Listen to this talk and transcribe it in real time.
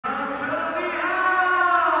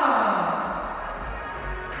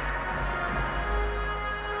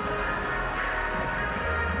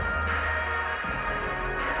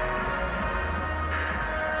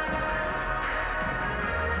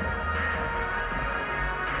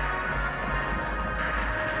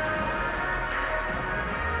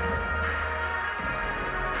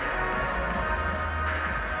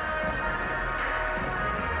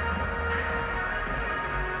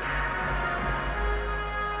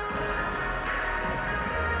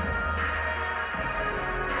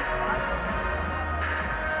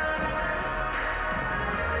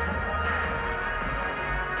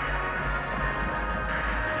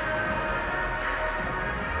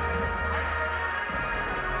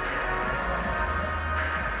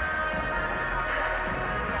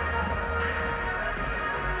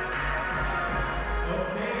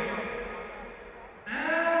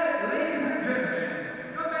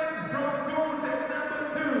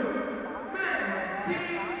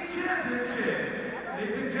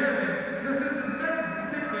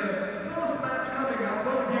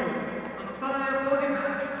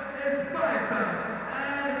is Prasad,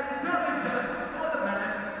 and serving judge for the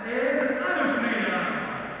match is Anushriya.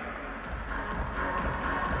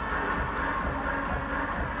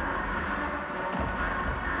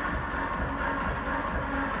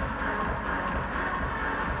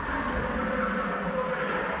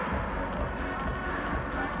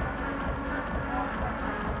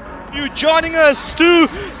 You joining us to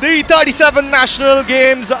the 37 national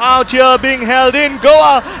games out here being held in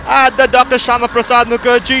Goa at the Dr. Shyama Prasad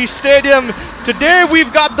Mukherjee Stadium. Today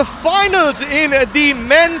we've got the finals in the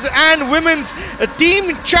men's and women's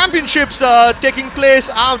team championships taking place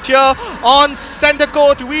out here on center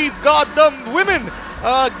court. We've got the women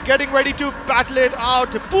getting ready to battle it out.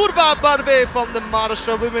 Purva Barve from the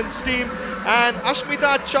Maharashtra women's team and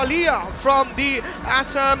Ashmita Chalia from the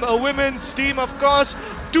Assam women's team. Of course,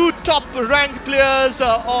 two top ranked players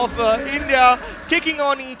of India taking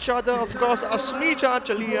on each other. Of course, Ashmita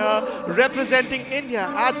Chalia representing India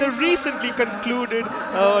at the recently concluded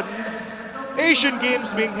Asian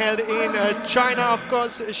Games being held in China. Of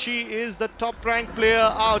course, she is the top ranked player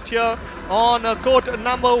out here on court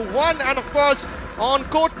number 1, and of course on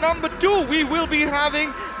court number 2 we will be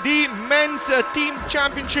having the men's team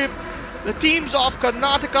championship. The teams of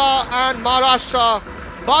Karnataka and Maharashtra.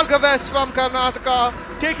 Bhargaves from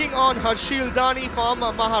Karnataka taking on Harshil Dani from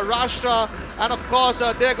Maharashtra, and of course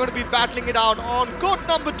they're going to be battling it out on court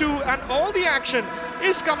number 2, and all the action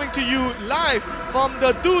is coming to you live from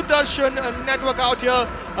the Doordarshan network out here.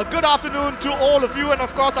 A good afternoon to all of you, and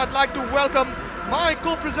of course I'd like to welcome my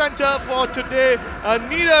co-presenter for today,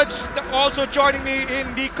 Neeraj, also joining me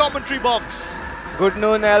in the commentary box. Good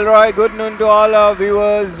noon, Elroy. Good noon to all our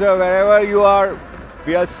viewers, wherever you are.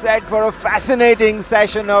 We are set for a fascinating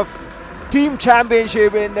session of team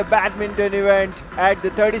championship in the badminton event at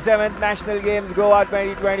the 37th National Games Goa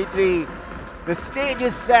 2023. The stage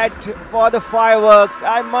is set for the fireworks.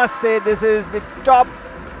 I must say this is the top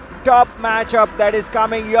matchup that is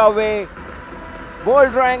coming your way.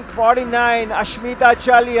 World rank 49, Ashmita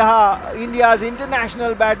Chalia, India's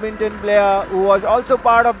international badminton player who was also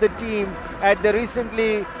part of the team at the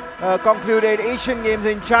recently concluded Asian Games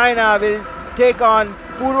in China, will take on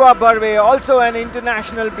Purva Barve, also an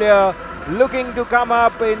international player looking to come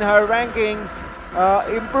up in her rankings,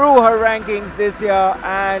 improve her rankings this year.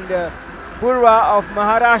 And Purva of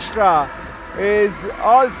Maharashtra is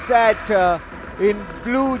all set in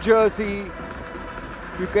blue jersey.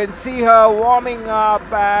 You can see her warming up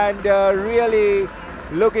and really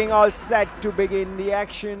looking all set to begin the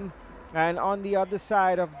action. And on the other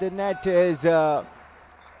side of the net is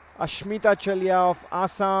Ashmita Chalia of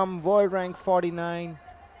Assam, world rank 49.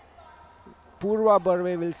 Purva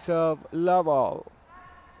Barve will serve love all.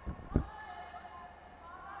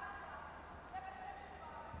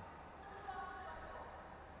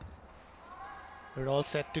 We're all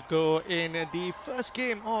set to go in the first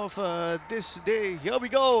game of this day. Here we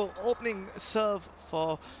go, opening serve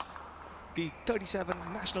for the 37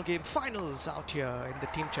 national game finals out here in the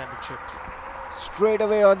team championship. Straight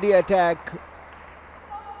away on the attack,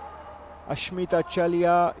 Ashmita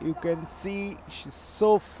Chalia, you can see she's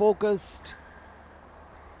so focused.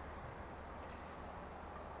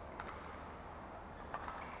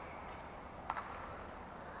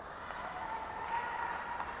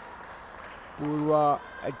 Purva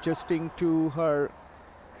adjusting to her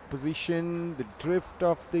position, the drift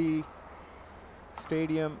of the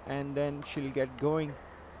stadium, and then she'll get going.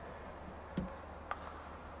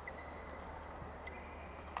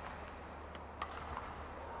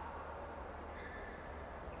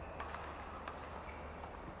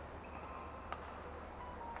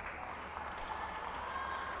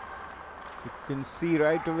 You can see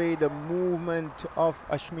right away the movement of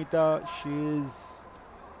Ashmita. She is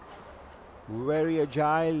very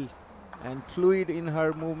agile and fluid in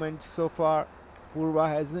her movement so far. Purva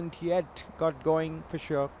hasn't yet got going for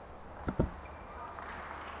sure.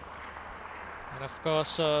 And of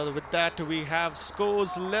course, with that we have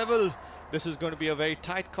scores level. This is going to be a very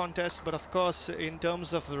tight contest, but of course in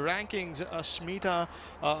terms of rankings, Ashmita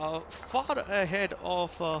far ahead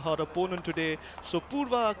of her opponent today. So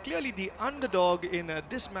Purva clearly the underdog in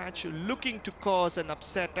this match, looking to cause an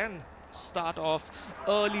upset and start off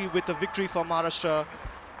early with a victory for Maharashtra.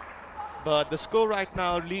 But the score right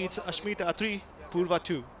now leads Ashmita 3, Purva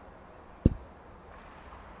 2.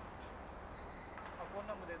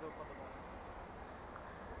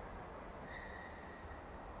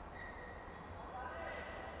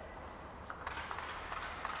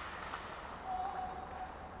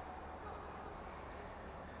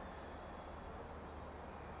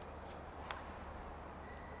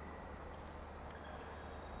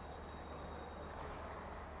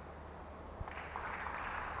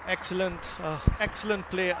 Excellent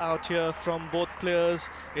play out here from both players.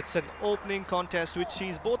 It's an opening contest which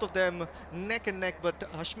sees both of them neck and neck, but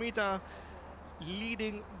Ashmita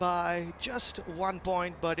leading by just 1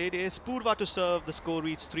 point, but it is Purva to serve. The score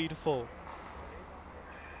reads 3-4.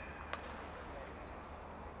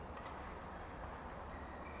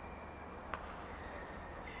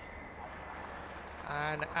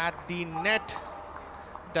 And at the net,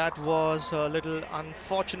 that was a little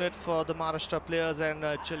unfortunate for the Maharashtra players, and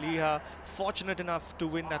Chaliha fortunate enough to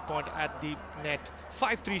win that point at the net.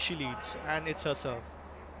 5-3 she leads, and it's her serve.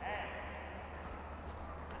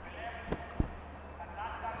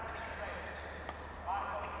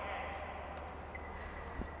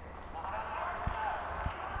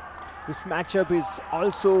 This matchup is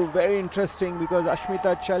also very interesting because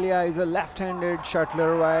Ashmita Chalia is a left-handed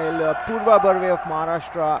shuttler while Purva Barve of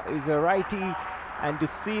Maharashtra is a righty, and to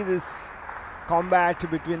see this combat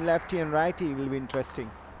between lefty and righty will be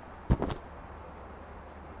interesting.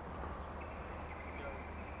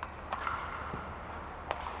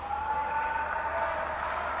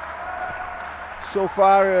 So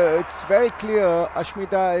far it's very clear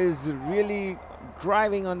Ashmita is really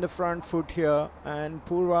driving on the front foot here, and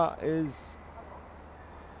Purva is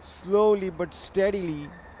slowly but steadily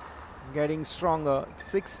getting stronger.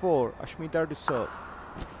 6-4, Ashmita to serve.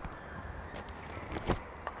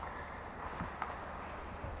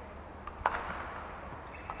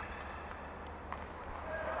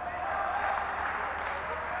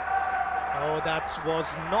 Oh, that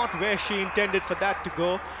was not where she intended for that to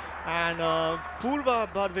go. And Purva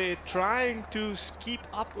Barve trying to keep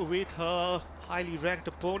up with her highly ranked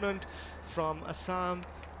opponent from Assam.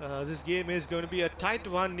 This game is going to be a tight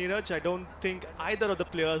one, Neeraj. I don't think either of the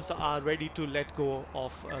players are ready to let go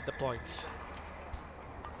of the points.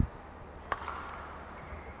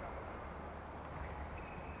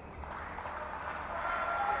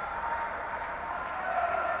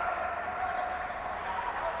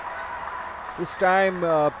 This time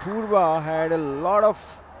Purva had a lot of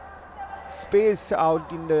space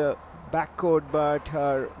out in the backcourt, but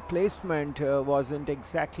her placement wasn't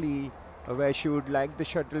exactly where she would like the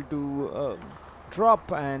shuttle to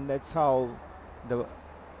drop, and that's how the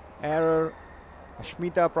error.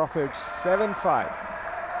 Ashmita profits 7-5.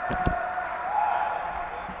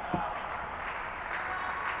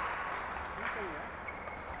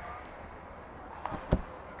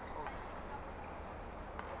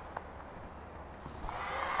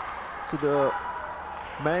 So the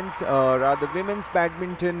women's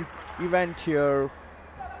badminton event here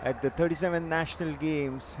at the 37th National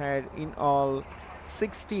Games had in all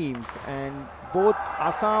 6 teams, and both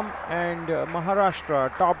Assam and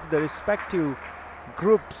Maharashtra topped the respective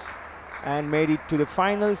groups and made it to the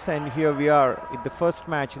finals, and here we are in the first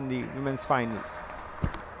match in the women's finals.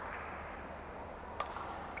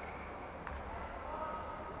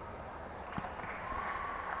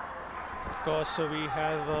 Of course, so we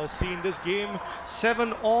have seen this game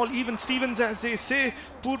 7 all even Stevens, as they say.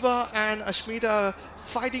 Purva and Ashmita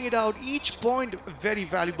fighting it out. Each point very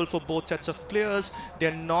valuable for both sets of players.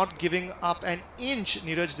 They're not giving up an inch.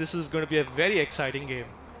 Neeraj, this is going to be a very exciting game.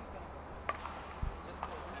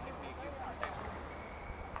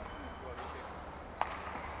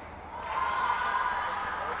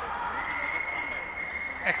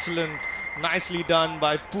 Excellent. Nicely done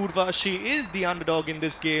by Purva. She is the underdog in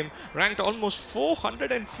this game, ranked almost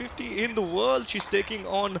 450 in the world. She's taking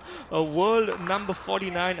on world number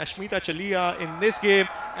 49, Ashmita Chalia, in this game,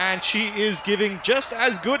 and she is giving just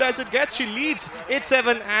as good as it gets. She leads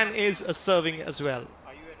 8-7 and is serving as well.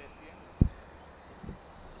 Are you an SPN?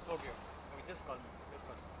 Okay, just call me.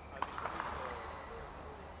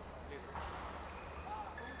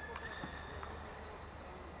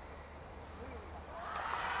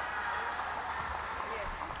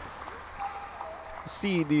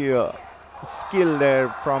 See the skill there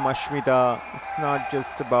from Ashmita. It's not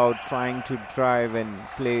just about trying to drive and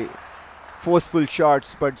play forceful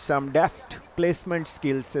shots, but some deft placement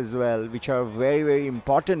skills as well, which are very, very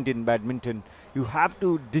important in badminton. You have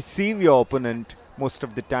to deceive your opponent most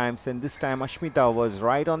of the times, and this time Ashmita was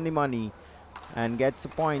right on the money and gets a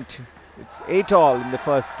point. It's 8 all in the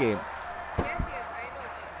first game. Yes, I know.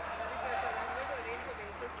 Prasad, I'm going to arrange the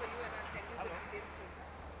vehicles for you and I'll send you the details soon.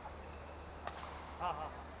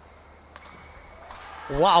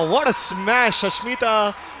 Wow, what a smash.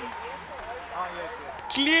 Ashmita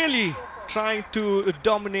clearly trying to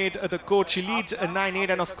dominate the court. She leads 9-8,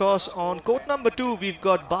 and of course on court number 2 we've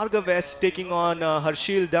got Bhargav S taking on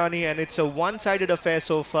Harshil Dani, and it's a one-sided affair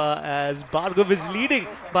so far as Bhargav is leading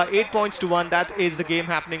by 8 points to 1. That is the game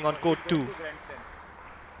happening on court 2.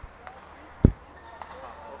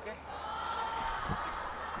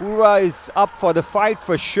 Purva is up for the fight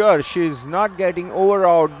for sure. She's not getting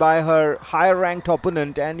overawed by her higher ranked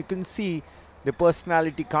opponent, and you can see the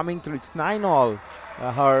personality coming through. It's 9-all.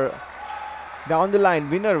 Her down the line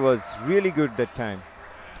winner was really good that time.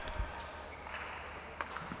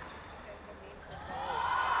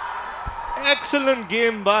 Excellent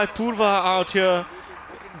game by Purva out here,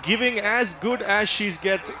 giving as good as she's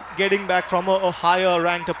getting back from a higher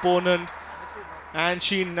ranked opponent. And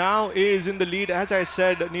she now is in the lead. As I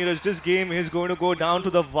said, Neeraj, this game is going to go down to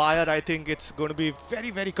the wire. I think it's going to be very,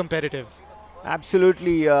 very competitive.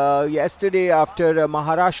 Absolutely. Yesterday, after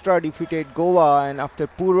Maharashtra defeated Goa and after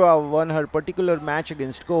Purva won her particular match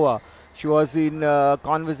against Goa, she was in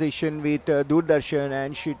conversation with Doordarshan,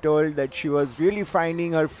 and she told that she was really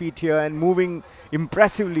finding her feet here and moving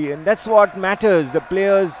impressively, and that's what matters. The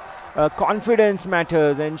players' confidence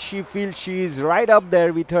matters, and she feels she is right up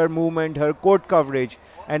there with her movement, her court coverage,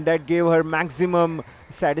 and that gave her maximum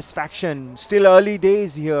satisfaction. Still early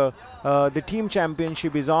days here. The team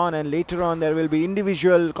championship is on, and later on there will be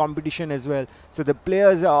individual competition as well. So the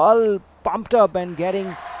players are all pumped up and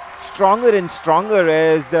getting stronger and stronger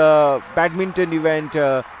as the badminton event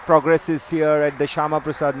progresses here at the Shyama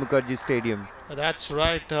Prasad Mukherjee Stadium. That's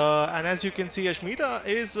right, and as you can see, Ashmita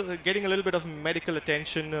is getting a little bit of medical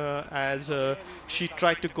attention as she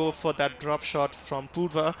tried to go for that drop shot from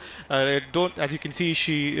Purva. As you can see,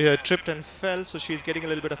 she tripped and fell, so she's getting a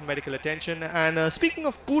little bit of medical attention. And speaking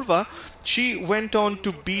of Purva, she went on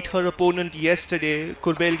to beat her opponent yesterday,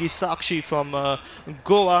 Kurbelgi Sakshi from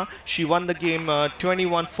Goa. She won the game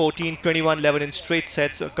 21-14, 21-11 in straight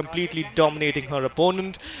sets, completely dominating her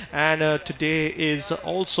opponent. And today is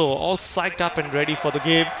also all psyched up and ready for the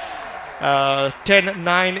game.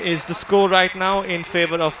 10-9 is the score right now in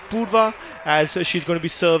favor of Purva, as she's going to be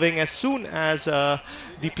serving as soon as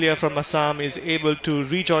the player from Assam is able to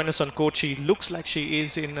rejoin us on court. She looks like she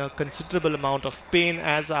is in a considerable amount of pain,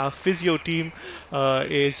 as our physio team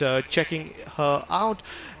is checking her out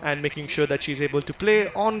and making sure that she's able to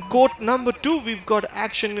play. On court number 2, we've got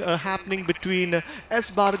action happening between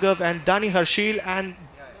S. Bhargav and Dani Harshil, and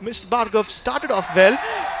Mr. Bhargav started off well,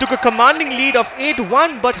 took a commanding lead of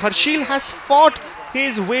 8-1, but Harshil has fought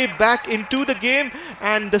his way back into the game,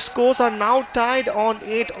 and the scores are now tied on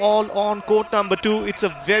 8-all on court number 2. It's a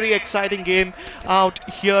very exciting game out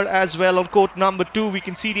here as well on court number 2. We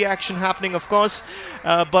can see the action happening, of course,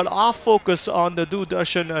 but our focus on the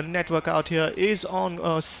Doordarshan network out here is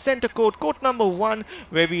on center court, court number 1,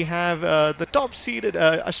 where we have the top-seeded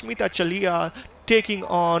Ashmita Chalia taking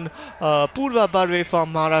on Purva Barve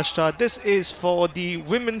from Maharashtra. This is for the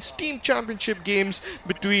Women's Team Championship games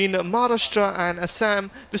between Maharashtra and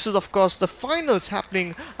Assam. This is, of course, the finals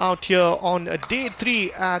happening out here on day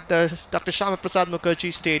 3 at the Dr. Shyama Prasad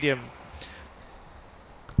Mukherjee Stadium.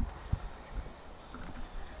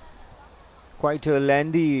 Quite a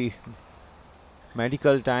lengthy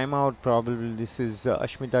medical timeout probably. This is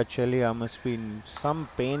Ashmita Chalia, must be in some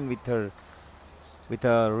pain with her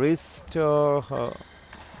wrist or her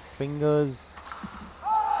fingers.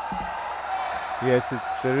 Yes,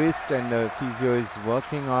 it's the wrist, and the physio is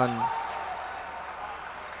working on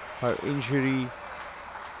her injury.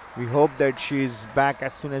 We hope that she is back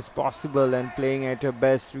as soon as possible and playing at her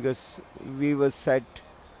best, because we were set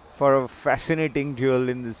for a fascinating duel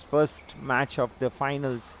in this first match of the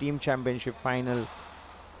finals, team championship final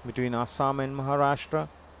between Assam and Maharashtra.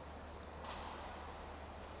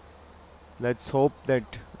 Let's hope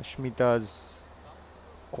that Ashmita's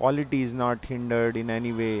quality is not hindered in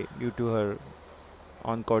any way due to her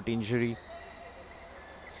on-court injury.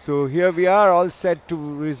 So here we are, all set to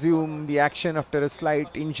resume the action after a slight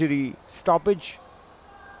injury stoppage.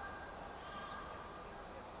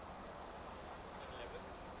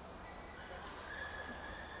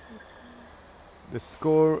 The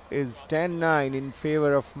score is 10-9 in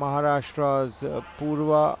favor of Maharashtra's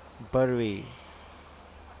Purva Barve.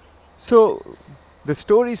 So the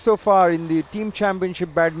story so far in the team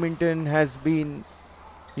championship badminton has been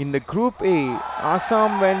in the Group A.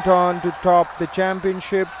 Assam went on to top the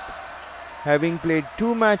championship, having played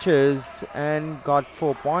 2 matches and got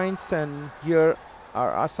 4 points. And here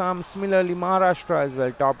are Assam, similarly Maharashtra as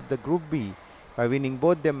well, topped the Group B by winning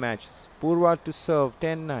both their matches. Purva to serve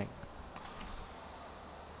 10-9.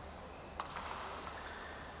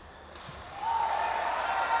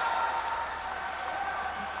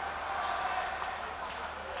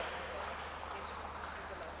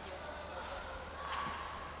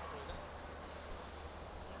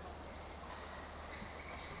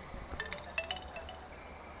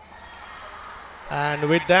 And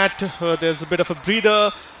with that, there's a bit of a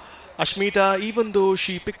breather. Ashmita, even though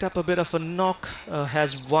she picked up a bit of a knock,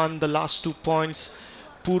 has won the last 2 points.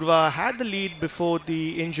 Purva had the lead before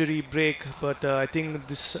the injury break, but I think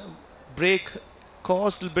this break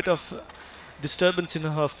caused a bit of disturbance in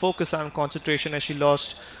her focus and concentration as she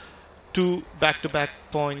lost 2 back-to-back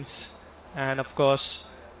points. And of course,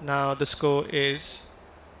 now the score is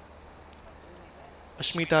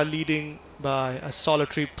Ashmita leading by a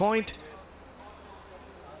solitary point.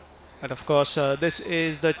 And of course, this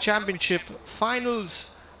is the championship finals.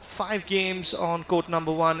 5 games on court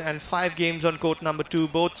number 1 and 5 games on court number 2.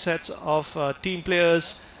 Both sets of team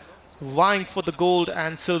players vying for the gold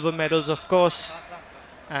and silver medals, of course.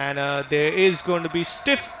 And there is going to be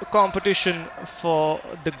stiff competition for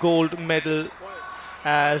the gold medal,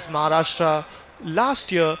 as Maharashtra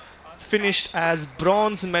last year finished as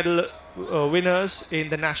bronze medal winners in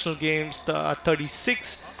the national games, the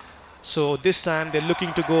 36. So this time they're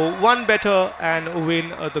looking to go one better and win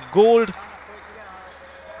the gold.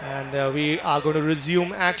 And we are going to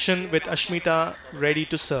resume action with Ashmita ready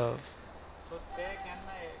to serve.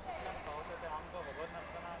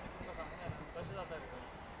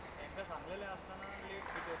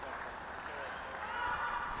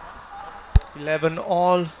 11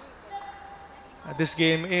 all. This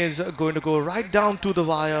game is going to go right down to the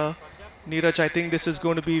wire. Neeraj, I think this is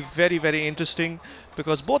going to be very, very interesting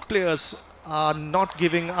because both players are not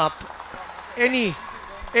giving up any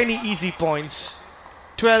easy points.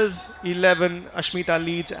 12-11, Ashmita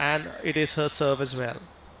leads, and it is her serve as well.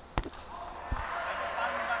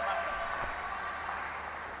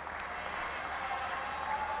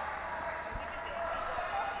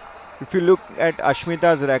 If you look at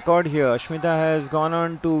Ashmita's record here, Ashmita has gone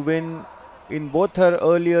on to win in both her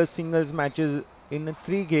earlier singles matches in a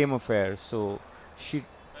 3-game affair. So she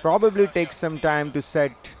probably takes some time to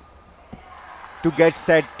get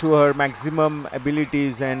set to her maximum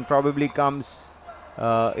abilities and probably comes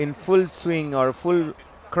in full swing or full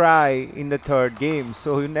cry in the 3rd game.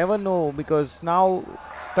 So you never know, because now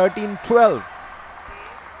it's 13-12.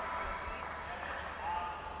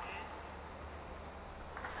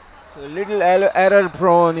 So little error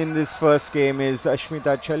prone in this first game is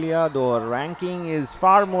Ashmita Chalia, though her ranking is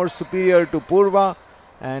far more superior to Purva,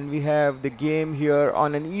 and we have the game here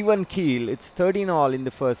on an even keel. It's 13 all in the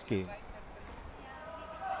first game.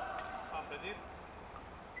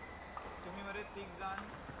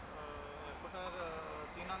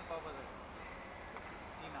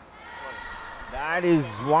 That is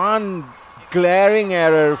one glaring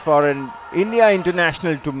error for an India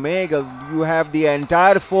international to make. You have the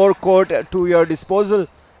entire 4-court to your disposal,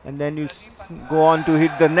 and then you go on to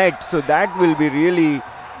hit the net. So that will be really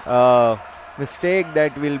a mistake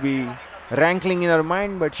that will be rankling in her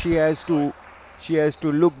mind. But she has to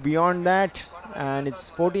look beyond that, and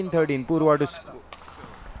it's 14-13. Purva to score.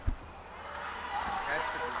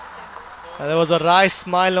 There was a wry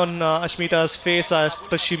smile on Ashmita's face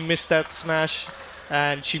after she missed that smash,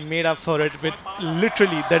 and she made up for it with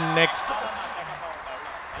literally the next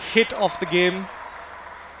hit of the game.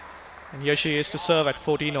 And here she is to serve at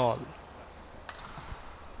 14 all.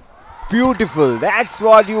 Beautiful. That's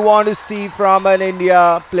what you want to see from an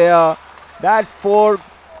India player. That 4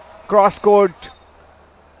 cross-court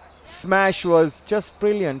smash was just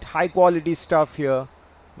brilliant. High quality stuff here.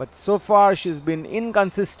 But so far she's been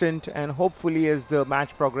inconsistent, and hopefully as the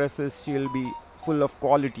match progresses she'll be full of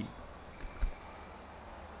quality.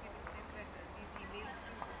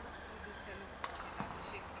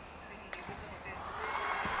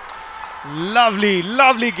 Lovely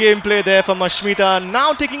gameplay there from Ashmita.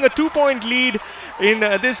 Now taking a 2-point lead in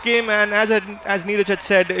this game, and as Neeraj had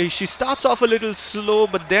said, she starts off a little slow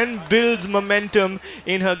but then builds momentum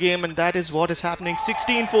in her game, and that is what is happening.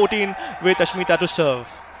 16-14 with Ashmita to serve.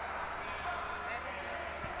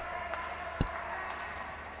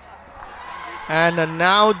 And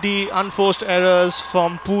now the unforced errors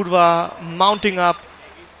from Purva mounting up.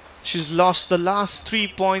 She's lost the last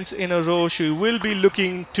 3 points in a row. She will be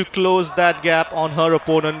looking to close that gap on her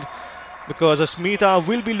opponent, because Ashmita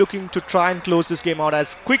will be looking to try and close this game out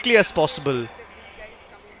as quickly as possible.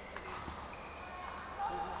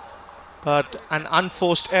 But an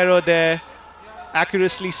unforced error there.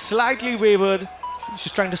 Accuracy slightly wavered.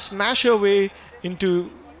 She's trying to smash her way into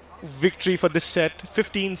victory for this set.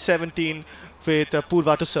 15-17 with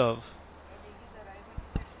Purva to serve.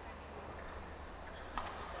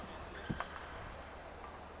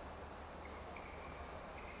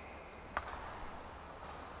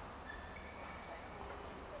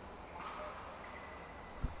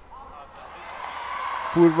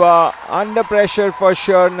 Purva under pressure for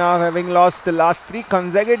sure now, having lost the last 3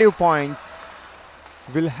 consecutive points.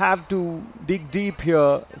 Will have to dig deep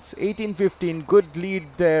here. It's 18-15. Good lead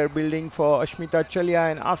there building for Ashmita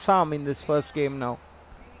Chalia and Assam in this first game now.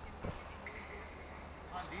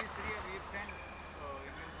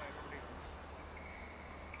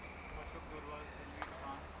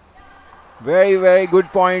 Very, very good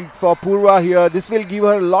point for Purva here. This will give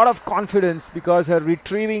her a lot of confidence because her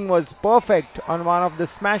retrieving was perfect on one of the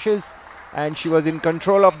smashes and she was in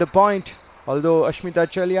control of the point. Although Ashmita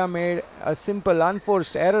Chalia made a simple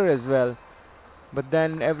unforced error as well. But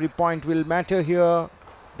then every point will matter here.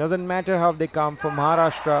 Doesn't matter how they come from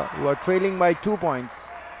Maharashtra, who are trailing by 2 points.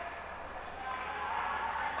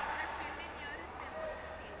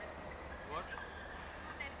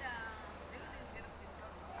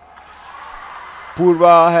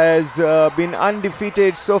 Purva has been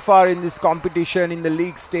undefeated so far in this competition. In the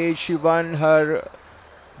league stage, she won her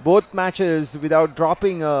both matches without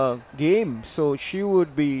dropping a game. So she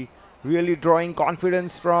would be really drawing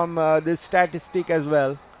confidence from this statistic as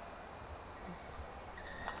well.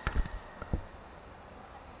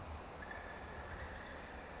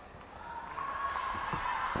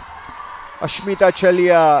 Ashmita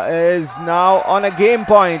Chalia is now on a game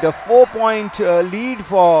point, a 4-point lead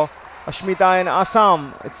for Ashmita and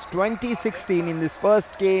Assam. It's 2016 in this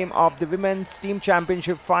first game of the Women's Team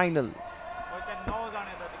Championship final.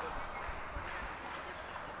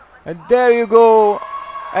 And there you go.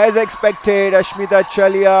 As expected, Ashmita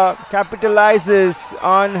Chalia capitalizes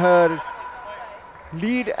on her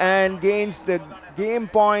lead and gains the game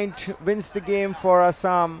point, wins the game for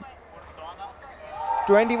Assam.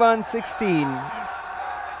 21-16.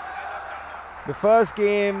 The first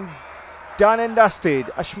game done and dusted.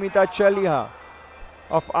 Ashmita Chalia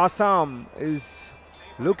of Assam is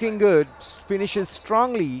looking good, finishes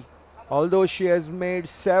strongly, although she has made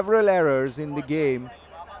several errors in the game.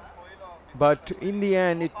 But in the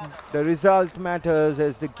end, the result matters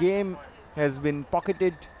as the game has been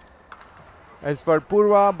pocketed. As for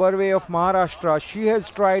Purva Barve of Maharashtra, she has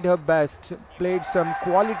tried her best, played some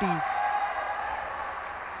quality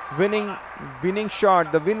winning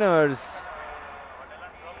shot, the winners,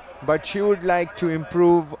 but she would like to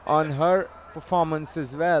improve on her performance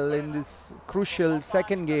as well in this crucial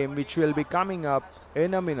second game, which will be coming up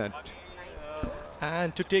in a minute.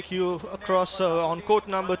 And to take you across on court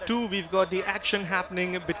number 2, we've got the action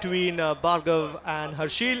happening between Bhargav and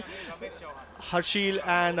Harshil. Harshil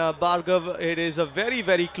and Bhargav, it is a very,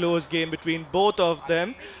 very close game between both of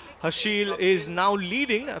them. Harshil is now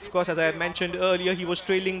leading. Of course, as I mentioned earlier, he was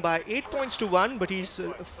trailing by 8 points to 1, but he's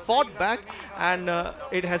fought back, and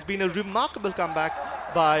it has been a remarkable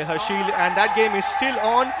comeback by Harshil, and that game is still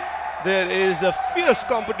on. There is a fierce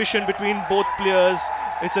competition between both players.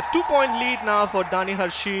 It's a 2-point lead now for Dani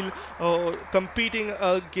Harshil, competing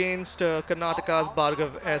against Karnataka's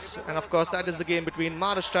Bhargav S. And of course, that is the game between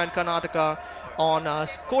Maharashtra and Karnataka. On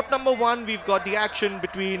court number 1, we've got the action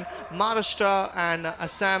between Maharashtra and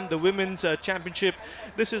Assam, the women's championship.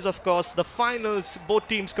 This is, of course, the finals, both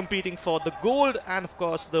teams competing for the gold, and of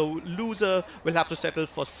course, the loser will have to settle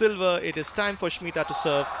for silver. It is time for Shmita to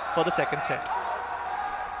serve for the second set.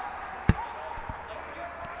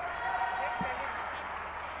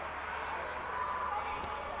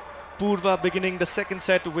 Purva beginning the second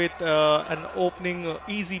set with an opening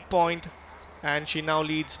easy point, and she now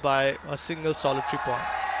leads by a single solitary point.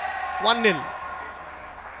 1-0.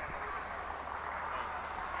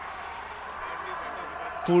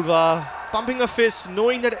 Purva pumping her fist,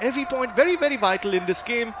 knowing that every point very, very vital in this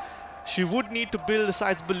game. She would need to build a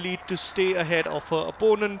sizable lead to stay ahead of her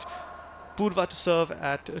opponent. Purva to serve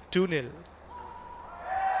at 2-0.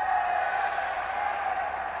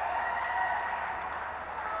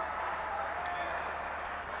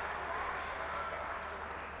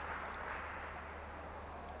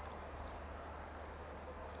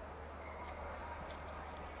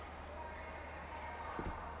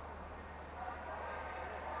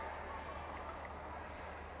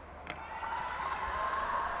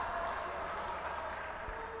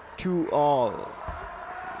 Two all.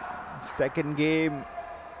 Second game,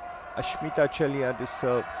 Ashmita Chalia to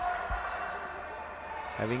serve.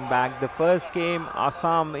 Having bagged the first game,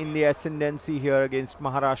 Assam in the ascendancy here against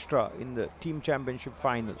Maharashtra in the team championship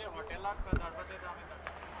final.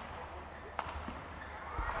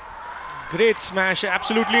 Great smash,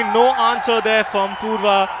 absolutely no answer there from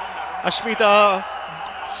Purva. Ashmita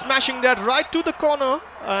smashing that right to the corner,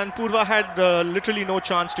 and Purva had literally no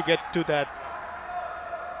chance to get to that.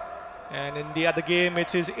 And in the other game,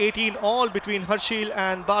 it is 18 all between Harshil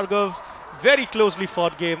and Bhargav. Very closely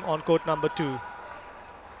fought game on court number 2.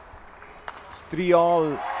 It's 3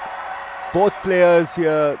 all. Both players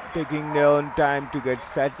here taking their own time to get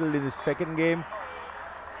settled in the second game.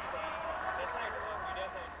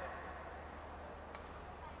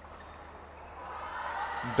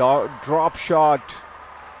 Drop shot.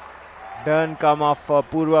 Doesn't come off for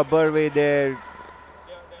Purva Barve there.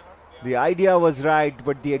 The idea was right,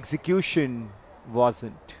 but the execution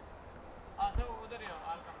wasn't.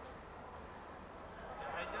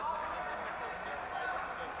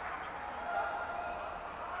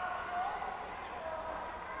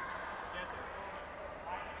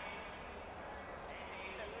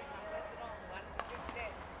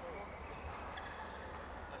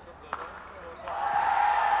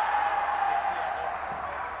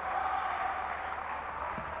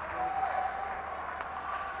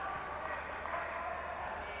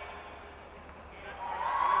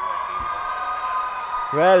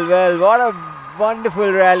 Well, what a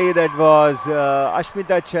wonderful rally that was.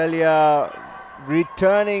 Ashmita Chalia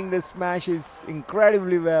returning the smashes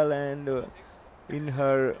incredibly well, and in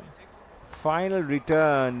her final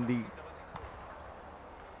return,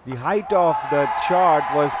 the height of the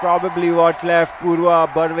shot was probably what left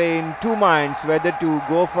Purva Barve in two minds, whether to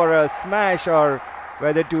go for a smash or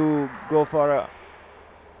whether to go for a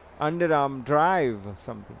underarm drive or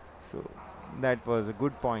something. So that was a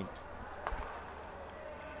good point.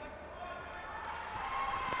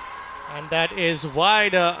 And that is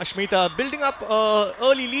wide. Ashmita building up an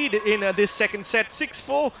early lead in this second set.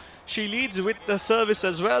 6-4. She leads with the service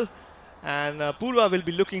as well. And Purva will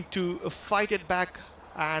be looking to fight it back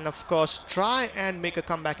and, of course, try and make a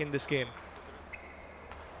comeback in this game.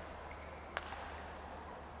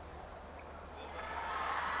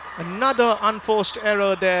 Another unforced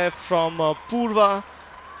error there from Purva,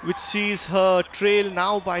 which sees her trail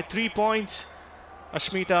now by 3 points.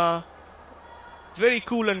 Ashmita very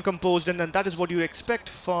cool and composed, and that is what you expect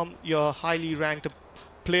from your highly ranked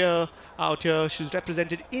player out here. She's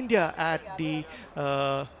represented India at the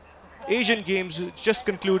Asian Games, just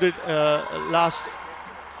concluded last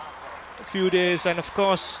few days, and of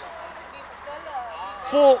course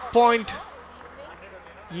 4-point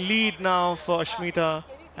lead now for Ashmita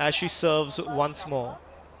as she serves once more.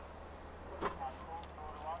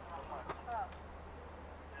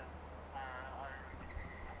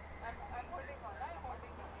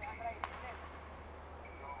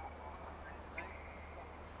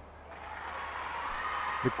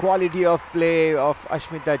 The quality of play of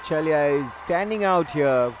Ashmita Chalia is standing out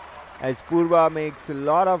here, as Purva makes a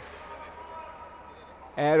lot of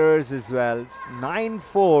errors as well.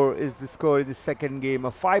 9-4 is the score in the second game,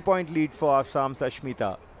 a 5-point lead for Assam's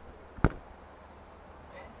Ashmita.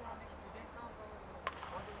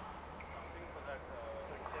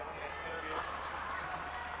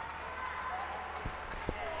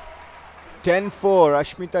 (10-4).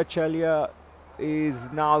 Ashmita Chalia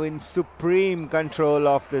is now in supreme control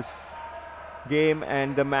of this game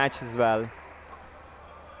and the match as well.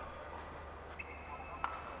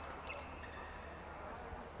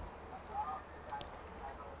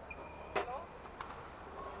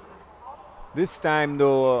 This time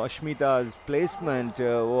though, Ashmita's placement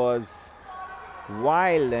was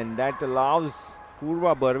wild, and that allows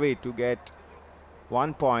Purva Barve to get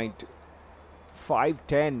 1 point.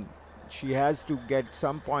 5-10. She has to get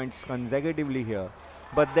some points consecutively here,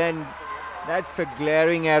 but then that's a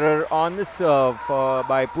glaring error on the serve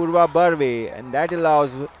by Purva Barve, and that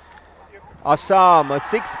allows Assam a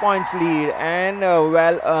 6 points lead and a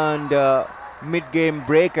well-earned mid-game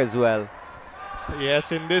break as well.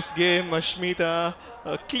 Yes, in this game, Ashmita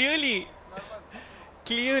clearly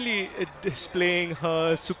displaying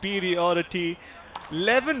her superiority.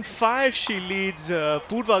 11-5 she leads.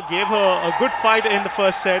 Purva gave her a good fight in the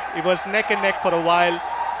first set. It was neck and neck for a while,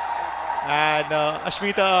 and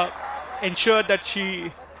Ashmita ensured that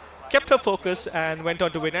she kept her focus and went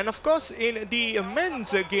on to win. And of course, in the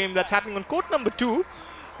men's game that's happening on court number 2,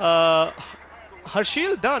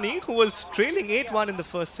 Harshil Dani, who was trailing 8-1 in the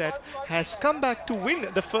first set, has come back to win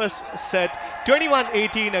the first set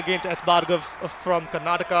 21-18 against S. Bhargav from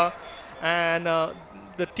Karnataka, and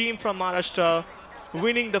the team from Maharashtra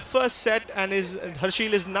winning the first set, and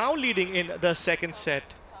Harshil is now leading in the second set.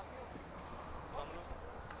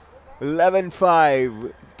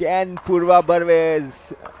 11-5. Can Purva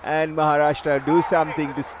Barve and Maharashtra do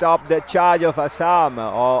something to stop the charge of Assam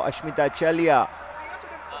or Ashmita Chalia?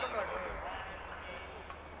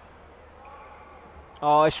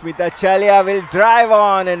 Oh, Ashmita Chalia will drive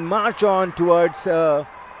on and march on towards a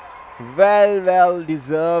well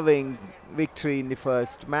deserving victory in the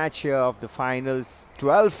first match here of the finals.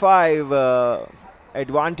 12-5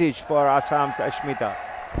 advantage for Assam's Ashmita.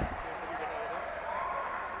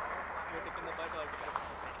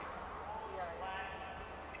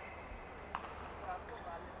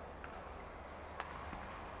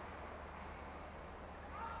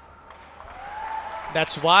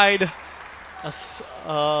 That's wide.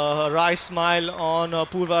 A wry smile on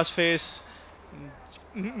Purva's face.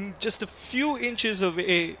 Just a few inches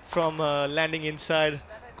away from landing inside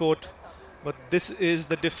court. But this is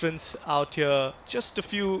the difference out here. Just a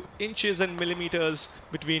few inches and millimeters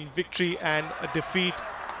between victory and a defeat.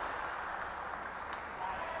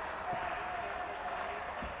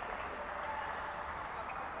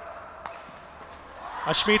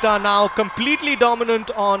 Ashmita now completely dominant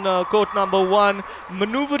on court number 1,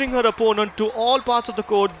 maneuvering her opponent to all parts of the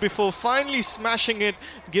court before finally smashing it,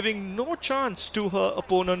 giving no chance to her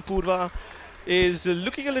opponent Purva. is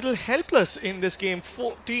looking a little helpless in this game.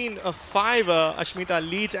 14-5, Ashmita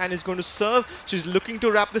leads and is going to serve. She's looking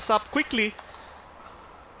to wrap this up quickly.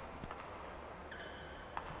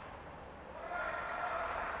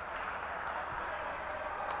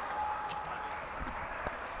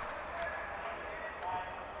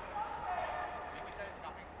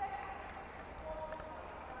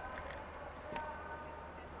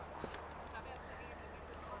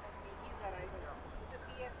 Mr.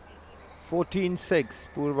 PS 14-6,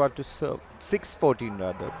 Purva to serve. 6-14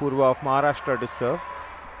 rather. Purva of Maharashtra to serve.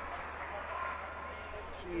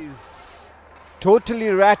 She's totally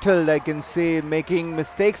rattled, I can say, making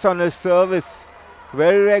mistakes on her service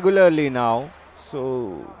very regularly now.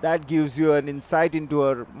 So that gives you an insight into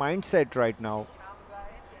her mindset right now.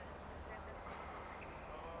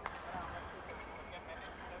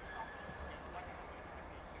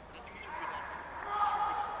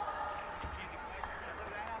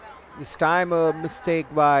 This time a mistake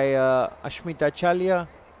by Ashmita Chalia.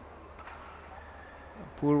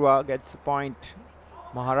 Purva gets a point.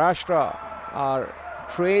 Maharashtra are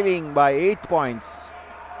trailing by 8 points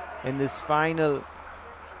in this final.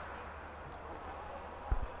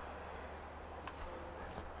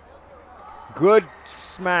 Good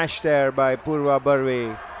smash there by Purva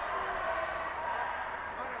Barve.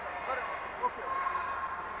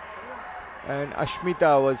 And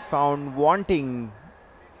Ashmita was found wanting.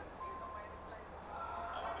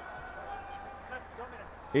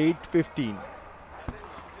 8-15.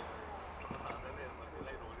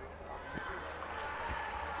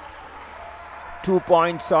 Two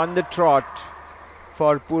points on the trot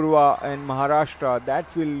for Purva and Maharashtra.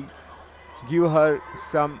 That will give her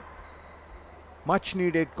some much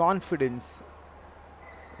needed confidence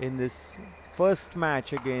in this first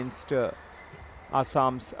match against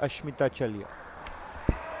Assam's Ashmita Chalia.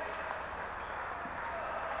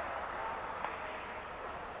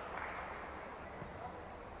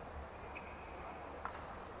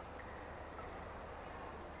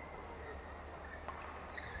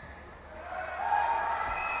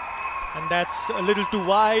 And that's a little too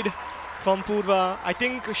wide from Purva. I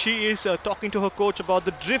think she is talking to her coach about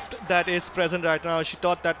the drift that is present right now. She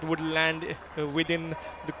thought that would land within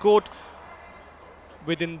the court,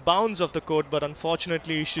 within bounds of the court, but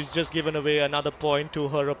unfortunately she's just given away another point to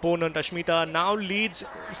her opponent. Ashmita now leads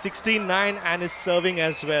 16-9 and is serving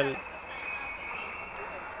as well.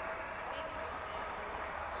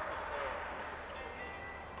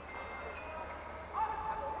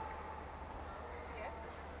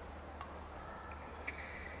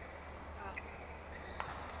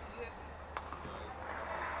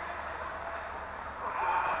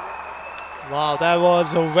 Wow, that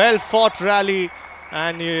was a well-fought rally,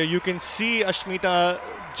 and you can see Ashmita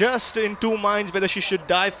just in two minds whether she should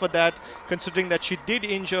dive for that, considering that she did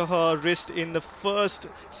injure her wrist in the first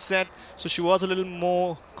set, so she was a little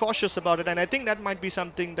more cautious about it, and I think that might be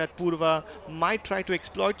something that Purva might try to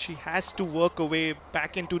exploit. She has to work her way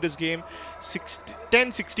back into this game.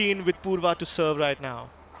 10-16 with Purva to serve right now.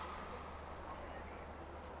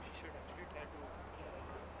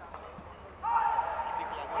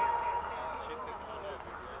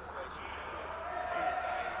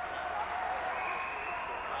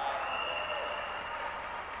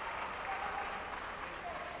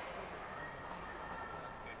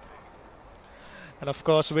 And of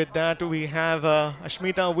course, with that, we have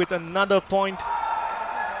Ashmita with another point,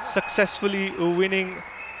 successfully winning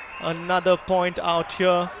another point out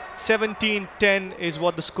here. 17-10 is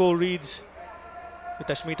what the score reads, with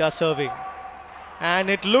Ashmita serving.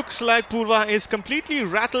 And it looks like Purva is completely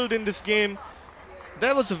rattled in this game.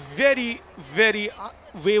 There was a very, very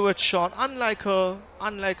wayward shot, unlike her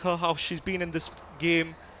how she's been in this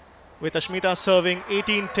game, with Ashmita serving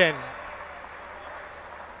 18-10.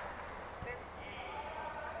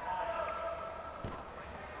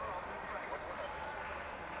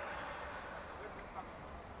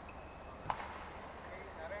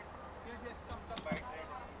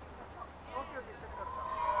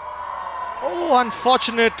 Oh,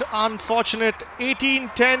 unfortunate.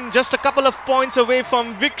 18-10, just a couple of points away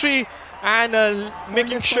from victory, and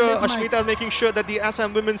Ashmita is making sure that the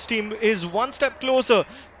Assam women's team is one step closer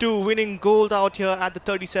to winning gold out here at the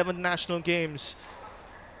 37th National Games.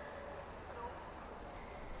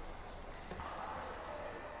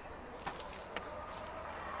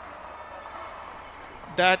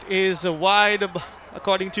 That is wide,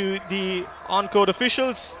 according to the on-court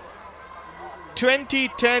officials.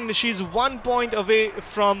 20-10, she's 1 point away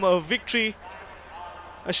from victory.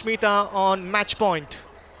 Ashmita on match point.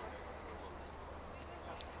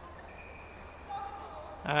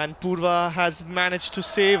 And Purva has managed to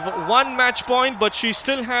save one match point, but she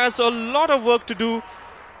still has a lot of work to do,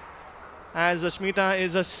 as Ashmita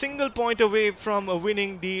is a single point away from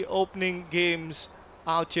winning the opening games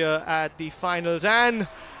out here at the finals. And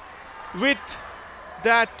with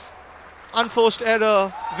that unforced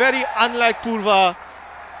error, very unlike Purva,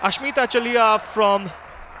 Ashmita Chalia from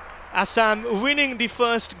Assam winning the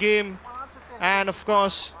first game, and of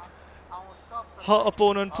course her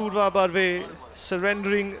opponent Purva Barve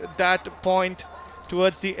surrendering that point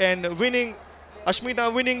towards the end, winning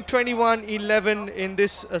Ashmita winning 21-11 in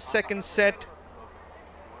this second set,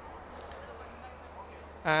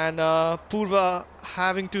 and Purva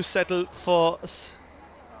having to settle for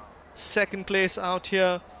second place out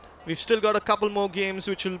here. We've still got a couple more games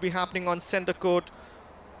which will be happening on centre court.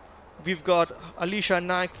 We've got Alisha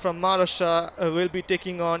Naik from Maharashtra will be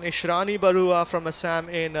taking on Ishrani Barua from Assam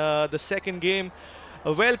in the second game.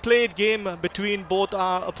 A well-played game between both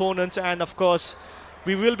our opponents, and of course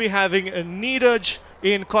we will be having Neeraj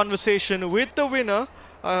in conversation with the winner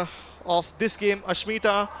of this game,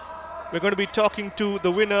 Ashmita. We're going to be talking to the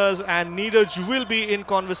winners, and Neeraj will be in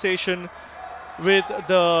conversation with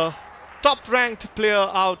the top-ranked player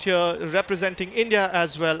out here representing India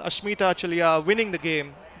as well, Ashmita Chalia, winning the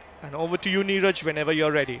game. And over to you, Neeraj, whenever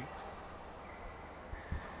you're ready.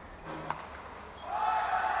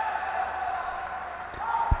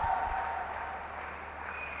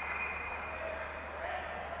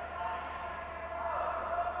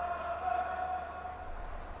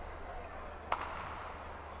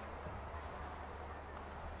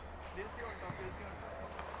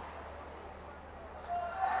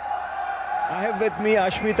 I have with me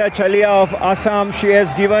Ashmita Chalia of Assam. She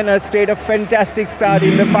has given a fantastic start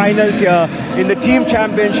in the finals here in the team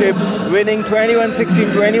championship, winning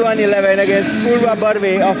 21-16, 21-11 against Purva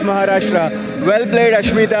Barve of Maharashtra. Well played,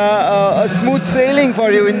 Ashmita. A smooth sailing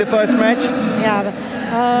for you in the first match. Yeah,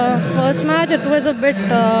 first match it was a bit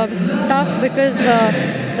tough because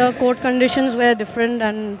the court conditions were different,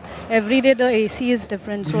 and every day the AC is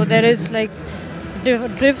different. So there is like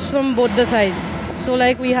drifts from both the sides. So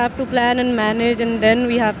like we have to plan and manage, and then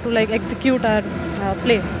we have to like execute our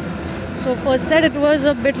play. So first set it was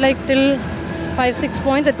a bit like till 5-6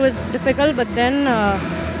 points. It was difficult, but then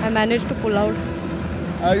I managed to pull out.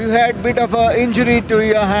 You had a bit of an injury to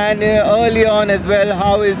your hand early on as well.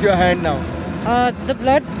 How is your hand now? The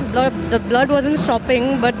blood wasn't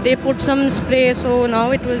stopping, but they put some spray, so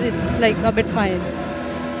now it's like a bit fine.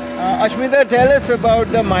 Ashmita, tell us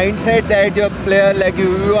about the mindset that your player like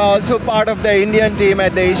you are also part of the Indian team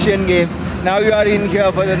at the Asian Games. Now you are in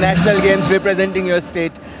here for the national games representing your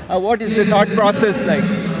state. What is the thought process like?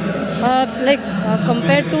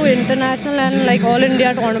 Compared to international and like all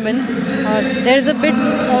India tournaments, there's a bit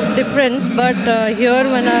of difference. But here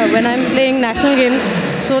when I'm playing national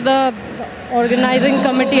games, so the organizing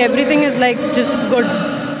committee, everything is like just good.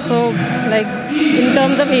 So like in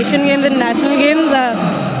terms of Asian Games and national games,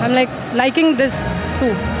 I'm like liking this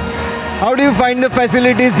too. How do you find the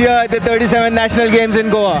facilities here at the 37 national games in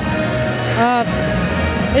Goa?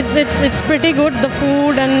 It's pretty good, the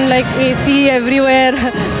food and like AC everywhere.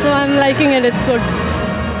 So I'm liking it, it's good.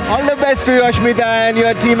 All the best to you, Ashmita, and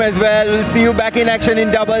your team as well. We'll see you back in action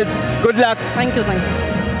in doubles. Good luck. Thank you.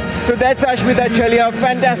 So that's Ashmita Chalia,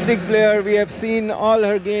 fantastic player. We have seen all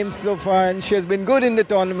her games so far, and she has been good in the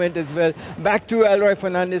tournament as well. Back to Elroy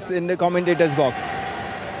Fernandez in the commentator's box.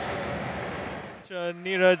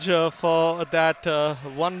 Neeraj for that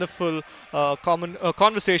wonderful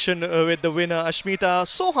conversation with the winner Ashmita.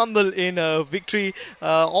 So humble in victory,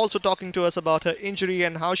 also talking to us about her injury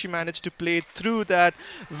and how she managed to play through that.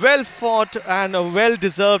 Well fought and a well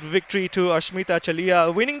deserved victory to Ashmita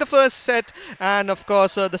Chalia, winning the first set and of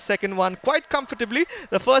course the second one quite comfortably.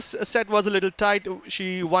 The first set was a little tight.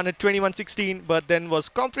 She won it 21-16, but then was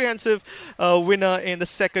comprehensive winner in the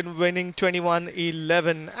second, winning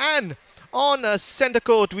 21-11. And on centre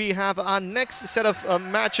court, we have our next set of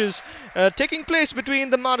matches taking place between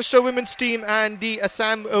the Maharashtra women's team and the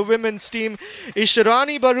Assam women's team.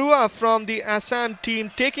 Ishrani Barua from the Assam team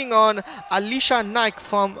taking on Alisha Naik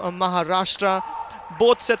from Maharashtra.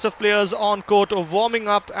 Both sets of players on court warming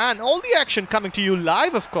up, and all the action coming to you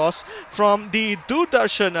live, of course, from the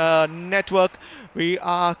Doordarshan network. We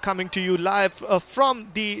are coming to you live from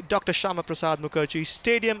the Dr. Shyama Prasad Mukherjee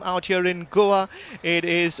Stadium out here in Goa. It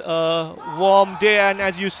is a warm day, and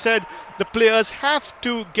as you said, the players have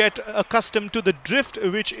to get accustomed to the drift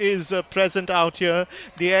which is present out here.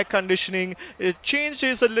 The air conditioning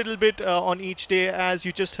changes a little bit on each day, as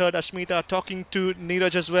you just heard Ashmita talking to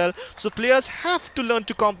Neeraj as well. So players have to learn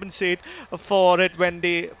to compensate for it when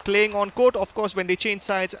they playing on court, of course when they change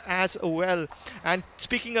sides as well. And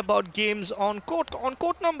speaking about games on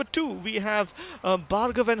court number 2, we have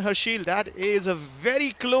Bhargav and Harshil. That is a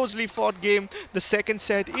very closely fought game. The second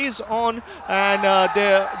set is on, and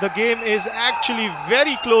the game is actually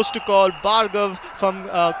very close to call. Bhargav from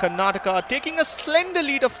Karnataka taking a slender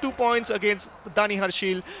lead of 2 points against Dani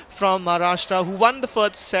Harshil from Maharashtra, who won the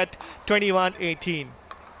first set 21-18.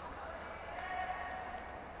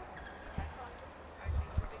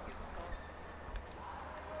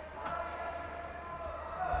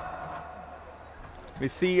 We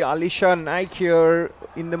see Alisha Naik here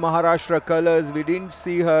in the Maharashtra colours. We didn't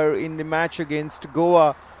see her in the match against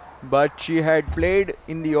Goa, but she had played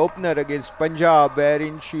in the opener against Punjab,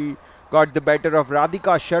 wherein she got the better of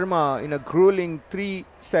Radhika Sharma in a grueling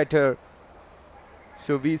 3-setter.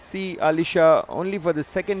 So we see Alisha only for the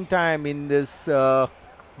second time in this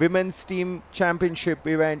women's team championship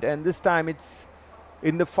event, and this time it's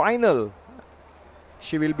in the final.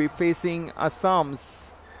 She will be facing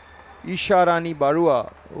Assam's Isharani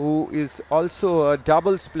Barua, who is also a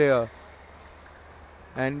doubles player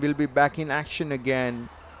and will be back in action again,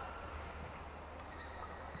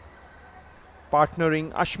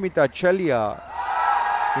 partnering Ashmita Chalia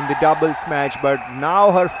in the doubles match. But now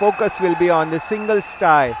her focus will be on the singles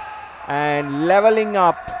tie and leveling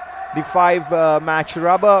up the 5-match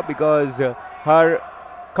rubber, because her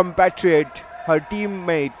compatriot, her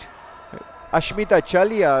teammate Ashmita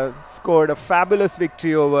Chalia scored a fabulous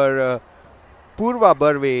victory over Purva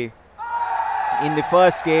Barve in the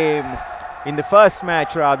first game, in the first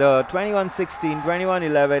match rather, 21-16,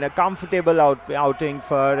 21-11, a comfortable outing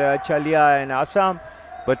for Chalia and Assam.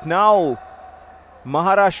 But now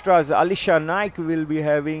Maharashtra's Alisha Naik will be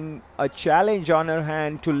having a challenge on her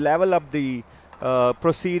hand to level up the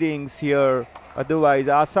proceedings here. Otherwise,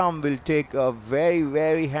 Assam will take a very,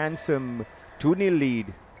 very handsome 2-0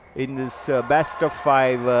 lead in this best of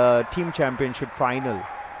 5 team championship final.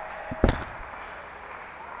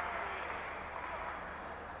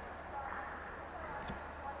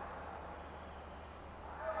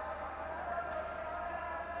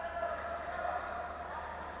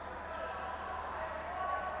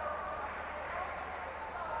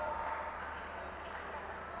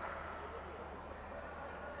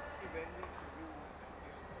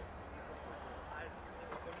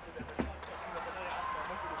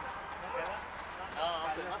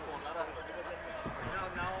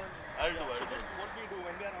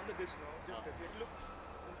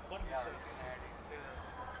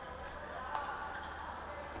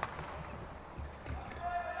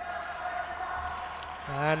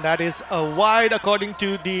 And that is a wide according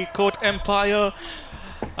to the court empire.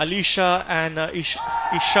 Alisha and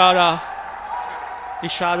Isharan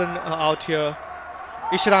out here.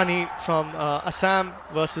 Ishrani from Assam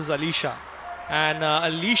versus Alisha. And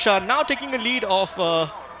Alisha now taking a lead of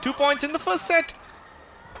 2 points in the first set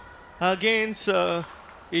against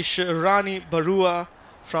Ishrani Barua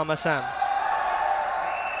from Assam.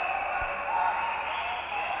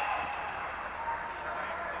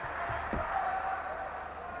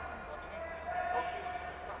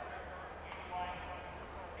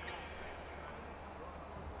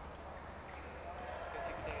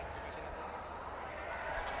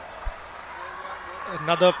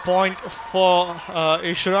 Another point for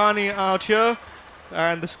Ishrani out here,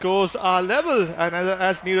 and the scores are level. And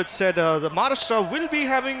as Neeraj said, the Maharashtra will be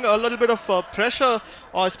having a little bit of pressure,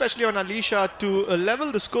 or especially on Alisha, to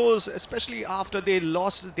level the scores, especially after they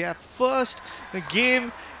lost their first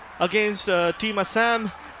game against Team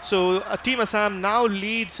Assam. So Team Assam now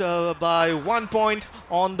leads by 1 point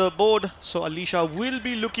on the board. So Alisha will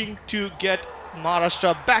be looking to get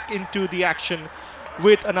Maharashtra back into the action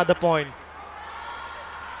with another point.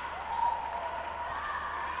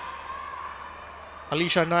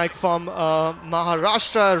 Alisha Naik from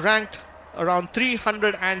Maharashtra, ranked around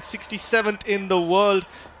 367th in the world,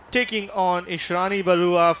 taking on Ishrani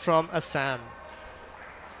Barua from Assam.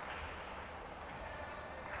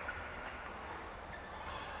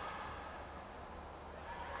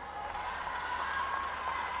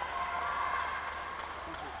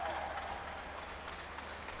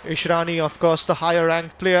 Ishrani, of course, the higher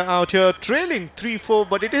ranked player out here, trailing 3-4,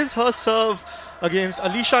 but it is her serve against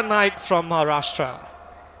Alisha Naik from Maharashtra.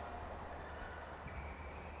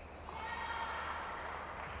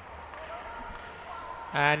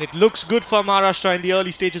 And it looks good for Maharashtra in the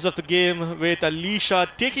early stages of the game, with Alisha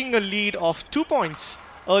taking a lead of 2 points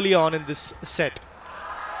early on in this set.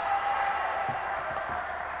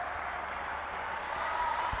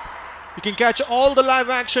 You can catch all the live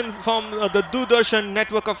action from the Doordarshan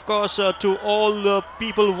network, of course, to all the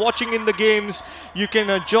people watching in the games. You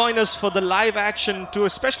can join us for the live action,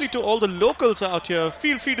 especially to all the locals out here.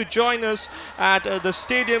 Feel free to join us at the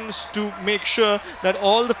stadiums to make sure that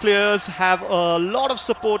all the players have a lot of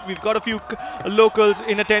support. We've got a few locals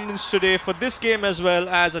in attendance today for this game, as well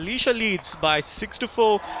as Alicia leads by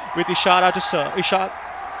 6-4 with Ishara to serve.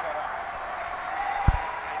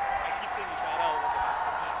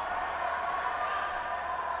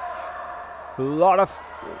 A lot of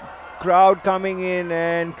crowd coming in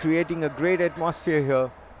and creating a great atmosphere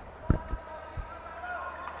here.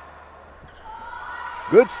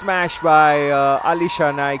 Good smash by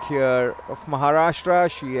Alisha Naik here of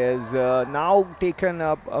Maharashtra. She has now taken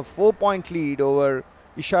up a 4-point lead over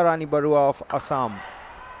Isharani Barua of Assam.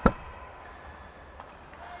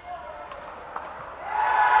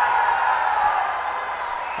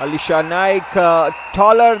 Alisha Naik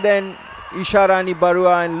taller than Isharani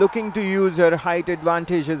Barua and looking to use her height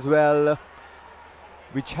advantage as well,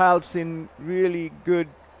 which helps in really good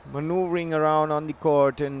maneuvering around on the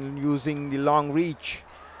court and using the long reach.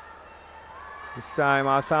 This time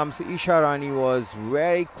Assam's Isharani was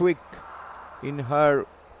very quick in her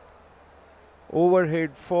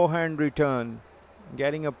overhead forehand return,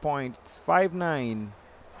 getting a point. It's 5-9.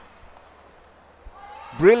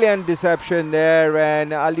 Brilliant deception there,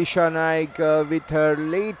 and Alisha Naik with her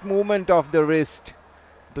late movement of the wrist,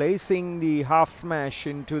 placing the half smash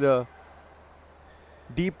into the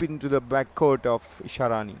deep into the backcourt of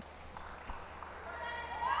Isharani.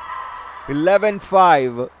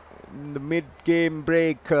 11-5. The mid-game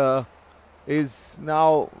break is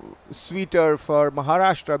now sweeter for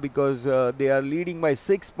Maharashtra because they are leading by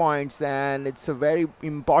 6 points, and it's a very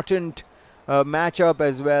important matchup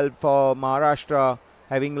as well for Maharashtra.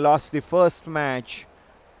 Having lost the first match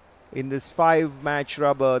in this 5-match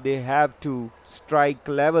rubber, they have to strike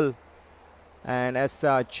level and as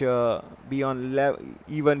such be on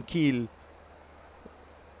even keel,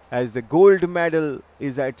 as the gold medal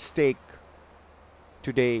is at stake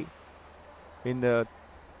today in the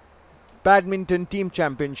Badminton Team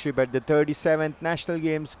Championship at the 37th National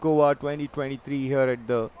Games Goa 2023 here at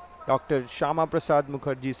the Dr. Shyama Prasad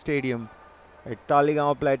Mukherjee Stadium at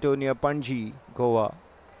Taleigao Plateau near Panji, Goa.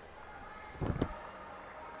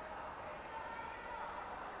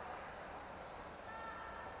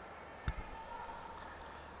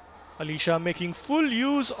 Alisha making full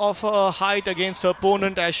use of her height against her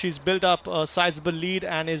opponent as she's built up a sizable lead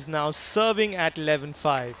and is now serving at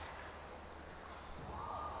 11-5.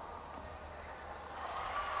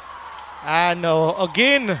 And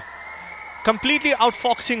again, completely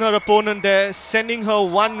outfoxing her opponent there, sending her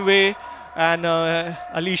one way, and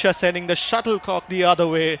Alisha sending the shuttlecock the other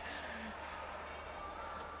way.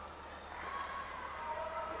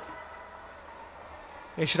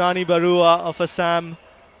 Isharani Barua of Assam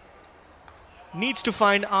needs to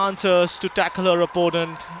find answers to tackle her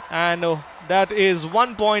opponent, and that is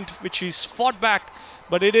 1 point which she's fought back,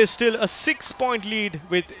 but it is still a 6-point lead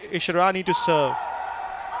with Isharani to serve.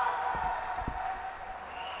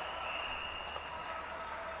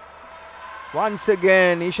 Once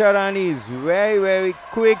again, Isharani is very, very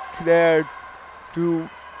quick there to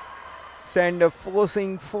send a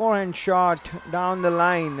forcing forehand shot down the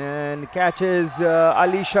line and catches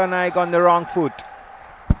Alisha Naik on the wrong foot.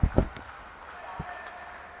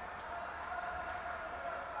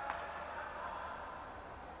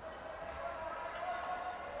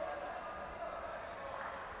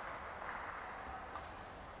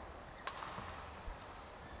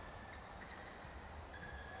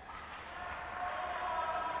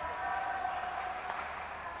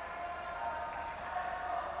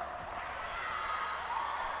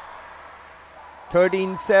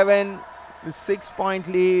 (13-7), the 6-point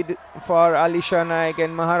lead for Alisha Naik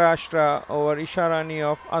and Maharashtra over Isharani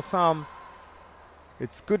of Assam.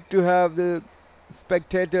 It's good to have the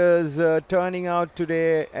spectators turning out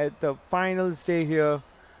today at the finals day here,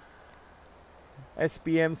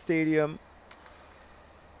 SPM Stadium.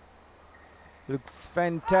 Looks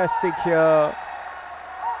fantastic here.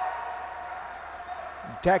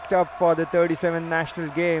 Decked up for the 37 National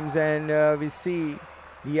Games, and we see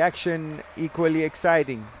the action equally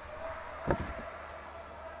exciting.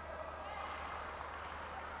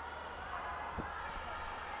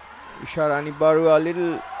 Isharani Barua a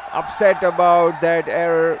little upset about that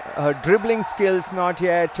error. Her dribbling skills not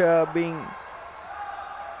yet being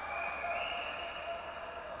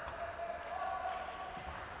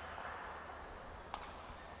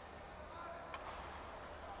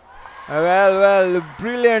Well,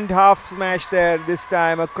 brilliant half smash there this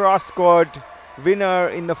time. A cross-court winner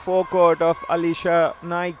in the forecourt of Alisha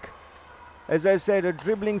Naik. As I said, her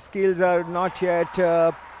dribbling skills are not yet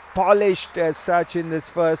polished as such in this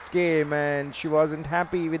first game, and she wasn't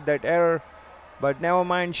happy with that error. But never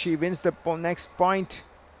mind, she wins the next point.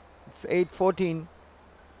 It's 8-14.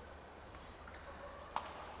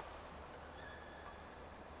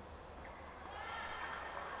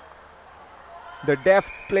 The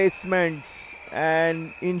deft placements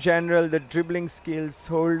and in general the dribbling skills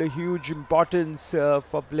hold a huge importance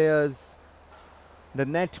for players. The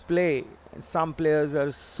net play, some players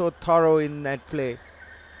are so thorough in net play.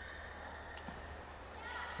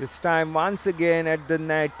 This time once again at the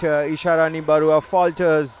net, Isharani Barua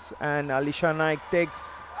falters and Alisha Naik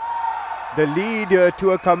takes the lead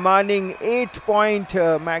to a commanding 8-point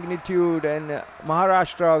magnitude, and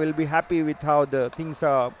Maharashtra will be happy with how the things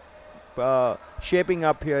are shaping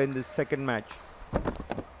up here in this second match.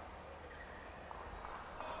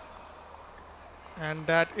 And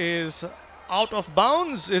that is out of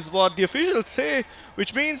bounds is what the officials say,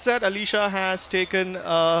 which means that Alisha has taken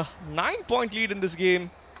a 9-point lead in this game.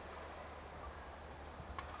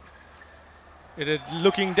 It is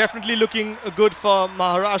definitely looking good for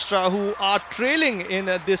Maharashtra, who are trailing in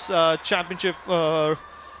this championship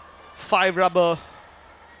 5-rubber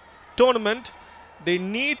tournament. They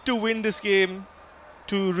need to win this game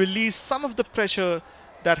to release some of the pressure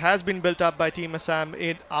that has been built up by Team Assam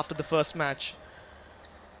after the first match.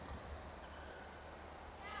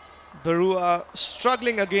 Barua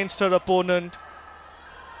struggling against her opponent.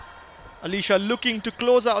 Alisha looking to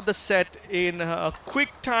close out the set in a quick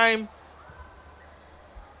time.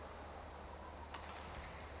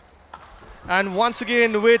 And once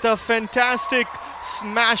again with a fantastic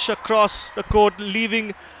smash across the court,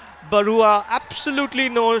 leaving Barua absolutely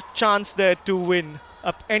no chance there to win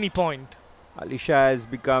at any point. Alisha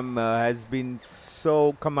has been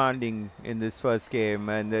so commanding in this first game,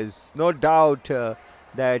 and there's no doubt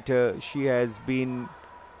that she has been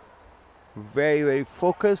very, very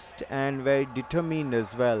focused and very determined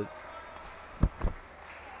as well.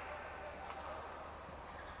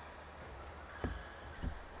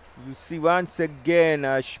 You see once again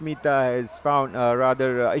Ashmita has found,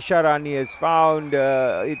 Isharani has found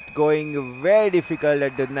it going very difficult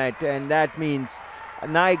at the net, and that means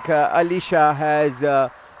Alisha has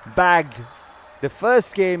bagged the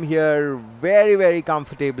first game here very, very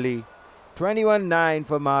comfortably. 21-9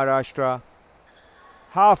 for Maharashtra.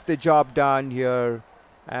 Half the job done here,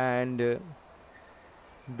 and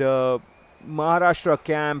the Maharashtra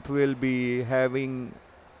camp will be having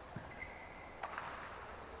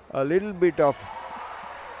a little bit of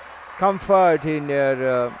comfort in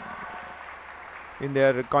their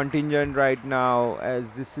contingent right now,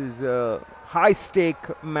 as this is a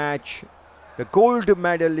high-stake match. The gold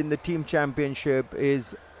medal in the team championship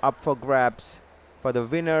is up for grabs for the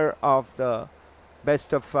winner of the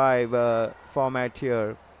best of 5 format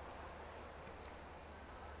here.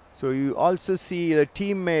 So you also see the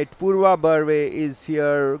teammate Purva Barve is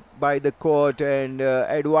here by the court and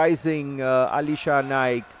advising Alisha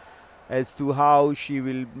Naik as to how she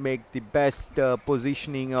will make the best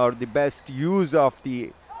positioning or the best use of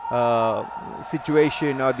the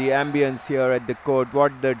situation or the ambience here at the court,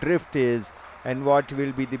 what the drift is and what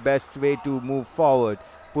will be the best way to move forward.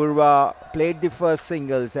 Purva played the first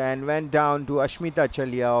singles and went down to Ashmita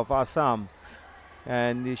Chalia of Assam,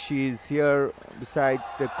 and she is here besides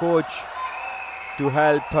the coach to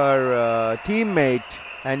help her teammate.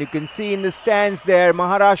 And you can see in the stands there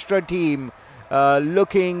Maharashtra team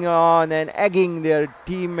looking on and egging their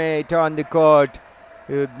teammate on the court.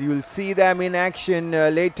 You'll see them in action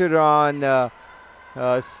later on.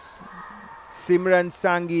 Simran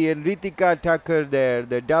Sanghi and Ritika Thakur there,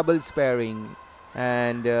 the doubles pairing,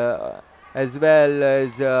 and as well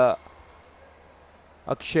as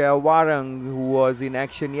Akshaya Warang, who was in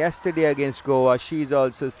action yesterday against Goa. She's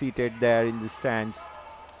also seated there in the stands.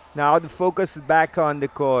 Now the focus is back on the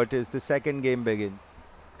court as the second game begins.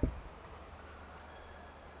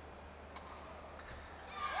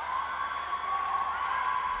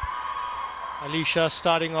 Alisha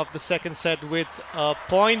starting off the second set with a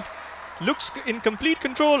point. Looks in complete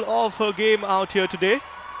control of her game out here today.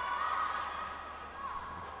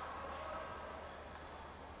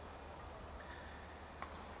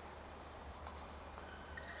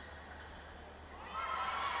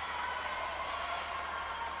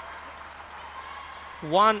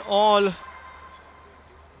 One all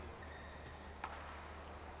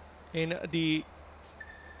in the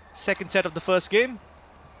second set of the first game.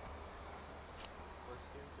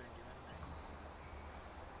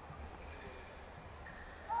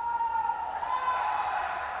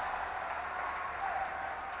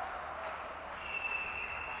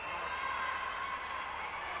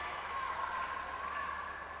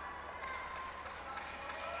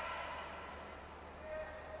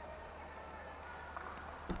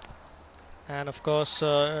 And of course,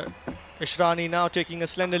 Ishrani now taking a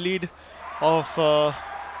slender lead of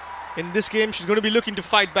in this game. She's going to be looking to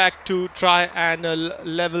fight back to try and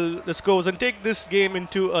level the scores and take this game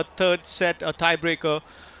into a third set, a tiebreaker.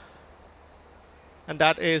 And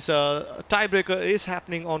that is a tiebreaker is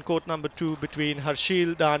happening on court number 2 between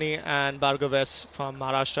Harshil Dani and Bhargaves from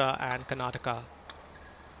Maharashtra and Karnataka.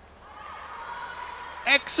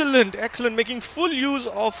 Excellent, excellent, making full use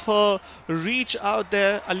of her reach out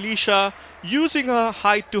there. Alisha using her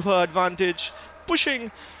height to her advantage,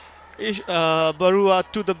 pushing Barua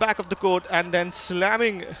to the back of the court and then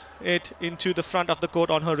slamming it into the front of the court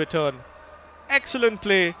on her return. Excellent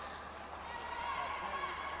play.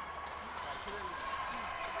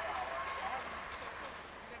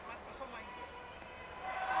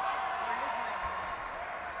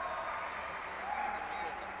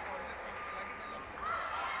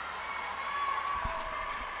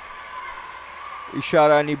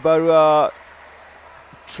 Isharani Barua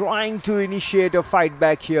trying to initiate a fight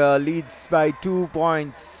back here, leads by 2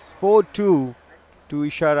 points, 4-2 to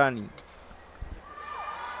Isharani.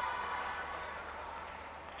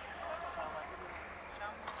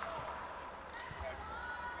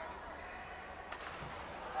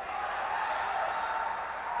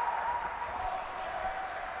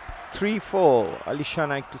 (3-4), Alisha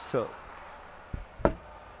Naik to serve.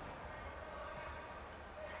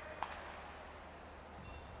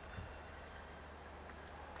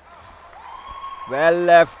 Well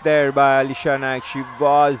left there by Alisha Naik. She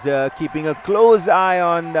was keeping a close eye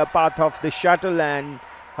on the path of the shuttle and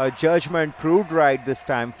her judgment proved right this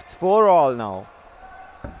time. It's 4-all now.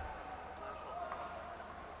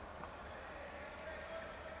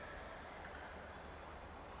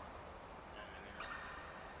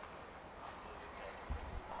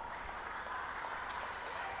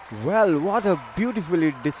 Well, what a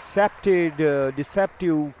beautifully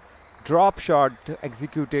deceptive drop shot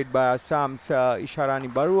executed by Assam's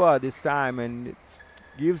Isharani Barua this time, and it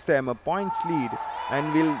gives them a points lead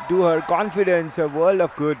and will do her confidence a world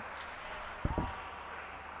of good.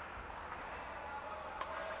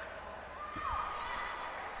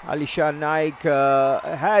 Alisha Naik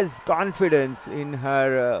has confidence in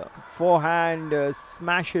her forehand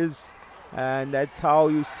smashes, and that's how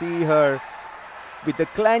you see her with a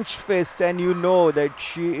clenched fist, and you know that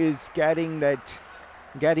she is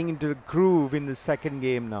getting into the groove in the second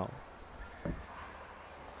game now.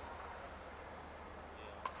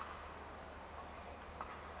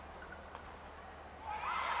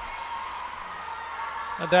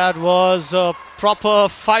 That was a proper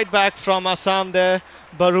fight back from Assam there.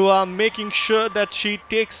 Barua making sure that she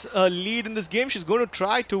takes a lead in this game. She's going to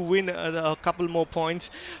try to win a couple more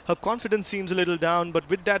points. Her confidence seems a little down, but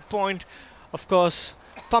with that point, of course,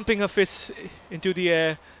 pumping her fists into the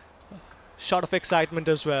air, shot of excitement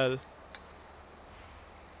as well.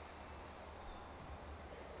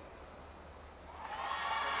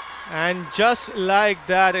 And just like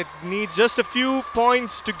that, it needs just a few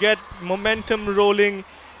points to get momentum rolling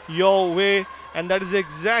your way. And that is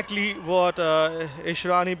exactly what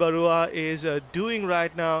Ishrani Barua is doing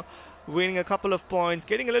right now. Winning a couple of points,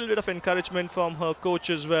 getting a little bit of encouragement from her coach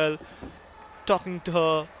as well. Talking to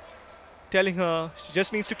her, telling her she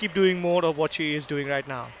just needs to keep doing more of what she is doing right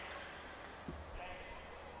now.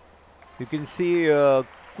 You can see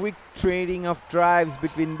quick trading of drives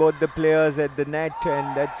between both the players at the net,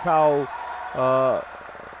 and that's how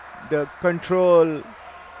the control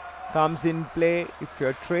comes in play. If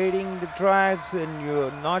you're trading the drives and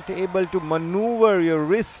you're not able to maneuver your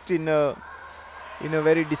wrist in a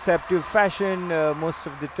very deceptive fashion, most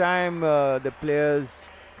of the time the players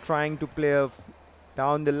trying to play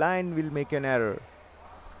down the line will make an error.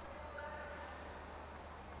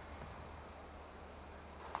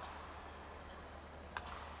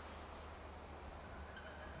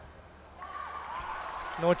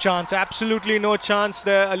 No chance, absolutely no chance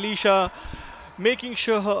there. Alisha making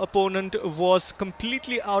sure her opponent was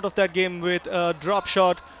completely out of that game with a drop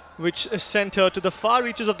shot, which sent her to the far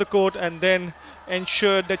reaches of the court and then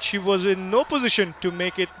ensured that she was in no position to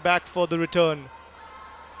make it back for the return.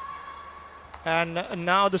 And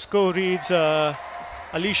now the score reads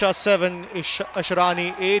Alisha 7,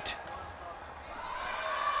 Ishrani 8.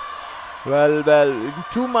 Well, in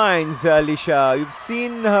two minds, Alisha. You've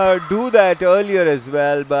seen her do that earlier as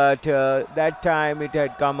well, but that time it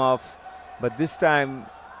had come off. But this time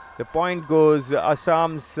the point goes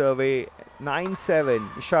Assam's way,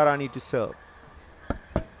 9-7, Isharani to serve.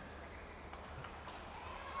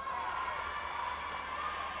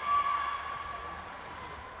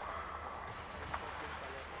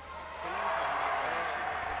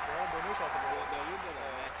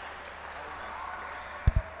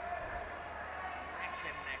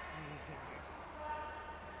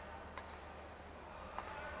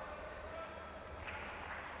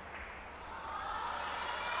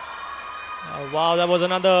 Wow, that was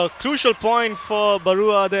another crucial point for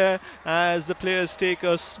Barua there as the players take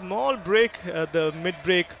a small break, the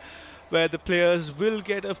mid-break, where the players will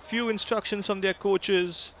get a few instructions from their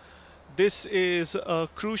coaches. This is a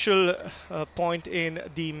crucial point in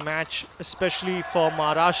the match, especially for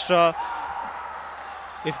Maharashtra.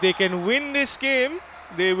 If they can win this game,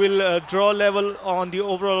 they will draw level on the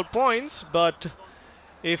overall points, but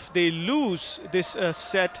if they lose this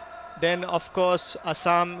set, then of course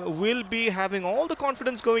Assam will be having all the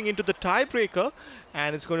confidence going into the tiebreaker,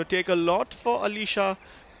 and it's going to take a lot for Alisha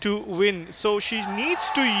to win. So she needs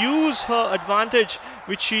to use her advantage,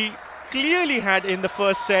 which she clearly had in the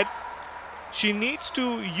first set. She needs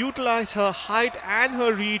to utilize her height and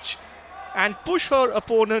her reach and push her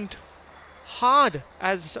opponent hard,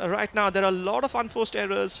 as right now there are a lot of unforced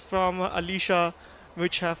errors from Alisha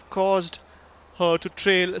which have caused her to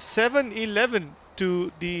trail 7-11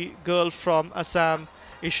 to the girl from Assam,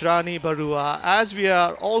 Ishrani Barua, as we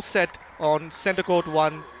are all set on Centre Court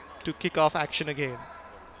 1 to kick off action again.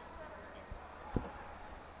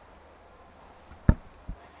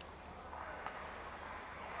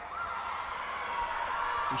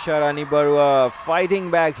 Ishrani Barua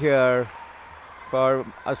fighting back here for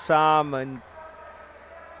Assam, and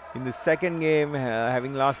in the second game,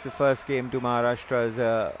 having lost the first game to Maharashtra's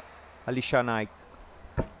Alisha Naik.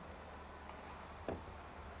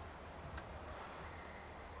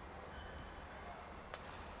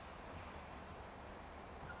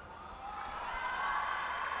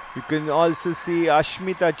 You can also see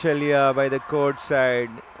Ashmita Chalia by the court side,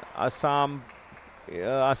 Assam's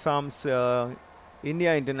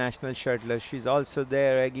India international shuttler. She's also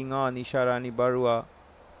there egging on Ishrani Barua.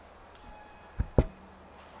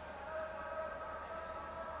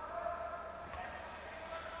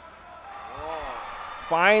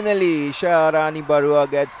 Finally, Ishrani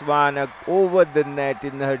Barua gets one over the net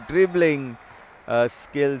in her dribbling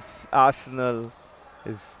skills arsenal.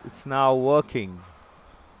 It's now working.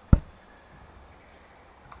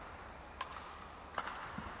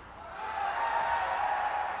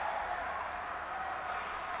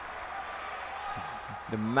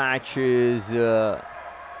 The match is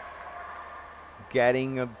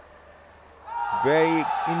getting very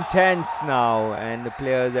intense now, and the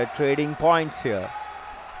players are trading points here.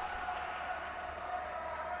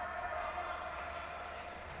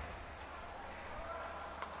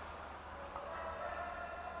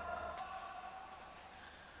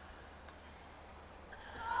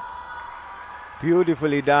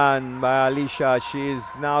 Beautifully done by Alisha. She is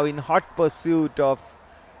now in hot pursuit of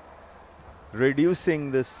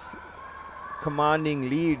reducing this commanding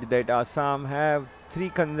lead that Assam have. 3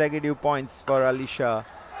 consecutive points for Alisha.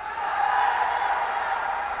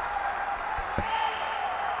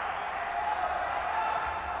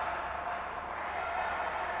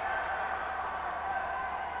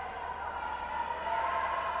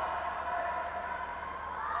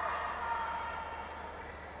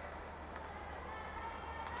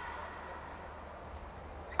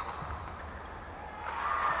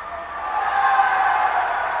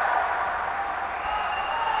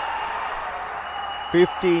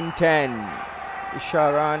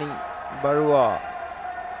 Ishrani Barua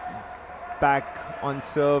back on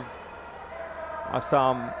serve.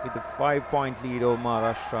 Assam with a 5-point lead over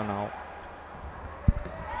Maharashtra now.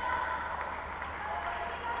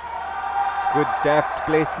 Good deft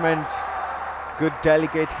placement, good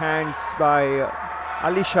delicate hands by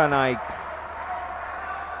Alisha Naik.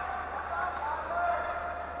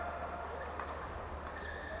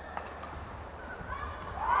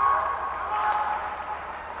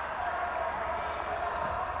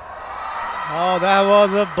 Oh, that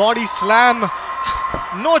was a body slam.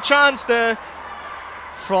 No chance there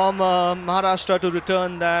from Maharashtra to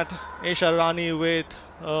return that. Ishrani with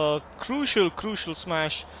a crucial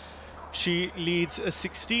smash. She leads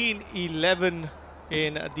 16-11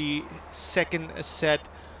 in the second set.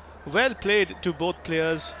 Well played to both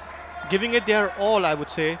players, giving it their all, I would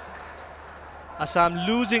say. Assam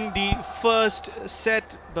losing the first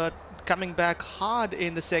set, but coming back hard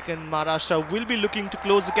in the second. Maharashtra will be looking to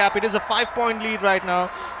close the gap. It is a 5-point lead right now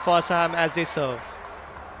for Assam as they serve.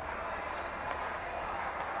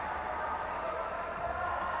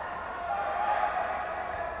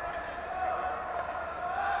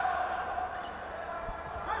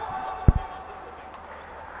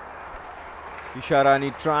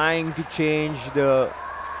 Ishrani trying to change the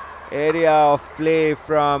area of play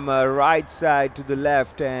from right side to the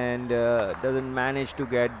left, and doesn't manage to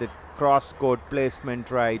get the cross-court placement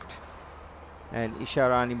right. And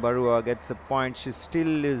Ishrani Barua gets a point. She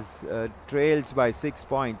still is trails by 6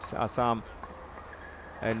 points, Assam.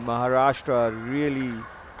 And Maharashtra really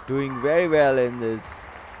doing very well in this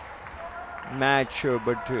match,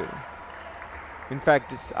 but in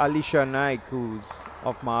fact it's Alisha Naik who's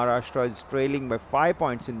of Maharashtra is trailing by 5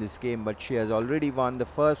 points in this game, but she has already won the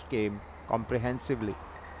first game comprehensively.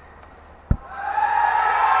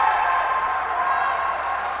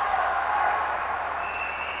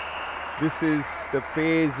 This is the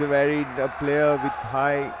phase where a player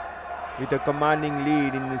with a commanding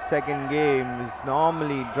lead in the second game is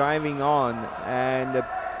normally driving on, and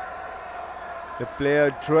the player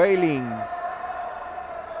trailing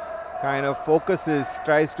kind of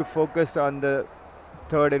tries to focus on the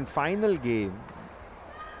third and final game.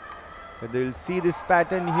 But they'll see this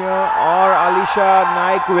pattern here, or Alisha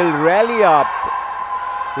Naik will rally up.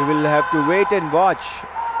 We will have to wait and watch.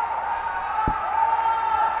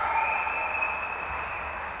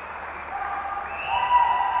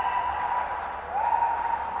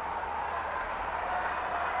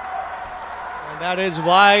 That is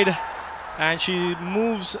wide, and she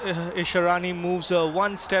moves, Isharani moves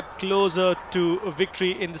one step closer to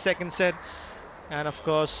victory in the second set, and of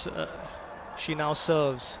course she now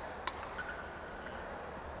serves.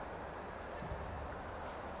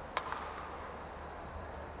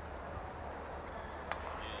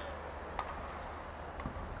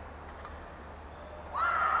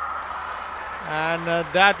 And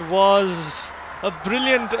that was a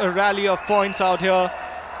brilliant rally of points out here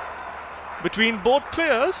between both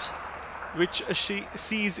players, which she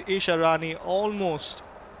sees Isharani almost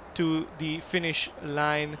to the finish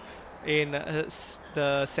line in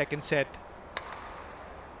the second set.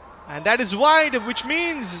 And that is wide, which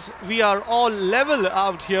means we are all level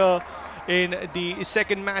out here in the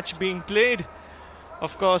second match being played.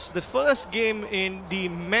 Of course, the first game in the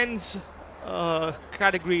men's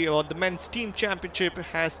category, or the men's team championship,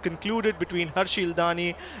 has concluded between Harshil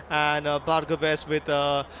Dani and Bhargav S, with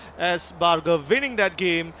S. Bhargav winning that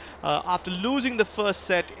game after losing the first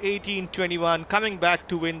set 18-21, coming back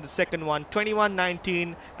to win the second one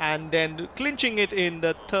 21-19, and then clinching it in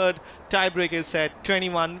the third tiebreaker set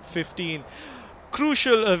 21-15.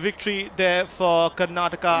 Crucial victory there for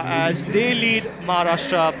Karnataka as they lead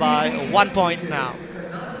Maharashtra by 1 point now.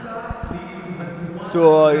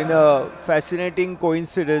 So in a fascinating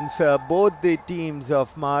coincidence, both the teams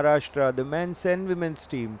of Maharashtra, the men's and women's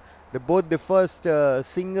team, both the first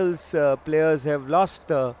singles players have lost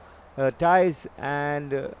ties,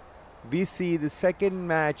 and we see the second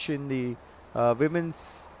match in the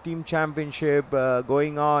women's team championship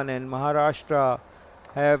going on, and Maharashtra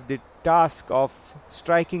have the task of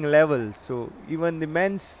striking level. So even the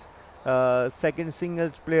men's second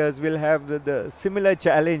singles players will have the similar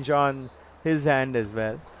challenge on his hand as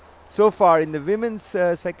well. So far in the women's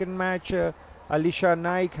second match, Alisha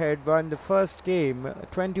Naik had won the first game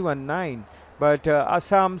 21-9, but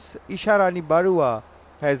Assam's Isharani Barua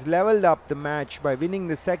has leveled up the match by winning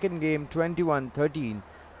the second game 21-13,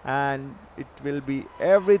 and it will be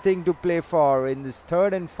everything to play for in this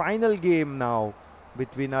third and final game now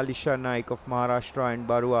between Alisha Naik of Maharashtra and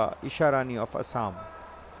Barua Isharani of Assam.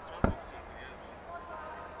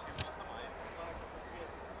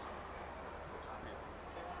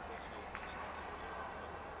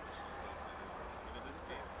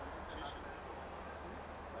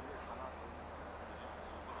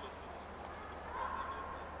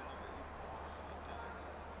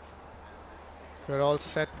 We're all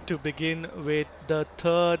set to begin with the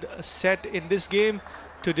third set in this game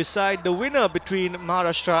to decide the winner between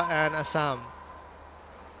Maharashtra and Assam.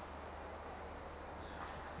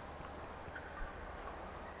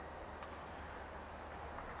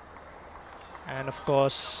 And of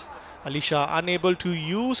course, Alisha unable to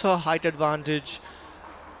use her height advantage.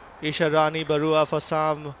 Isharani Barua of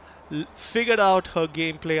Assam figured out her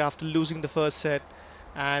gameplay after losing the first set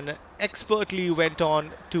and expertly went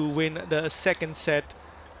on to win the second set.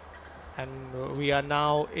 And we are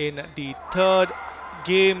now in the third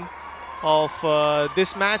game of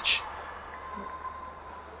this match.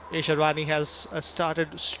 Isharani has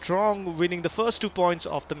started strong, winning the first 2 points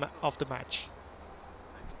of the match.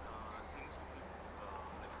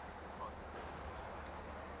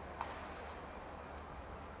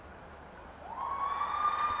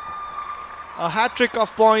 A hat-trick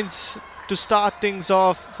of points to start things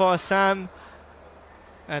off for Assam,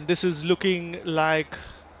 and this is looking like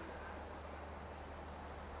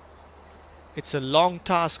it's a long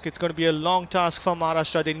task. It's going to be a long task for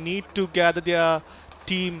Maharashtra. They need to gather their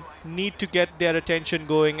team, need to get their attention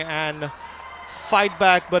going and fight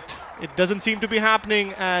back, but it doesn't seem to be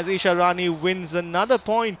happening as Isharani wins another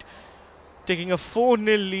point, taking a 4-0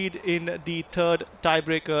 lead in the third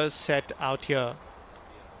tiebreaker set out here.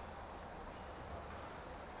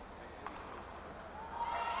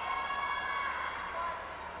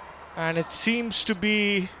 and it seems to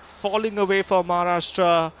be falling away for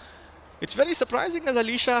Maharashtra. It's very surprising as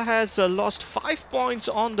Alisha has lost 5 points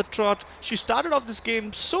on the trot. She started off this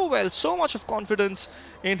game so well, so much of confidence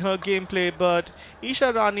in her gameplay, but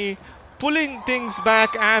Isha Rani pulling things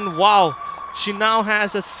back, and wow, she now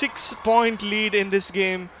has a 6-point lead in this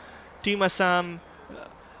game. Team Assam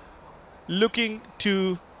looking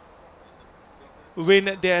to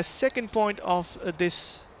win their second point of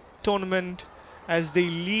this tournament as they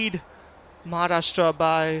lead Maharashtra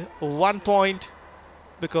by 1 point,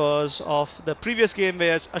 because of the previous game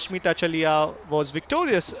where Ashmita Chalia was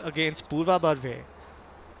victorious against Purva Barve.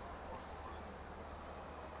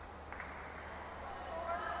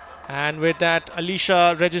 And with that,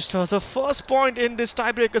 Alisha registers her first point in this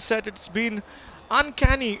tiebreaker set. It's been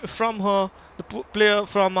uncanny from her, the player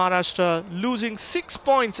from Maharashtra, losing 6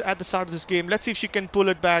 points at the start of this game. Let's see if she can pull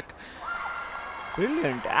it back.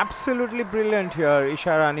 Brilliant, absolutely brilliant here,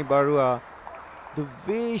 Isha Rani Barua. The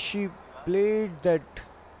way she played that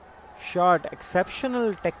shot,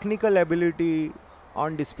 exceptional technical ability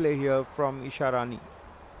on display here from Isha Rani.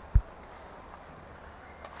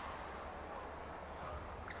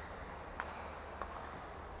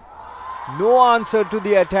 No answer to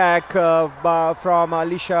the attack from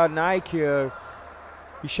Alisha Naik here.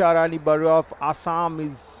 Isha Rani Barua of Assam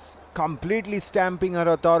is completely stamping her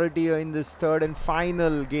authority in this third and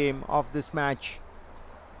final game of this match.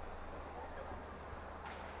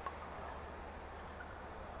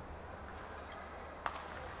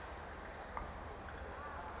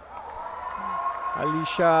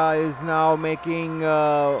 Alisha is now making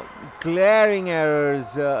glaring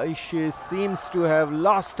errors. She seems to have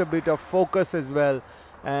lost a bit of focus as well,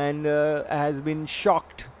 and has been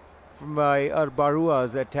shocked by her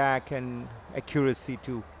Barua's attack and accuracy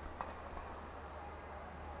too.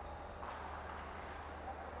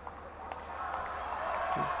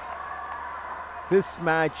 This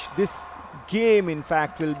match, this game in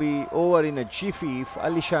fact, will be over in a jiffy if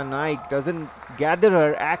Alisha Naik doesn't gather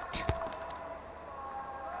her act.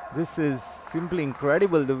 This is simply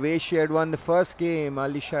incredible. The way she had won the first game,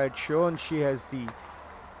 Alisha had shown she has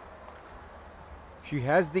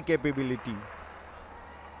the capability.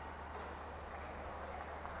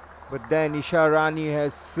 But then Isha Rani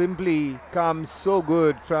has simply come so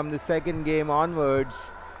good from the second game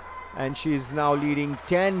onwards, and she is now leading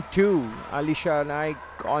 10-2. Alisha Naik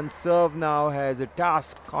on serve now has a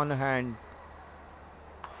task on hand.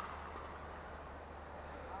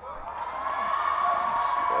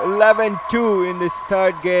 11-2 in this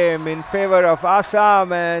third game in favor of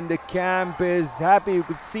Assam, and the camp is happy. You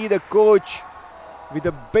could see the coach with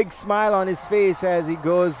a big smile on his face as he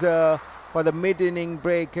goes for the mid-inning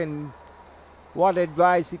break, and what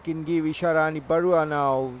advice he can give Isha Rani Barua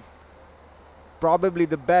now. Probably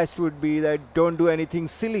the best would be that don't do anything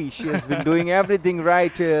silly. She has been doing everything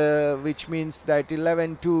right, which means that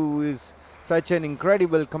 11-2 is such an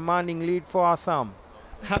incredible commanding lead for Assam.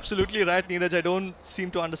 Absolutely right, Neeraj. I don't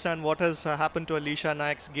seem to understand what has happened to Alisha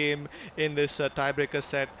Naik's game in this tiebreaker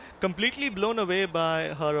set. Completely blown away by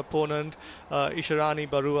her opponent, Isha Rani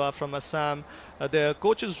Barua from Assam. Their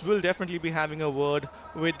coaches will definitely be having a word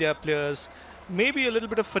with their players. Maybe a little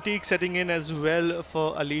bit of fatigue setting in as well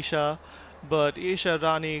for Alisha, but Isha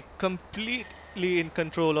Rani completely in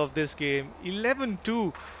control of this game.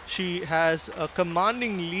 11-2, she has a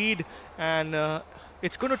commanding lead, and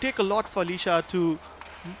it's going to take a lot for Alisha to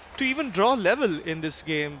even draw level in this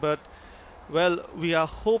game, but well, we are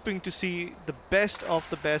hoping to see the best of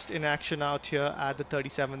the best in action out here at the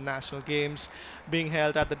 37th National Games being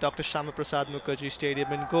held at the Dr. Shyama Prasad Mukherjee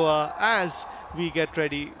Stadium in Goa as we get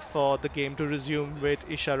ready for the game to resume with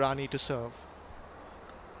Isha Rani to serve.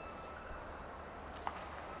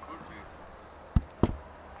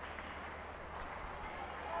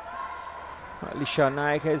 Alisha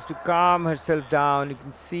Naik has to calm herself down. You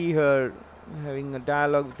can see her having a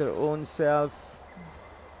dialogue with her own self.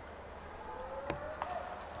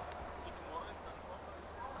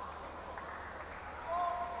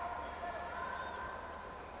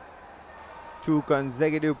 Two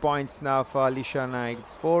consecutive points now for Alisha Naik.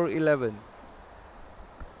 It's 4-11.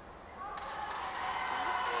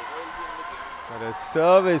 But her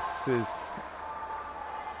service is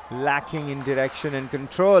lacking in direction and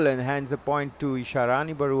control, and hands a point to Isha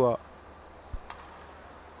Rani Barua.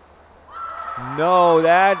 No,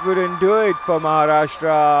 that wouldn't do it for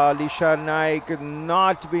Maharashtra. Alisha Naik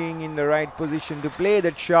not being in the right position to play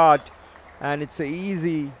that shot, and it's an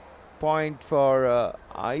easy point for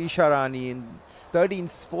Isha Rani, and it's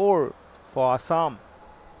 13-4 for Assam.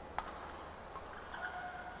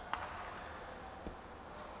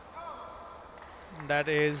 That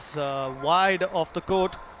is wide off the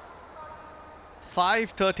court.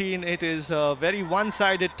 5-13. It is a very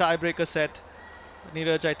one-sided tiebreaker set.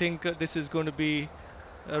 Neeraj, I think this is going to be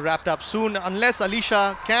wrapped up soon unless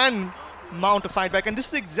Alisha can mount a fight back, and this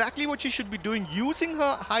is exactly what she should be doing, using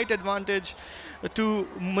her height advantage to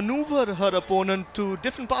maneuver her opponent to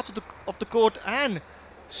different parts of the court and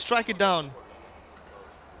strike it down.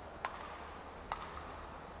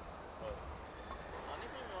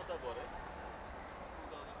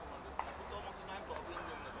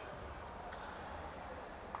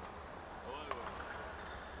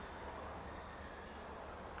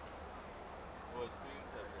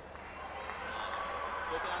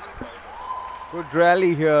 Good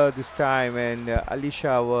rally here this time, and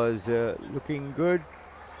Alisha was looking good.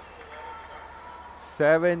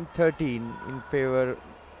 7-13 in favor.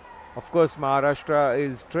 Of course, Maharashtra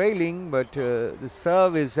is trailing, but the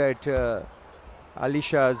serve is at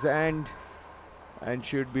Alisha's end, and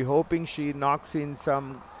should be hoping she knocks in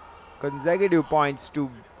some consecutive points to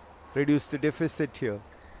reduce the deficit here.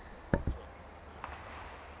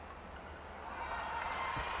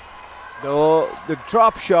 Though the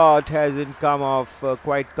drop shot hasn't come off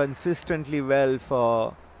quite consistently well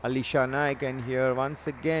for Alisha Naik, and here once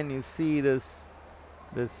again you see this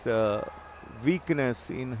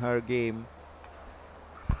weakness in her game.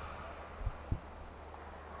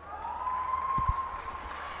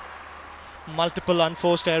 Multiple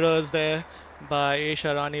unforced errors there by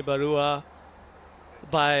Isharani Barua,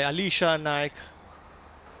 by Alisha Naik,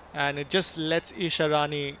 and it just lets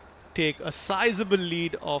Isharani take a sizable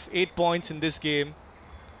lead of 8 points in this game.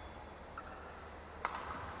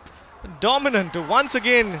 Dominant once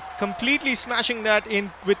again, completely smashing that in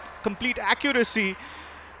with complete accuracy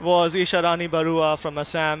was Isharani Barua from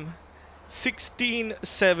Assam.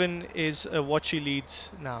 16-7 is what she leads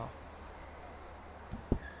now.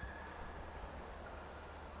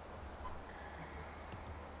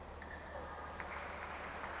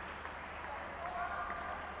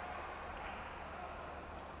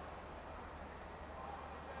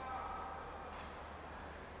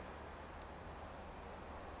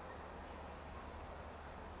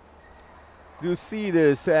 You see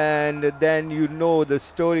this and then you know the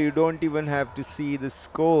story. You don't even have to see the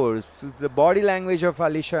scores. The body language of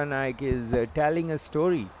Alisha Naik is telling a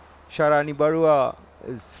story. Sharani Barua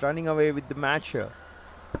is running away with the match here.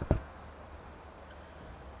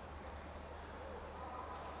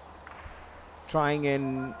 Trying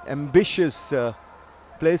an ambitious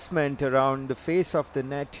placement around the face of the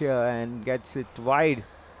net here and gets it wide.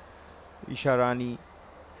 Isharani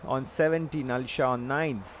on 17, Alisha on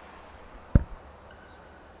 9.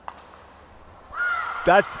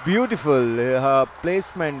 That's beautiful. Her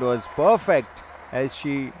placement was perfect as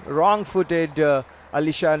she wrong-footed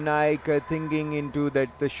Alisha Naik, thinking into that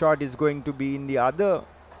the shot is going to be in the other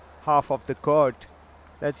half of the court.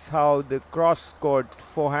 That's how the cross-court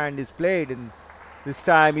forehand is played, and this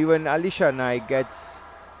time even Alisha Naik gets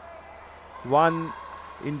one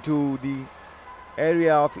into the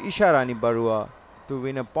area of Isharani Barua to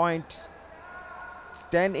win a point. It's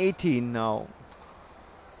 10-18 now.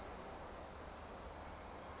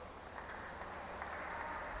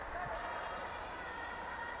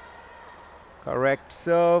 Correct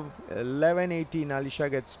serve. 11-18.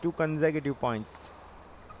 Alisha gets 2 consecutive points.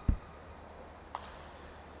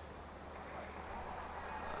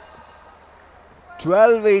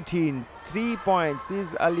 (12-18). 3 points. Is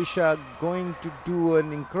Alisha going to do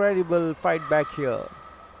an incredible fight back here?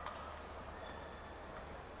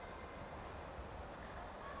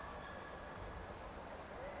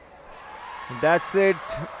 That's it.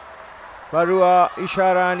 Barua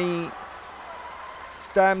Isharani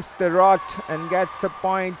stamps the rot and gets a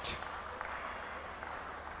point.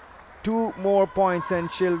 2 more points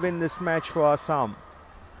and she'll win this match for Assam.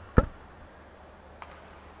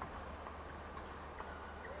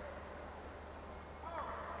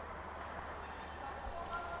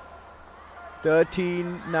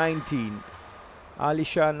 (13-19).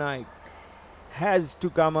 Alisha Naik has to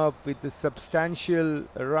come up with a substantial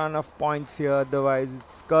run of points here, otherwise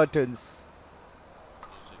it's curtains.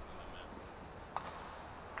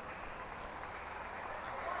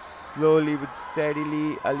 Slowly but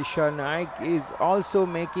steadily, Alisha Naik is also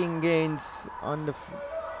making gains on the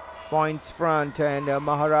points front, and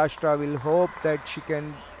Maharashtra will hope that she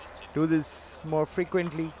can do this more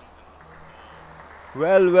frequently.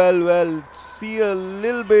 Well, see a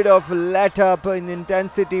little bit of let up in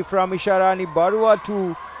intensity from Isharani Barua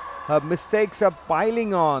too. Her mistakes are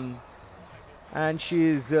piling on and she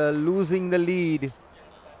is losing the lead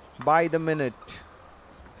by the minute.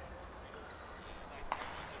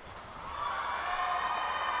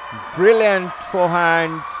 Brilliant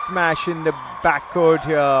forehand smash in the backcourt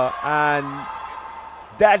here, and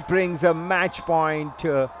that brings a match point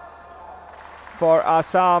for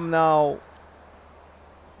Assam now.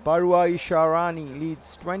 Barua Isharani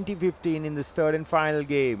leads 20-15 in this third and final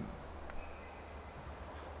game.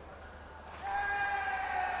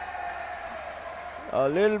 A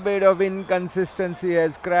little bit of inconsistency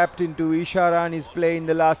has crept into Isharani's play in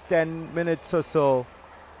the last 10 minutes or so,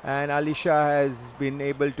 and Alisha has been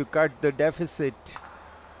able to cut the deficit.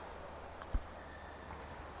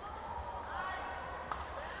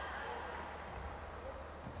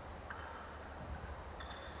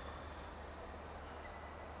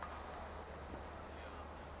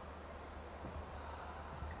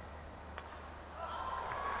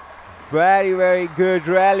 Very, very good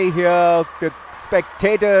rally here. The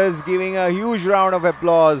spectators giving a huge round of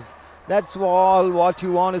applause. That's all what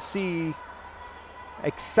you want to see.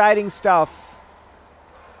 Exciting stuff.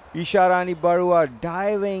 Isharani Barua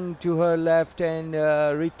diving to her left and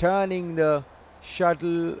returning the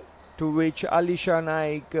shuttle, to which Alisha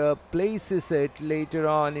Naik places it later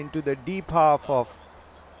on into the deep half of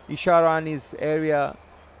Isharani's area.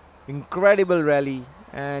 Incredible rally.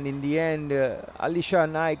 And in the end, Alisha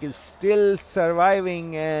Naik is still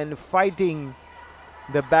surviving and fighting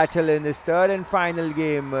the battle in this third and final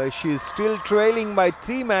game. She is still trailing by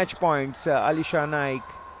 3 match points, Alisha Naik,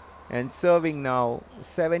 and serving now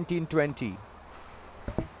 17-20.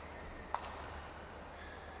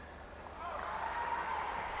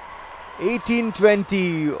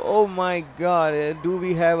 (18-20). Oh my God, do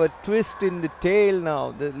we have a twist in the tail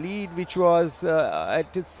now? The lead, which was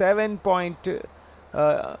at a 7-point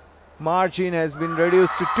margin, has been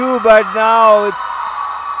reduced to 2, but now it's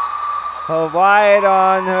her wide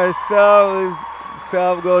on her serve.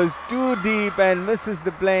 Serve goes too deep and misses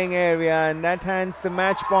the playing area, and that hands the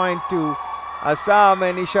match point to Assam,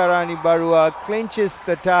 and Isharani Barua clinches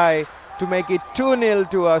the tie to make it 2-0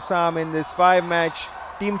 to Assam in this 5-match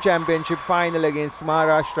team championship final against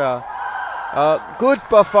Maharashtra. Good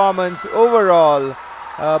performance overall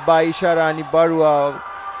by Isharani Barua.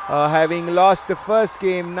 Having lost the first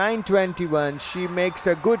game 9-21, she makes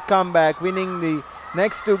a good comeback, winning the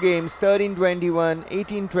next 2 games 13-21,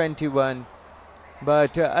 18-21.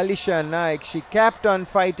 But Alisha Naik, she kept on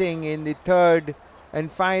fighting in the third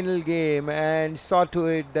and final game and saw to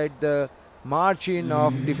it that the margin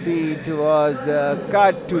of defeat was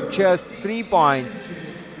cut to just 3 points.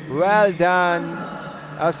 Well done,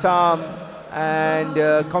 Assam, and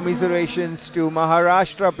commiserations to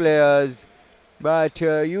Maharashtra players. But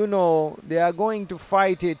you know, they are going to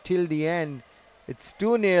fight it till the end. It's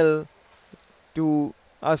 2-0 to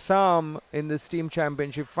Assam in this team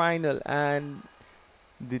championship final, and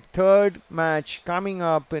the third match coming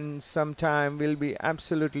up in some time will be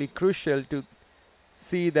absolutely crucial to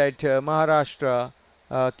see that Maharashtra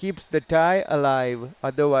keeps the tie alive.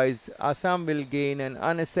 Otherwise, Assam will gain an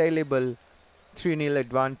unassailable 3-0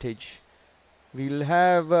 advantage. We'll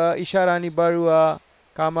have Isharani Barua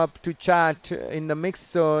come up to chat in the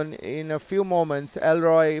mixed zone in a few moments.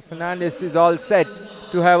 Elroy Fernandez is all set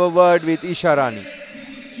to have a word with Isharani.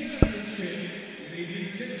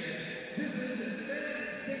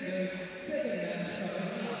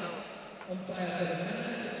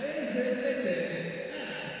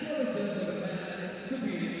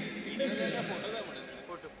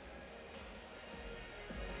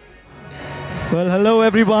 Well, hello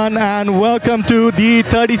everyone, and welcome to the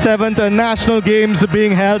 37th National Games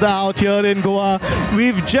being held out here in Goa.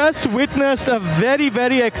 We've just witnessed a very,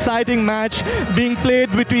 very exciting match being played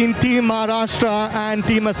between Team Maharashtra and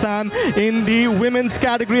Team Assam in the women's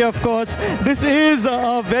category, of course. This is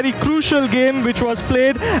a very crucial game which was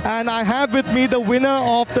played, and I have with me the winner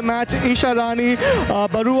of the match, Isharani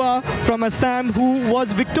Barua from Assam, who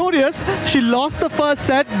was victorious. She lost the first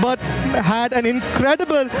set but had an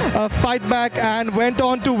incredible fight back and went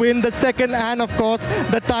on to win the second and, of course,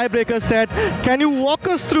 the tiebreaker set. Can you walk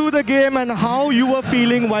us through the game and how you were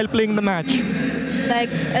feeling while playing the match?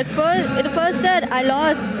 Like in the first set, I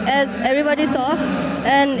lost, as everybody saw,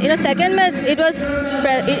 and in the second match,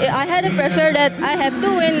 I had a pressure that I have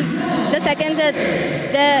to win the second set.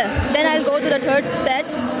 Then I'll go to the third set.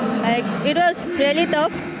 Like it was really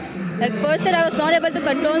tough. Like first set, I was not able to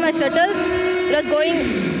control my shuttles. It was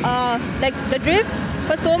going like the drift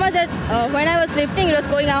was so much that when I was lifting, it was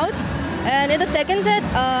going out. And in the second set,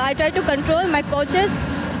 I tried to control. My coaches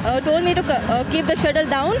told me to keep the shuttle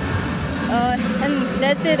down, and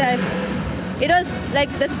that's it. It was like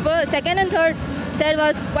the second and third set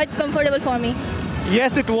was quite comfortable for me.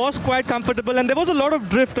 Yes, it was quite comfortable, and there was a lot of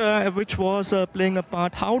drift which was playing a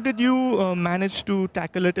part. How did you manage to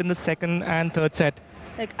tackle it in the second and third set?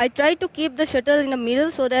 Like I tried to keep the shuttle in the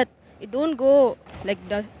middle so that it don't go like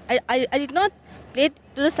the. I did not play it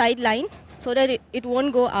to the sideline so that it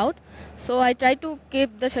won't go out. So I try to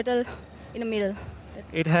keep the shuttle in the middle.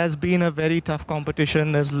 It has been a very tough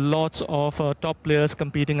competition. There's lots of top players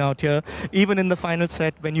competing out here. Even in the final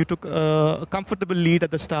set, when you took a comfortable lead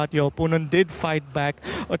at the start, your opponent did fight back.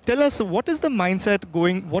 Tell us, what is the mindset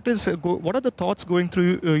going? What are the thoughts going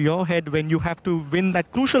through your head when you have to win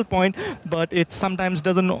that crucial point, but it sometimes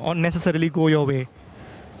doesn't necessarily go your way?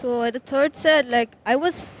 So at the third set, like I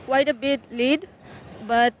was quite a bit lead,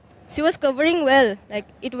 but she was covering well. Like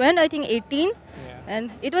it went, I think 18,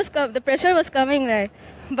 and it was the pressure was coming, right?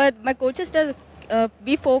 But my coaches tell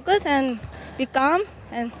be focused and be calm,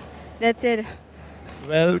 and that's it.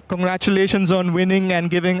 Well, congratulations on winning and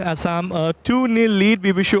giving Assam a 2-0 lead.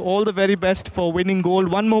 We wish you all the very best for winning gold.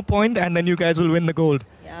 One more point, and then you guys will win the gold.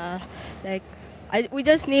 Yeah, like we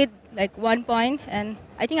just need like 1 point, and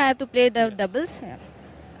I think I have to play the doubles. Yeah.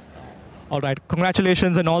 All right,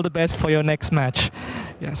 congratulations and all the best for your next match.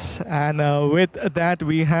 Yes, and with that,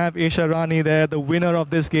 we have Isha Rani there, the winner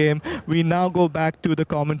of this game. We now go back to the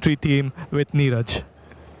commentary team with Neeraj.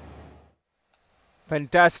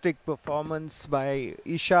 Fantastic performance by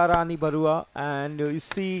Isha Rani Barua, and you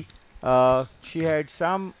see she had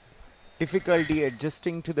some difficulty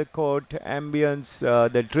adjusting to the court ambience,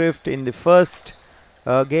 the drift in the first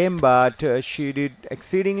game, but she did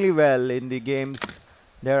exceedingly well in the games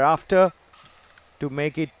thereafter to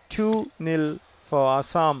make it 2-0 for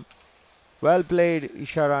Assam. Well played,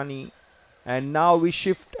 Isha Rani. And now we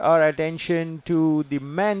shift our attention to the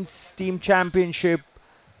men's team championship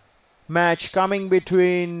match coming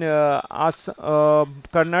between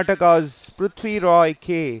Karnataka's Prithvi Roy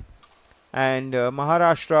K and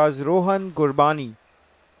Maharashtra's Rohan Gurbani.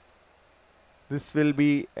 This will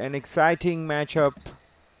be an exciting matchup.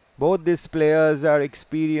 Both these players are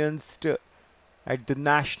experienced at the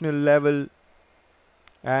national level,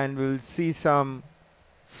 and we'll see some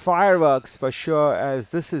fireworks for sure, as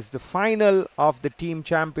this is the final of the team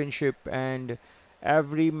championship and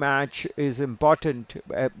every match is important.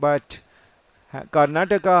 But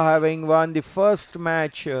Karnataka, having won the first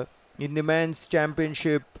match in the men's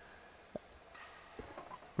championship,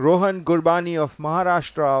 Rohan Gurbani of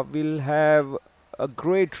Maharashtra will have a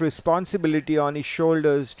great responsibility on his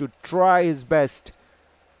shoulders to try his best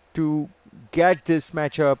to get this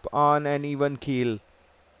matchup on an even keel.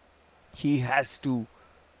 He has to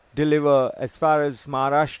deliver as far as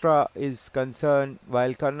Maharashtra is concerned,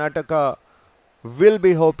 while Karnataka will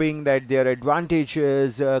be hoping that their advantage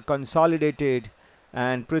is consolidated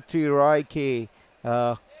and Prithvi Roy K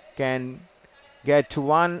can get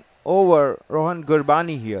one over Rohan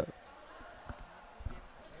Gurbani here.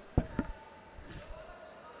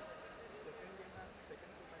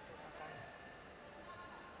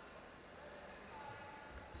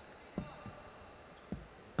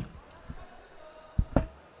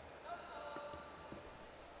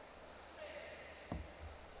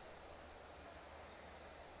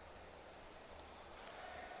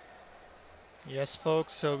 Yes,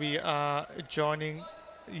 folks, so we are joining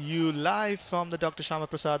you live from the Dr. Shyama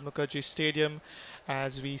Prasad Mukherjee Stadium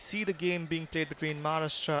as we see the game being played between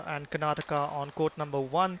Maharashtra and Karnataka on court number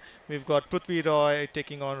 1. We've got Prithvi Roy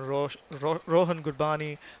taking on Rohan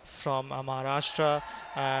Gurbani from Maharashtra,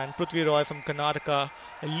 and Prithvi Roy from Karnataka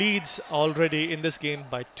leads already in this game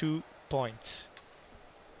by 2 points.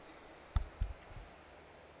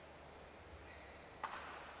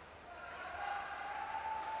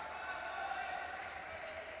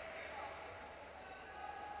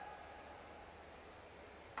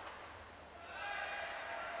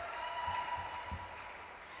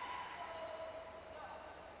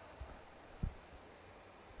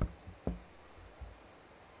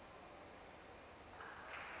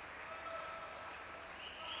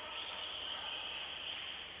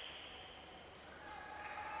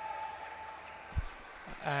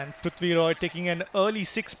 And Prithvi Roy taking an early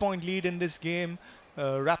 6-point lead in this game,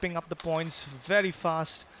 wrapping up the points very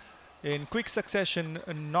fast in quick succession,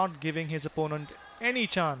 not giving his opponent any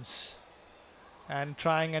chance, and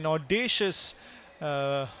trying an audacious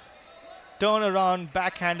turnaround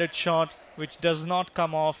backhanded shot which does not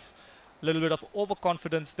come off. A little bit of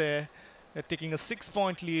overconfidence there, taking a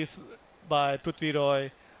 6-point lead by Prithvi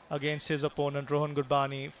Roy against his opponent Rohan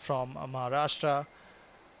Gurbani from Maharashtra,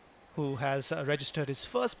 who has registered his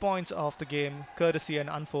first points of the game courtesy an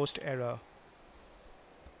unforced error.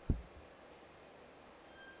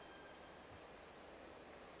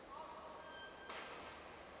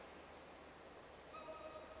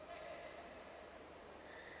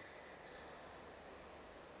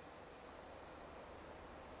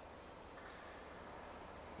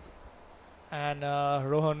 And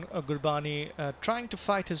Rohan Gurbani trying to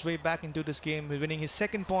fight his way back into this game, winning his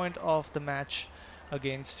second point of the match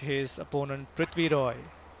against his opponent Prithvi Roy.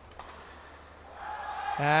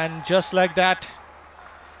 And just like that,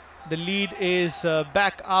 the lead is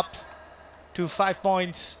back up to 5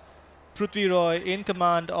 points. Prithvi Roy in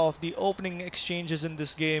command of the opening exchanges in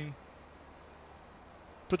this game.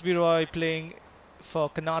 Prithvi Roy playing for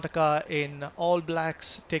Karnataka in all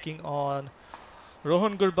blacks, taking on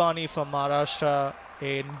Rohan Gurbani from Maharashtra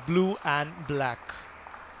in blue and black.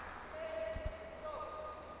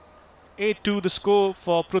 8-2 the score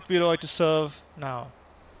for Prithvi Roy to serve now.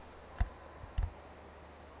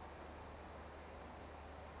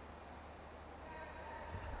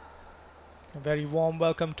 A very warm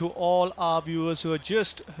welcome to all our viewers who are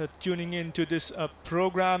just tuning in to this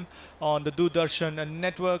program on the Doordarshan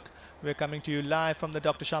network. We're coming to you live from the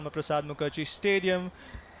Dr. Shyama Prasad Mukherjee Stadium.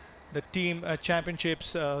 The team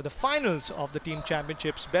championships, the finals of the team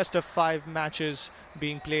championships, best of 5 matches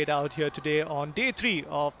being played out here today on day 3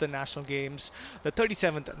 of the national games, the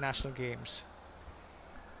 37th national games.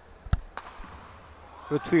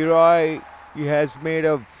 Prithvi Roy, he has made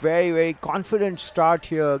a very confident start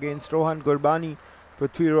here against Rohan Gurbani.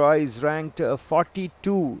 Prithvi Roy is ranked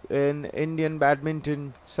 42 in Indian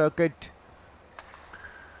badminton circuit.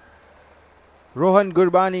 Rohan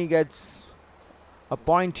Gurbani gets a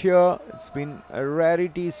point here. It's been a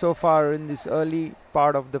rarity so far in this early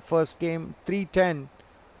part of the first game. 3-10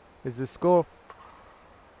 is the score.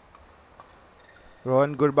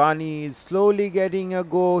 Rohan Gurbani is slowly getting a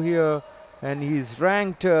go here, and he's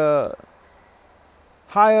ranked higher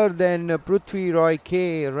than Prithvi Roy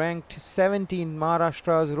K, ranked 17.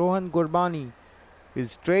 Maharashtra's Rohan Gurbani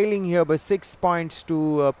is trailing here by 6 points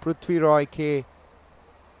to Prithvi Roy K.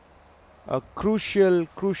 A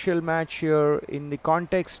crucial match here in the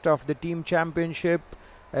context of the team championship,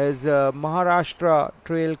 as Maharashtra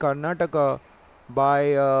trail Karnataka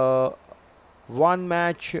by 1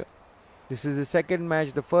 match. This is the second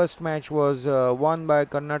match. The first match was won by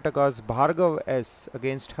Karnataka's Bhargav S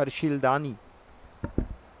against Harshil Dani.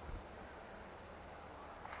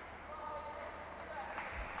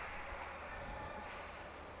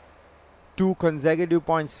 Two consecutive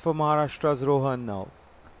points for Maharashtra's Rohan now.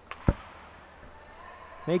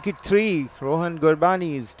 Make it 3. Rohan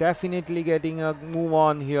Gurbani is definitely getting a move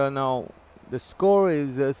on here now. The score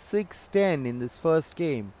is 6-10 in this first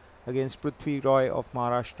game against Prithvi Roy of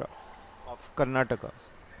Maharashtra, of Karnataka.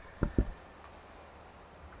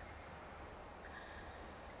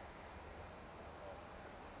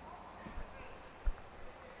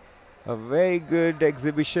 A very good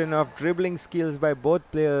exhibition of dribbling skills by both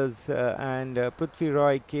players, and Prithvi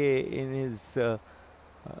Roy K in his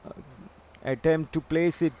attempt to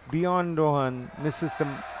place it beyond Rohan misses the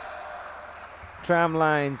tram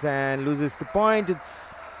lines and loses the point.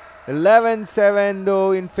 It's 11-7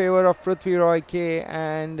 though in favor of Prithvi Roy K,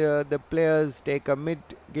 and the players take a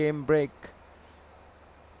mid-game break.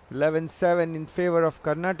 11-7 in favor of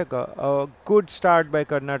Karnataka. A good start by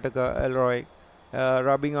Karnataka, Elroy,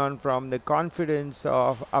 rubbing on from the confidence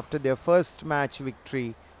of after their first match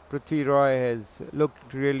victory. Prithvi Roy has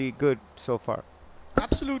looked really good so far.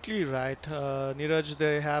 Absolutely right, Neeraj.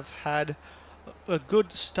 They have had a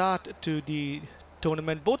good start to the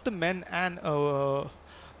tournament, both the men and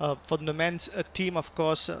for the men's team, of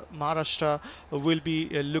course, Maharashtra will be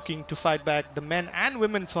looking to fight back. The men and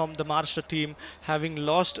women from the Maharashtra team, having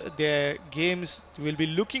lost their games, will be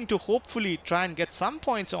looking to hopefully try and get some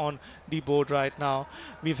points on the board right now.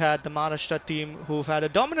 We've had the Maharashtra team who've had a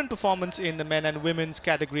dominant performance in the men and women's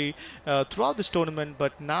category throughout this tournament,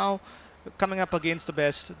 but now coming up against the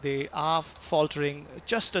best, they are faltering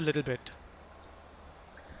just a little bit.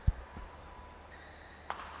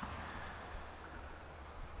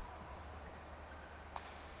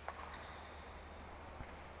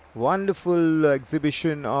 Wonderful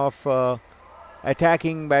exhibition of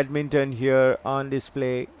attacking badminton here on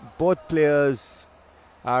display. Both players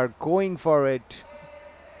are going for it.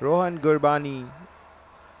 Rohan Gurbani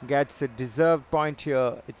gets a deserved point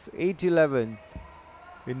here. It's 8-11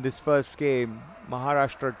 in this first game.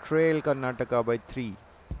 Maharashtra trail Karnataka by 3.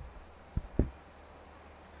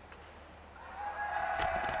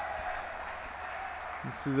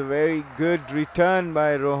 This is a very good return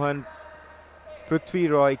by Prithvi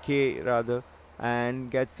Roy K rather,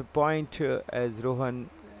 and gets a point as Rohan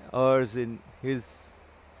errs in his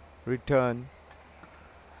return.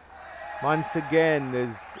 Once again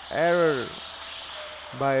there's error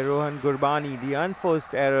by Rohan Gurbani. The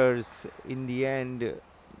unforced errors in the end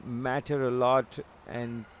matter a lot,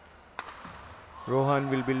 and Rohan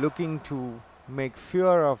will be looking to make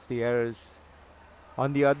fewer of the errors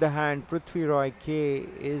On the other hand, Prithvi Roy K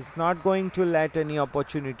is not going to let any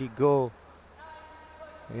opportunity go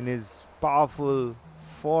in his powerful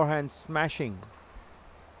forehand smashing.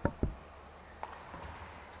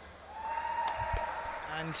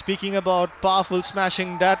 And speaking about powerful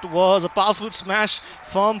smashing, that was a powerful smash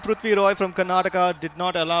from Prithvi Roy from Karnataka. Did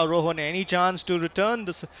not allow Rohan any chance to return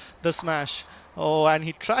the smash. Oh, and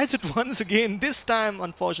he tries it once again. This time,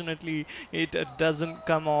 unfortunately, it doesn't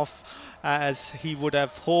come off as he would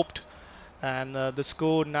have hoped. And the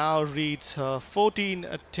score now reads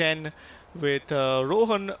 14-10 with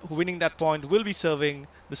Rohan winning that point. Will be serving.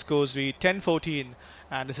 The scores read 10-14.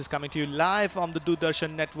 And this is coming to you live on the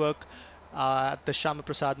Doordarshan network at the Shyama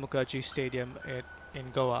Prasad Mukherjee Stadium in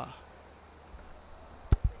Goa.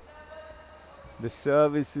 The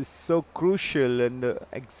service is so crucial, and the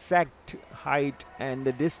exact height and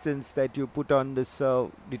the distance that you put on the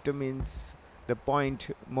serve determines the point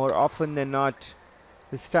more often than not.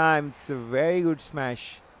 This time it's a very good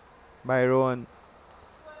smash by Rohan,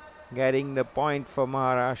 getting the point for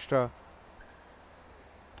Maharashtra.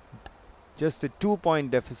 Just a 2-point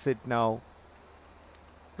deficit now.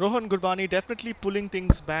 Rohan Gurbani definitely pulling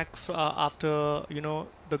things back after,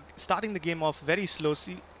 starting the game off very slow.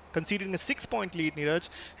 Conceding a 6-point lead, Neeraj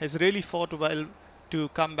has really fought well to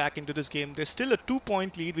come back into this game. There's still a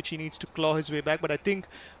 2-point lead which he needs to claw his way back, but I think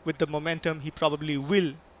with the momentum he probably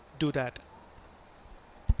will do that.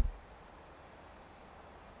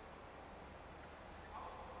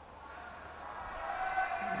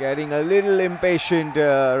 Getting a little impatient,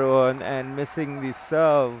 Rohan, and missing the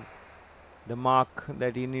serve, the mark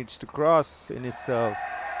that he needs to cross in his serve.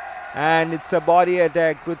 And it's a body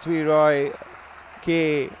attack. Prithvi Roy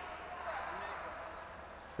K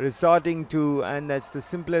resorting to, and that's the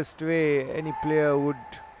simplest way any player would.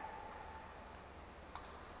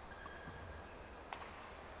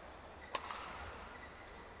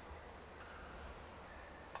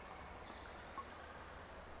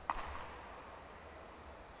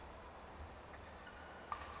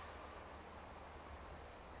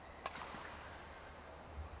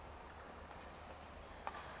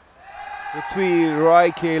 Prithvi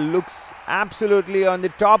Roy K looks absolutely on the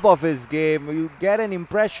top of his game. You get an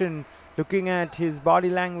impression looking at his body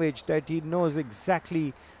language that he knows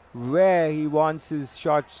exactly where he wants his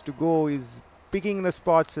shots to go. He's picking the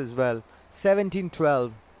spots as well.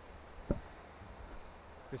 17-12.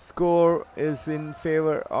 The score is in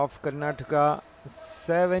favor of Karnataka.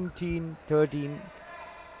 17-13.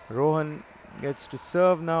 Rohan gets to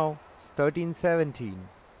serve now. It's 13-17.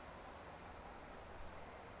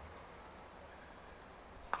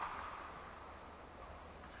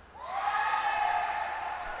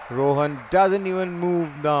 Rohan doesn't even move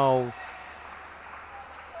now.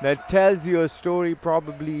 That tells you a story.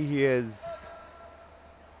 Probably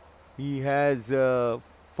he has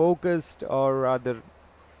focused, or rather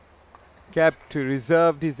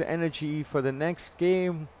reserved his energy for the next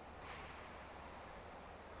game.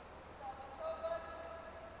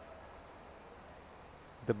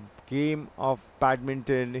 The game of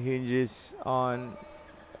badminton hinges on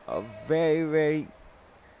a very, very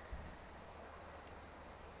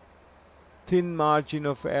thin margin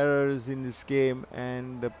of errors in this game,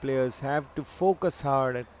 and the players have to focus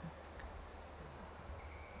hard and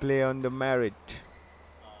play on the merit.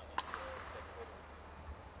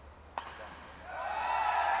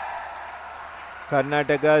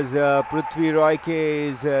 Karnataka's Prithvi Roy K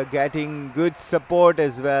is getting good support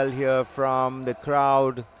as well here from the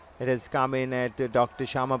crowd that has come in at Dr.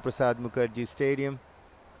 Shyama Prasad Mukherjee Stadium.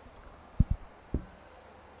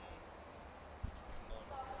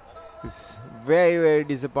 Is very, very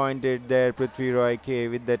disappointed there, Prithvi Roy K,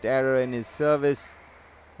 with that error in his service.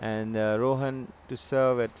 And Rohan to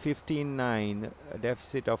serve at 15-9, a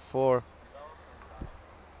deficit of 4.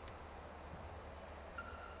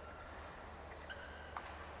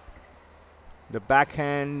 The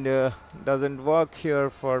backhand doesn't work here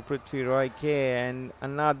for Prithvi Roy K, and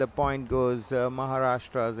another point goes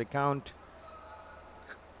Maharashtra's account.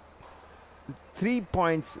 3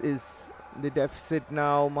 points is the deficit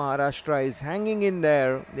now. Maharashtra is hanging in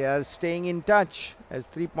there. They are staying in touch, as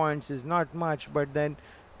 3 points is not much, but then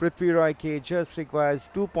Prithvi Roy K just requires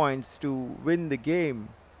 2 points to win the game.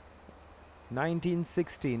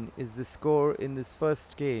 19-16 is the score in this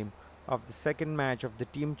first game of the second match of the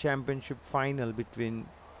team championship final between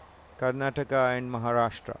Karnataka and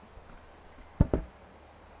Maharashtra.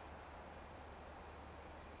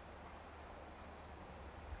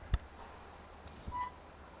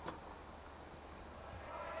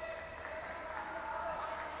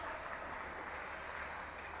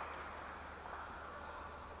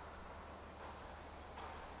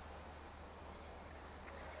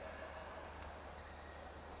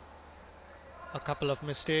 couple of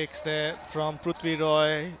mistakes there from Prithvi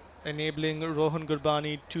Roy, enabling Rohan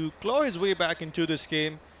Gurbani to claw his way back into this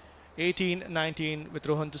game. 18-19 with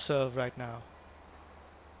Rohan to serve right now.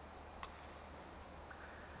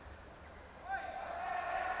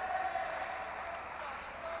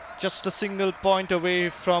 Just a single point away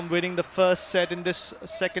from winning the first set in this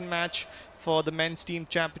second match for the men's team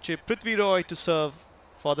championship. Prithvi Roy to serve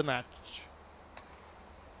for the match.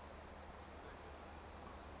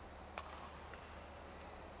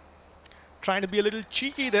 Trying to be a little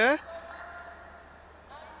cheeky there,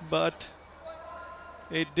 but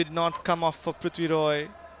it did not come off for Prithvi Roy,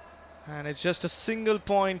 and it's just a single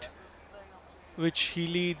point which he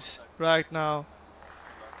leads right now,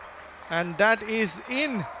 and that is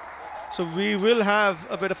in. So we will have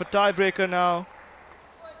a bit of a tiebreaker now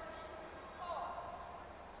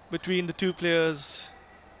between the two players.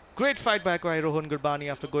 Great fight back by Rohan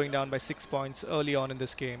Gurbani after going down by 6 points early on in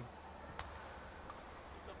this game.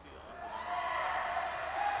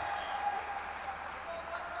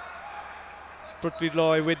 Prithvi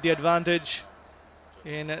Roy with the advantage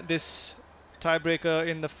in this tiebreaker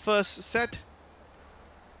in the first set.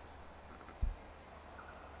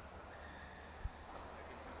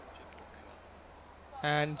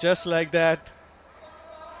 And just like that,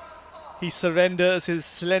 he surrenders his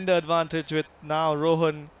slender advantage with now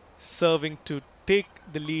Rohan serving to take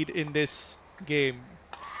the lead in this game.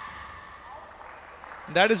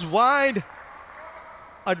 That is wide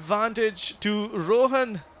advantage to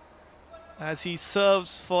Rohan as he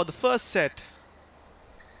serves for the first set.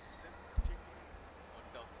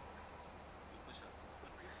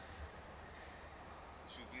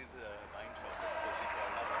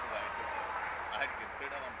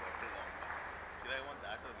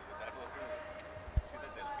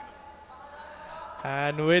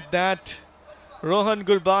 And with that, Rohan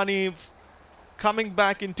Gurbani coming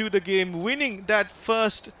back into the game, winning that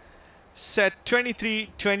first set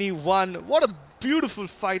 23-21. What a beautiful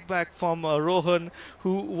fight back from Rohan,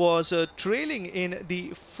 who was trailing in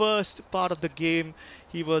the first part of the game.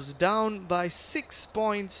 He was down by 6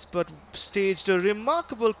 points but staged a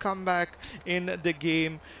remarkable comeback in the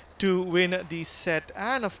game to win the set.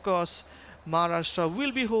 And of course, Maharashtra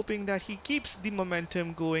will be hoping that he keeps the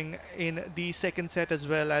momentum going in the second set as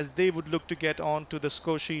well, as they would look to get on to the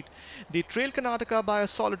score sheet. They trailed Karnataka by a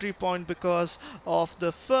solitary point because of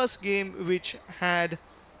the first game, which had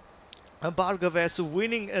Bhargav S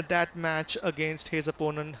winning that match against his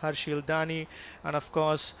opponent Harshil Dani. And of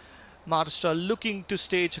course, Maharashtra looking to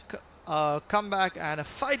stage a comeback and a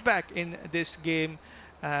fight back in this game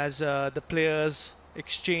as the players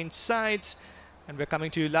exchange sides. And we're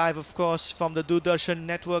coming to you live, of course, from the Doordarshan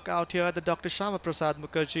network out here at the Dr. Shyama Prasad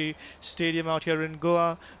Mukherjee Stadium out here in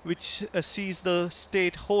Goa, which sees the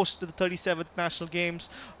state host the 37th National Games.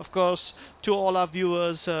 Of course, to all our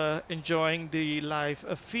viewers enjoying the live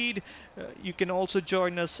feed, you can also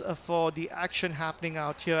join us for the action happening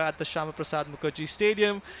out here at the Shyama Prasad Mukherjee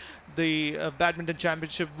Stadium. The badminton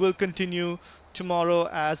championship will continue tomorrow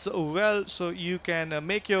as well, so you can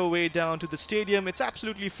make your way down to the stadium. It's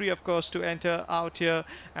absolutely free, of course, to enter out here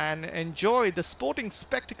and enjoy the sporting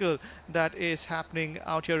spectacle that is happening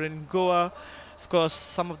out here in Goa. Of course,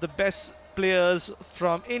 some of the best players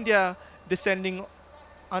from India descending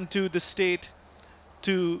onto the state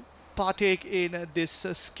to partake in this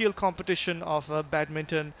skill competition of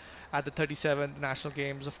badminton at the 37th National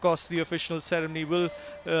Games. Of course, the official ceremony will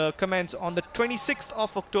commence on the 26th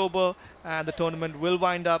of October, and the tournament will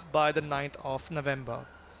wind up by the 9th of November.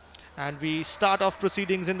 And we start off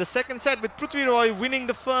proceedings in the second set with Prithvi Roy winning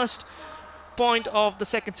the first point of the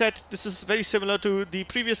second set. This is very similar to the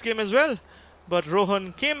previous game as well, but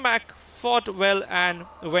Rohan came back, fought well, and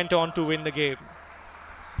went on to win the game.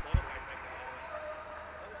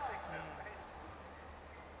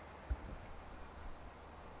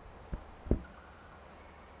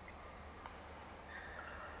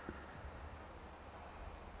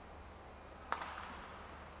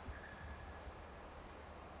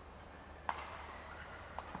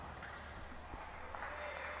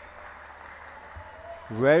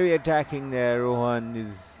 Very attacking there, Rohan.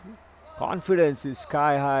 His confidence is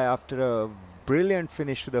sky high after a brilliant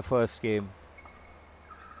finish to the first game.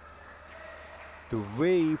 The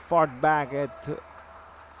way he fought back at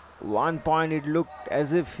one point, it looked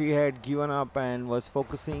as if he had given up and was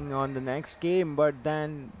focusing on the next game, but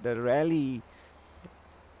then the rally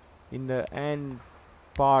in the end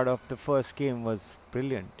part of the first game was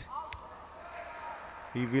brilliant.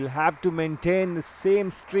 He will have to maintain the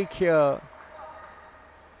same streak here.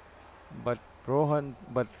 But Roy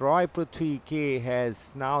Prithvi K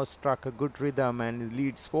has now struck a good rhythm and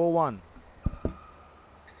leads 4-1.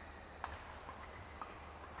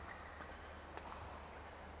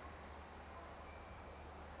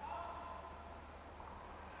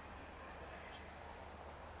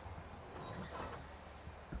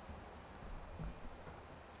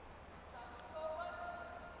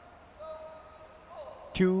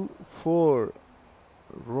 2-4.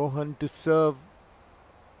 Rohan to serve.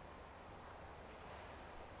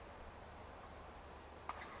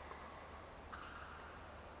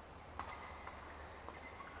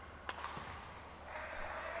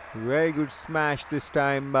 Very good smash this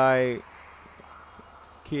time by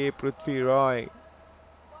K. Prithvi Roy.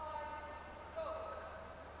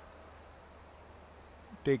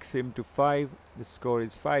 Takes him to 5. The score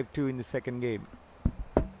is 5-2 in the second game.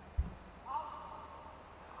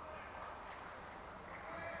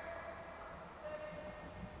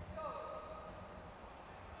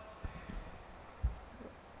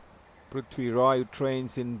 Prithvi Roy, who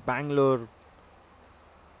trains in Bangalore.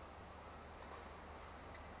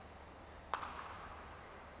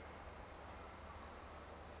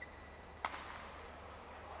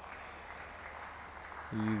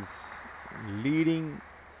 He's leading,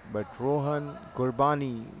 but Rohan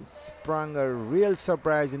Gurbani sprung a real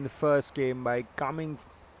surprise in the first game by coming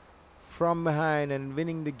from behind and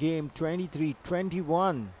winning the game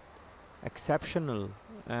 23-21. Exceptional.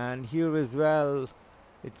 And here as well,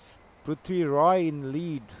 it's Prithvi Roy in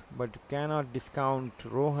lead, but cannot discount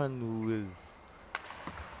Rohan, who is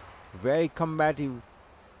very combative.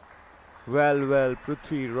 Well,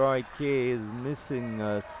 Prithvi Roy K is missing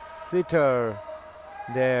a sitter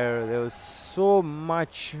there. There was so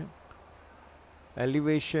much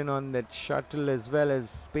elevation on that shuttle as well as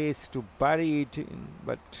space to bury it in,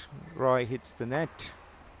 but Roy hits the net.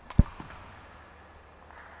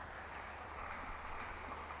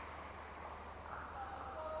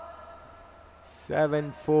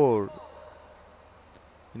 (7-4)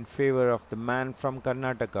 in favor of the man from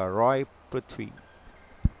Karnataka, Roy Prithvi.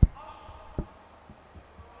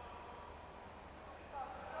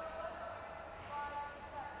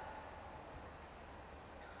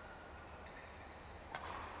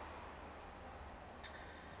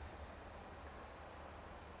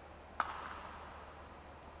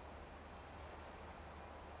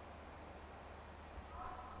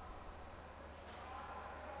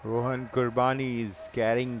 Rohan Gurbani is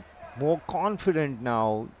carrying more confident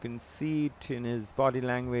now. You can see it in his body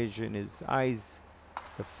language, in his eyes.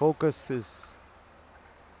 The focus is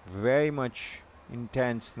very much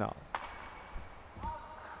intense now.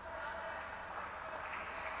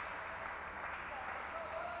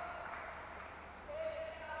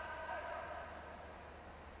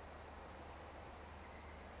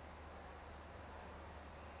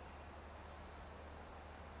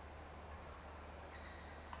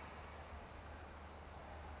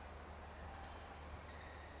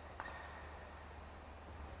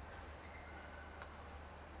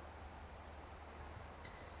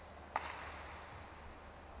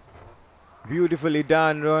 Beautifully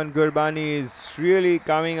done. Rohan Gurbani is really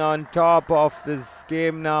coming on top of this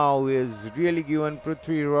game now. He has really given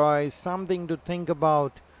Prithvi Roy something to think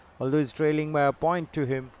about, although he's trailing by a point to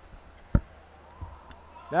him.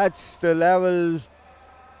 That's the level.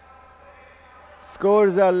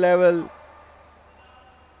 Scores are level.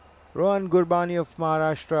 Rohan Gurbani of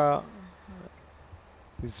Maharashtra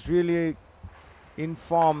is really in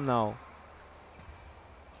form now.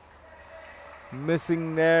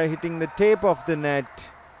 Missing there, hitting the tape of the net.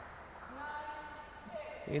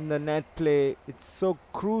 In the net play, it's so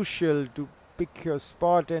crucial to pick your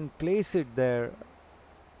spot and place it there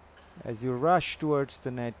as you rush towards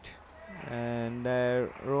the net. And there,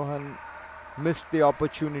 Rohan missed the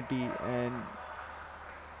opportunity, and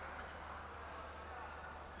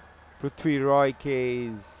Prithvi Roy K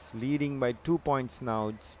is leading by 2 points now.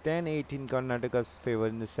 It's 10-8 in Karnataka's favor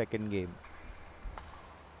in the second game.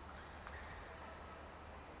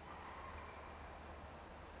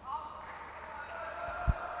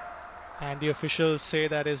 And the officials say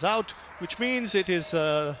that is out, which means it is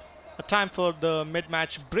a time for the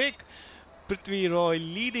mid-match break. Prithvi Roy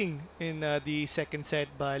leading in the second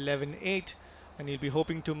set by 11-8, and he'll be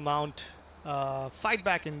hoping to mount fight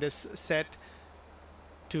back in this set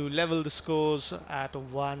to level the scores at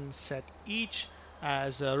 1 set each,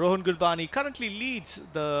 as Rohan Gurbani currently leads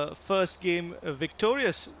the first game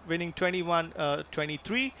victorious, winning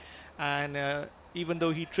 21-23, and even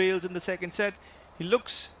though he trails in the second set, he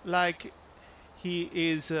looks like he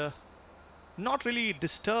is not really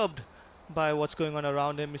disturbed by what's going on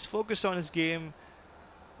around him. He's focused on his game,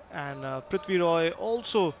 and Prithvi Roy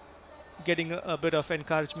also getting a bit of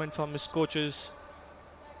encouragement from his coaches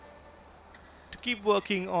to keep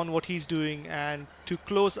working on what he's doing and to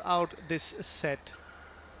close out this set.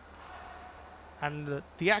 And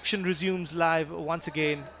the action resumes live once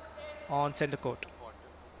again on center court.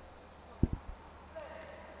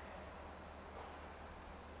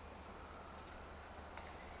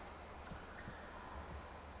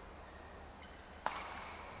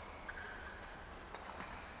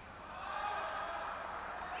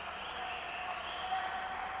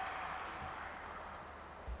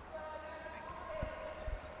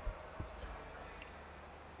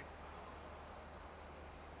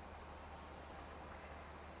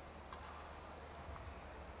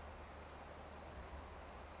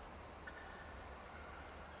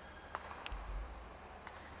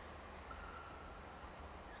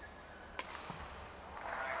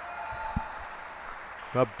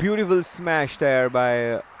 A beautiful smash there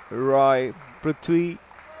by Roy. Prithvi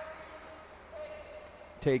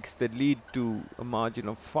takes the lead to a margin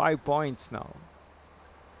of 5 points now.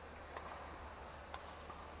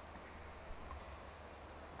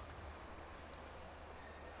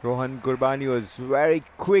 Rohan Gurbani was very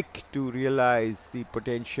quick to realize the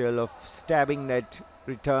potential of stabbing that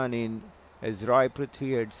return in, as Roy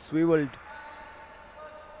Prithvi had swiveled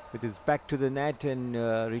with his back to the net and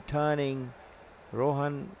returning.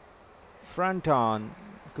 Rohan front on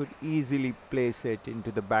could easily place it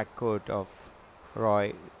into the backcourt of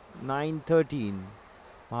Roy. 9-13,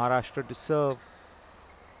 Maharashtra to serve.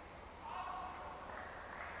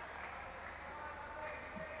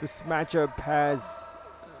 This matchup has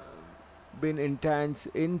been intense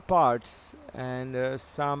in parts, and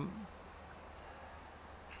some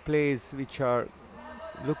plays which are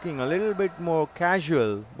looking a little bit more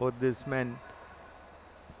casual. Both these men,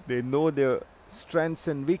 they know their strengths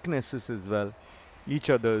and weaknesses as well, each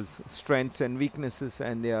other's strengths and weaknesses,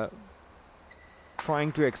 and they are trying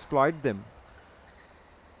to exploit them.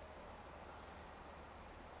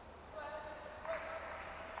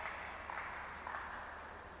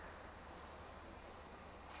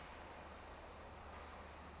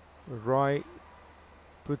 Roy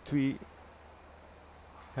Prithvi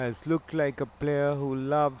has looked like a player who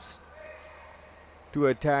loves to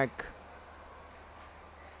attack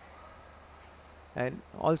and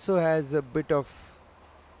also has a bit of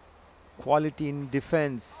quality in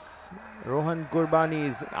defense. Rohan Gurbani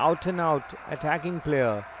is out and out attacking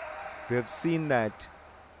player. We have seen that,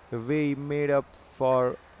 the way he made up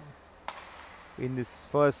for in this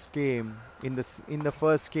first game, in the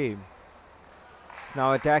first game. He's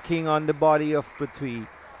now attacking on the body of Prithvi.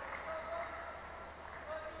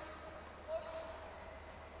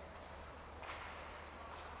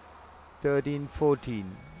 (13-14),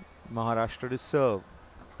 Maharashtra to serve.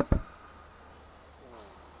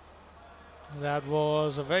 That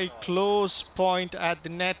was a very close point at the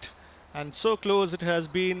net, and so close it has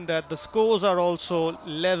been that the scores are also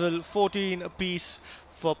level, 14 apiece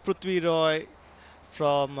for Prithvi Roy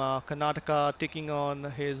from Karnataka taking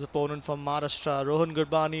on his opponent from Maharashtra, Rohan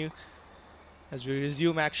Gurbani, as we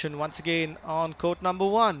resume action once again on court number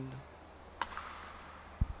 1.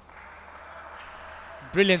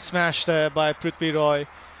 Brilliant smash there by Prithvi Roy.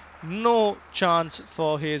 No chance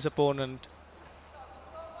for his opponent.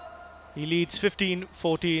 He leads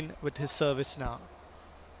 15-14 with his service now.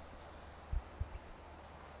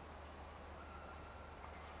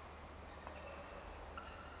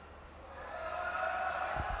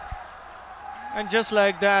 And just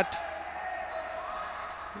like that,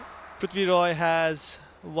 Prithvi Roy has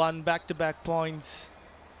won back-to-back points,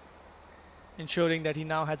 ensuring that he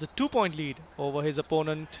now has a 2-point lead over his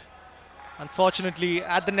opponent. Unfortunately,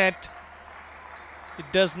 at the net, it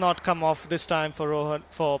does not come off this time for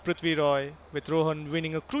Prithvi Roy, with Rohan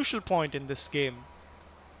winning a crucial point in this game.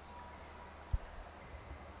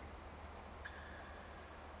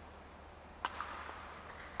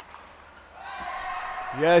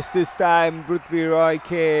 Yes, this time Prithvi Roy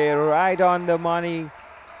K right on the money,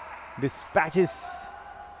 dispatches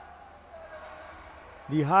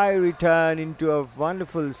the high return into a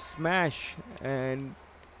wonderful smash and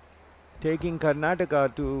taking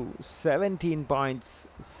Karnataka to 17 points,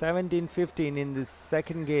 17-15 in this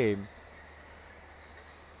second game.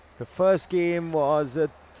 The first game was a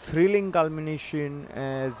thrilling culmination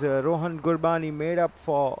as Rohan Gurbani made up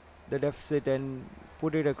for the deficit and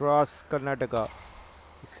put it across Karnataka.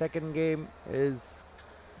 The second game is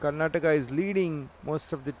Karnataka is leading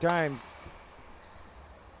most of the times.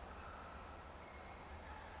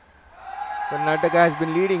 Karnataka has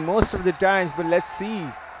been leading most of the times, but let's see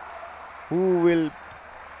who will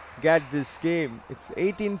get this game. It's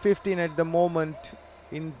 18-15 at the moment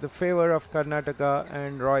in the favor of Karnataka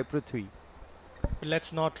and Roy Prithvi.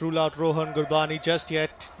 Let's not rule out Rohan Gurbani just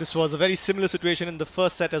yet. This was a very similar situation in the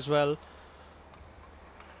first set as well,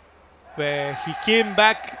 where he came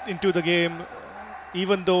back into the game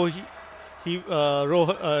even though even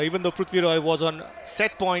though Prithvi Roy was on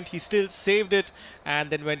set point, he still saved it and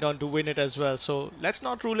then went on to win it as well. So let's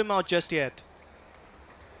not rule him out just yet.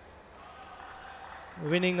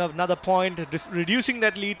 Winning another point, reducing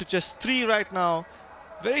that lead to just 3 right now.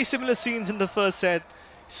 Very similar scenes in the first set.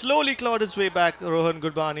 Slowly clawed his way back, Rohan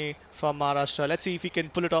Gurbani from Maharashtra. Let's see if he can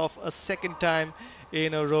pull it off a second time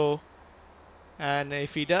in a row. And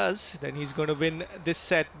if he does, then he's going to win this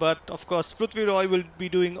set. But of course, Prithvi Roy will be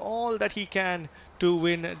doing all that he can to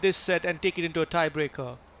win this set and take it into a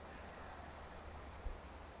tiebreaker.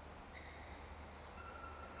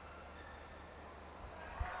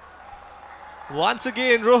 Once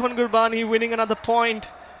again, Rohan Gurbani winning another point.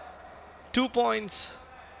 2 points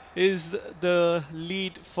is the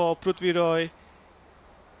lead for Prithvi Roy.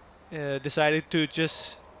 Decided to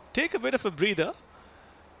just take a bit of a breather,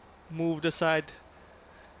 moved aside,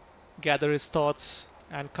 gather his thoughts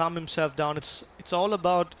and calm himself down. It's all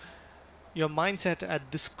about your mindset at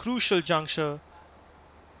this crucial juncture.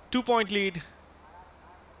 2 point lead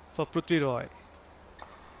for Prithvi Roy.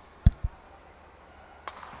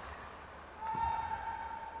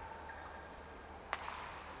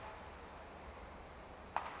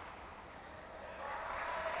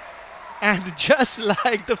 And just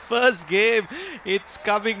like the first game, it's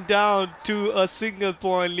coming down to a single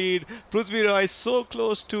point lead. Prithvi Roy is so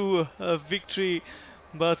close to a victory,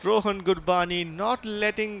 but Rohan Gurbani not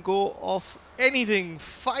letting go of anything,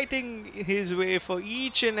 fighting his way for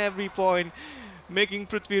each and every point, making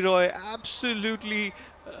Prithvi Roy absolutely...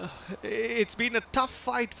 it's been a tough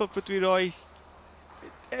fight for Prithvi Roy.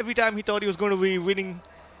 Every time he thought he was going to be winning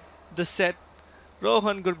the set,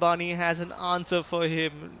 Rohan Gurbani has an answer for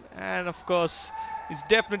him, and of course is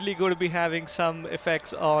definitely going to be having some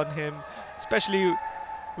effects on him, especially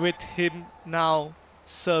with him now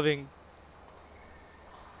serving.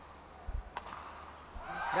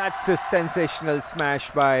 That's a sensational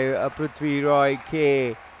smash by Prithvi Roy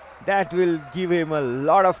K. That will give him a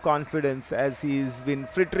lot of confidence as he's been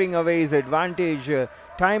frittering away his advantage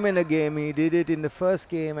time in a game. He did it in the first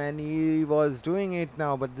game and he was doing it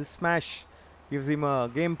now, but this smash gives him a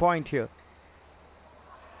game point here.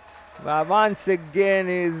 Once again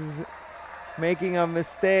is making a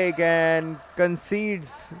mistake and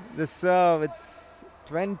concedes the serve. It's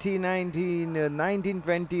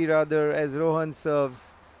 19-20 rather, as Rohan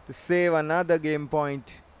serves to save another game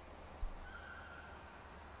point.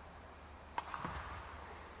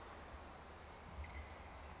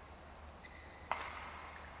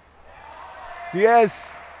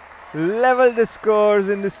 Yes, level the scores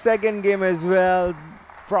in the second game as well.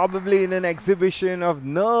 Probably in an exhibition of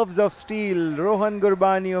nerves of steel. Rohan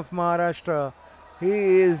Gurbani of Maharashtra.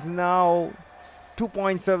 He is now 2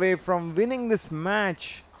 points away from winning this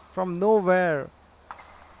match from nowhere.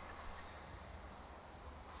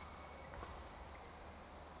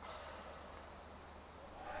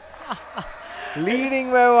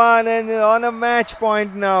 Leading by 1 and on a match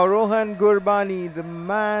point now. Rohan Gurbani, the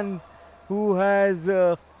man who has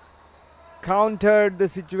countered the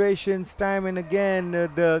situations time and again.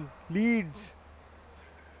 The lead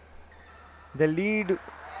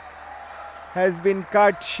has been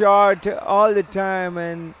cut short all the time,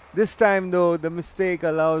 and this time though the mistake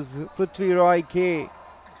allows Prithvi Roy K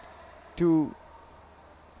to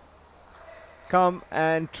come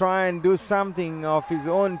and try and do something of his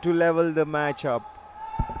own to level the match up.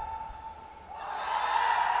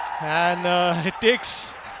 And it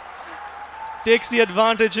takes the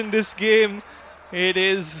advantage in this game.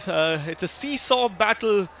 It's a seesaw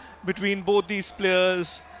battle between both these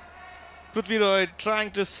players. Prithvi Roy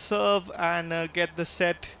trying to serve and get the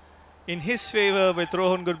set in his favor, with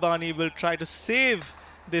Rohan Gurbani will try to save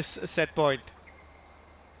this set point.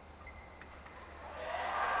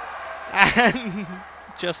 And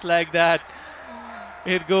just like that,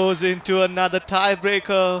 it goes into another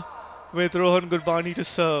tiebreaker with Rohan Gurbani to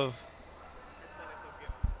serve.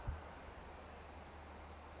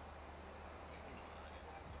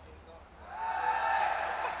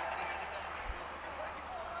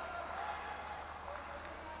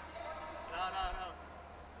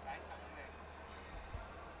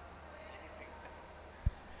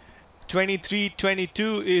 No.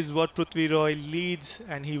 23-22 is what Prithvi Roy leads,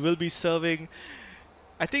 and he will be serving.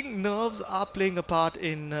 I think nerves are playing a part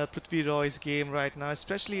in Prithvi Roy's game right now,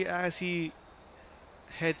 especially as he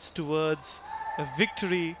heads towards a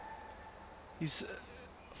victory. He's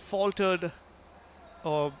faltered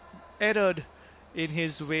or erred in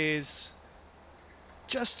his ways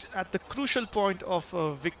just at the crucial point of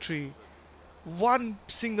a victory. 1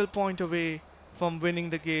 single point away from winning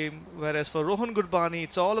the game, whereas for Rohan Gurbani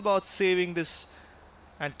it's all about saving this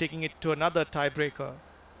and taking it to another tiebreaker.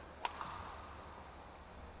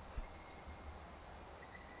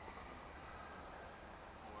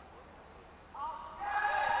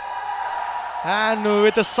 And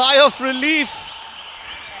with a sigh of relief,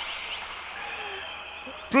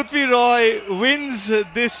 Prithvi Roy wins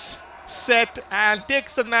this set and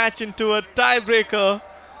takes the match into a tiebreaker,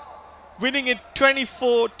 winning it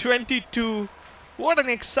 24-22. What an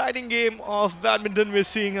exciting game of badminton we're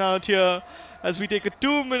seeing out here. As we take a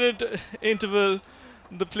 2-minute interval,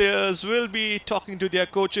 the players will be talking to their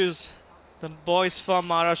coaches. The boys from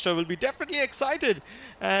Maharashtra will be definitely excited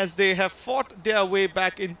as they have fought their way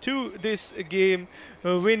back into this game,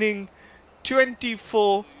 winning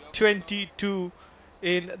 24-22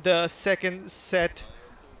 in the second set.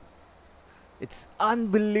 It's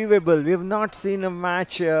unbelievable. We have not seen a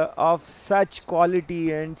match of such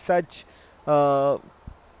quality and such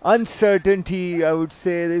uncertainty. I would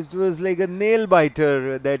say this was like a nail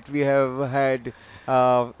biter that we have had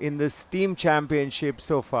in this team championship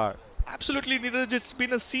so far. Absolutely, Neeraj. It's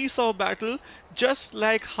been a seesaw battle, just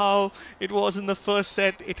like how it was in the first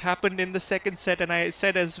set. It happened in the second set, and I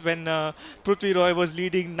said as when Prithvi Roy was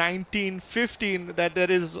leading 19-15 that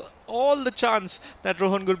there is all the chance that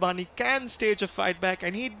Rohan Gurbani can stage a fight back,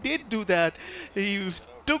 and he did do that. He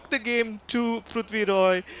took the game to Prithvi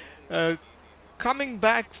Roy, coming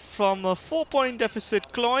back from a 4-point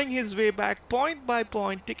deficit, clawing his way back point by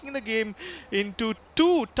point, taking the game into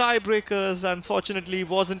 2 tiebreakers. Unfortunately,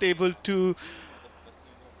 wasn't able to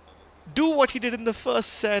do what he did in the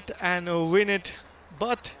first set and win it,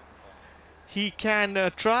 but he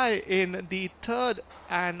can try in the third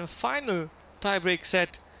and final tiebreak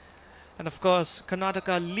set. And of course,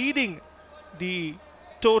 Karnataka leading the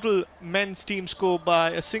total men's team score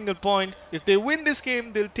by a single point. If they win this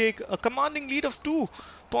game, they'll take a commanding lead of 2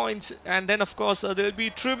 points, and then of course there'll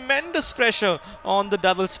be tremendous pressure on the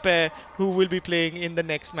doubles pair who will be playing in the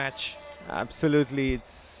next match. Absolutely,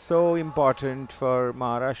 it's so important for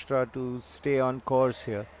Maharashtra to stay on course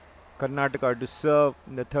here. Karnataka to serve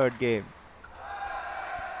in the third game.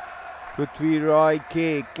 Prithvi Roy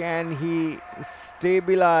K, can he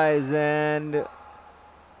stabilize and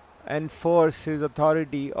enforce his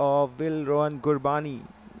authority, or will Rohan Gurbani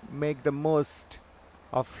make the most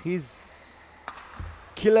of his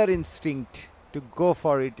killer instinct to go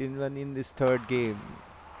for it even in this third game?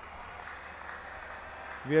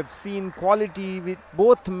 We have seen quality with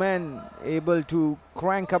both men able to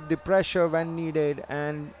crank up the pressure when needed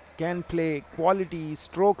and can play quality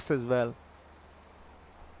strokes as well.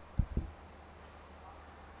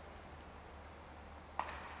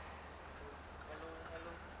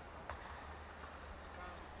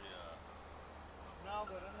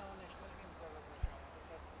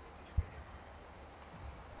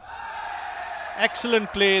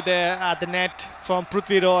 Excellent play there at the net from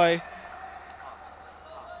Prithvi Roy,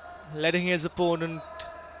 letting his opponent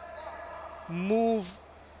move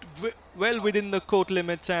well within the court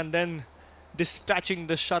limits and then dispatching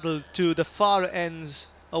the shuttle to the far ends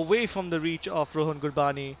away from the reach of Rohan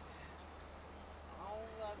Gurbani.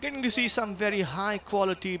 Getting to see some very high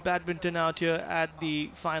quality badminton out here at the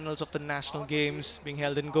finals of the national games being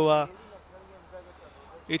held in Goa.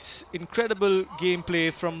 It's incredible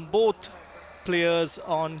gameplay from both players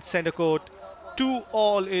on centre court.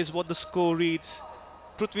 2-all is what the score reads.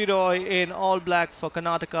 Prithvi Roy in all black for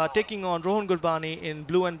Karnataka taking on Rohan Gurbani in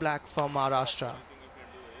blue and black for Maharashtra.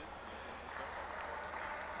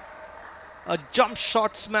 A jump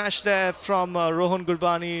shot smash there from Rohan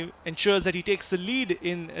Gurbani ensures that he takes the lead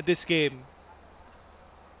in this game.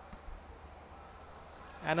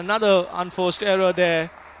 And another unforced error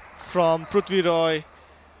there from Prithvi Roy.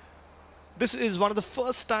 This is one of the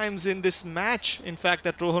first times in this match, in fact,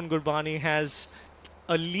 that Rohan Gurbani has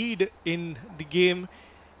a lead in the game.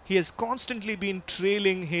 He has constantly been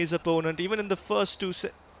trailing his opponent, even in the first 2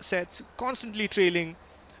 sets, constantly trailing,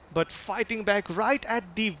 but fighting back right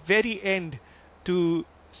at the very end to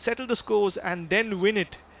settle the scores and then win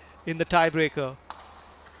it in the tiebreaker.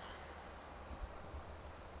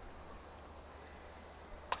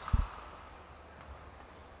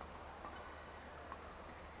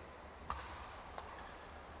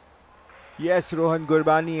 Yes, Rohan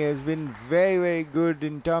Gurbani has been very, very good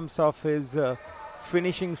in terms of his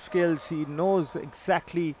finishing skills. He knows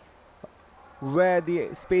exactly where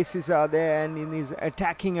the spaces are there, and in his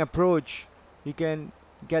attacking approach, he can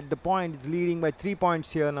get the point. He's leading by 3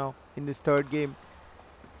 points here now in this third game.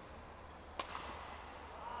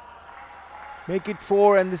 Make it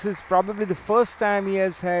 4, and this is probably the first time he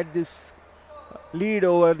has had this lead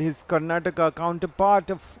over his Karnataka counterpart,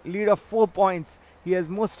 of lead of 4 points. He has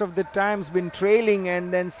most of the times been trailing,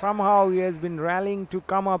 and then somehow he has been rallying to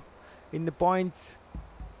come up in the points.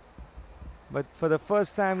 But for the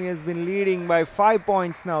first time he has been leading by 5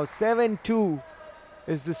 points now. 7-2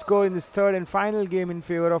 is the score in this third and final game in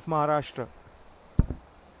favor of Maharashtra.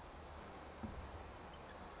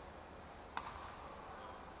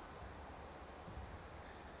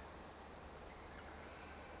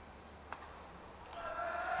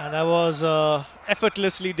 And that was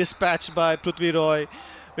effortlessly dispatched by Prithvi Roy.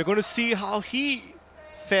 We're going to see how he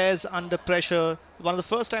fares under pressure. One of the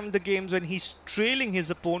first time in the games when he's trailing his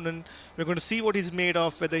opponent. We're going to see what he's made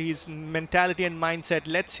of, whether his mentality and mindset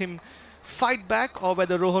lets him fight back, or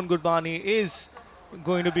whether Rohan Gurbani is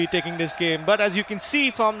going to be taking this game. But as you can see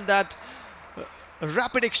from that A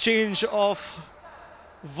rapid exchange of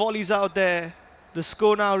volleys out there. The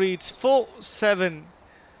score now reads 4-7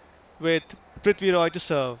 with Prithvi Roy to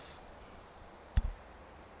serve.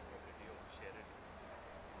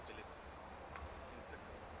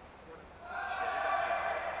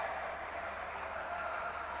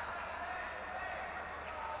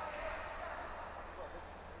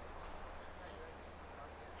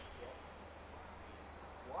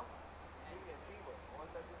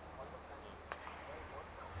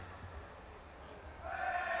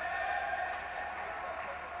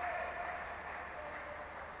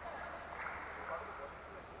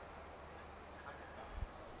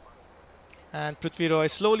 And Prithvi Roy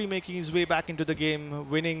slowly making his way back into the game,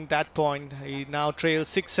 winning that point. He now trails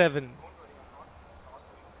 6-7.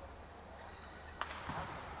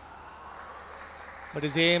 But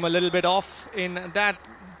his aim a little bit off in that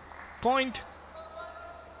point,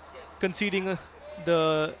 conceding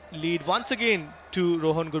the lead once again to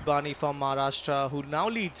Rohan Gurbani from Maharashtra, who now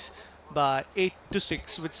leads by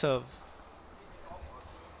 8-6 with serve.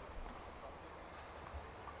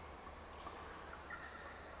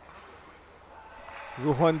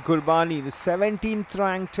 Rohan Gurbani, the 17th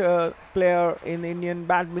ranked player in Indian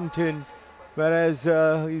badminton, whereas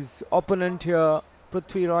his opponent here,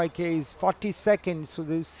 Prithvi Roy K, is 42nd. So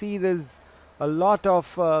they see there's a lot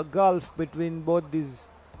of gulf between both these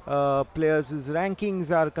players as rankings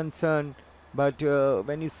are concerned. But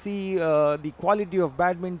when you see the quality of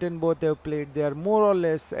badminton both have played, they are more or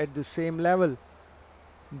less at the same level.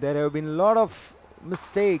 There have been a lot of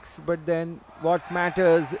mistakes, but then what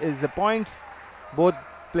matters is the points. Both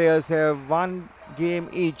players have one game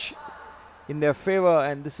each in their favor,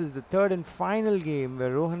 and this is the third and final game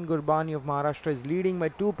where Rohan Gurbani of Maharashtra is leading by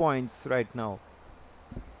 2 points right now.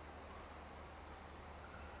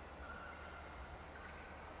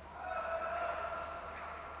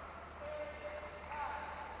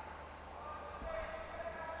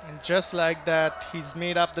 And just like that, he's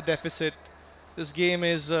made up the deficit. This game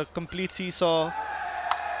is a complete seesaw.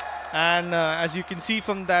 And as you can see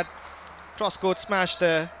from that cross-court smash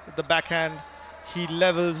there, with the backhand, he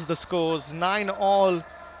levels the scores 9-all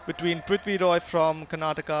between Prithvi Roy from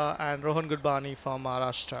Karnataka and Rohan Gurbani from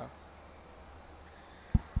Maharashtra.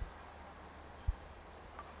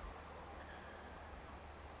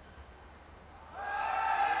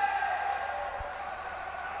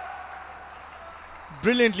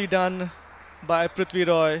 Brilliantly done by Prithvi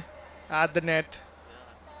Roy at the net.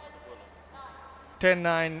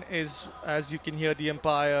 10-9 is, as you can hear the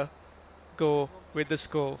umpire go with the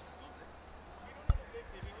score.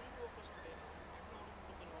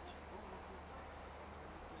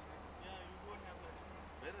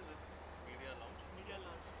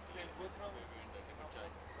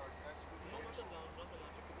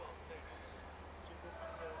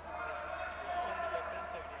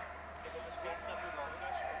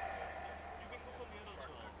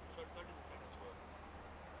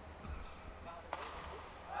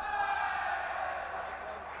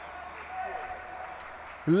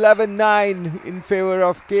 (11-9) in favor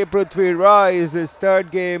of K. Prithvi Roy is his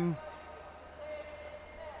third game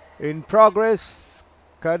in progress.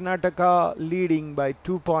 Karnataka leading by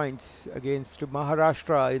 2 points against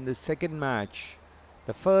Maharashtra in the second match.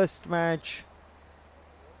 The first match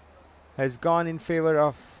has gone in favor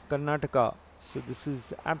of Karnataka, so this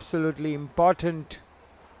is absolutely important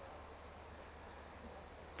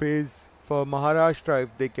phase for Maharashtra.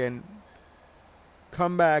 If they can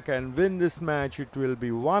come back and win this match, it will be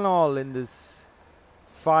 1-all in this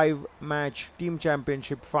 5-match team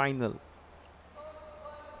championship final.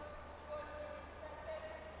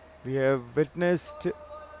 We have witnessed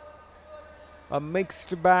a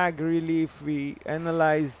mixed bag really. If we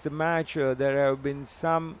analyze the match, there have been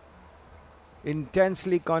some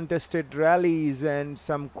intensely contested rallies and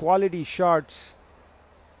some quality shots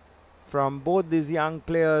from both these young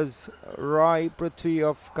players, Roy Prithvi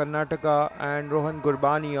of Karnataka and Rohan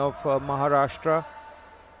Gurbani of Maharashtra.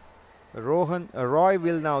 Roy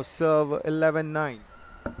will now serve 11-9.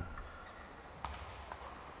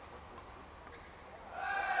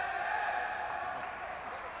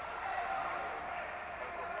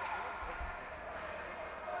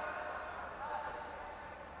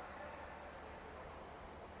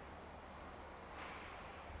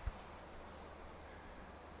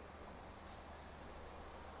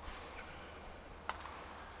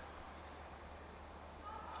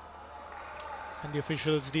 And the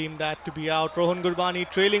officials deem that to be out. Rohan Gurbani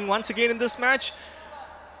trailing once again in this match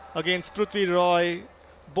against Prithvi Roy.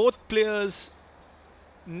 Both players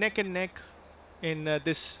neck and neck in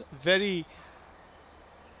this very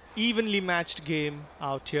evenly matched game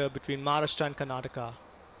out here between Maharashtra and Karnataka.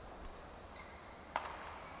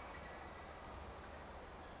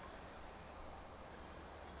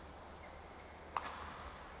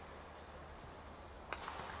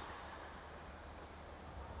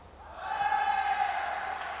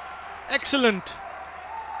 Excellent,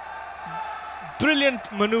 brilliant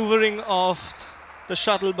maneuvering of the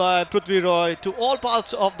shuttle by Prithvi Roy to all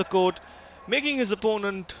parts of the court, making his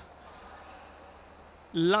opponent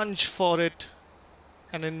lunge for it,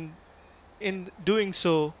 and in doing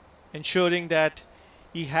so, ensuring that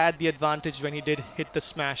he had the advantage when he did hit the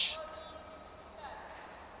smash.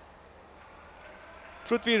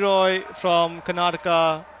 Prithvi Roy from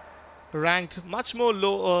Karnataka ranked much more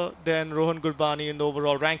lower than Rohan Gurbani in the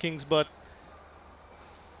overall rankings, but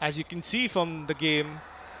as you can see from the game,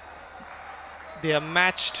 they are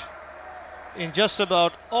matched in just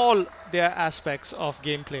about all their aspects of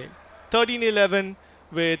gameplay. 13-11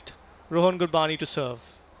 with Rohan Gurbani to serve.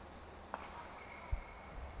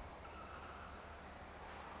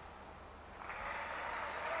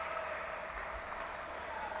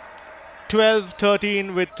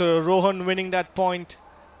 (12-13) with Rohan winning that point.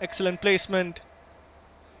 Excellent placement,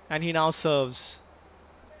 and he now serves.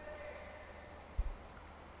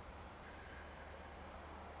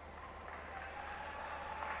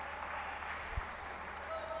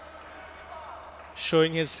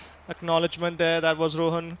 Showing his acknowledgement there, that was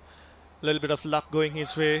Rohan. A little bit of luck going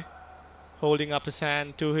his way, holding up his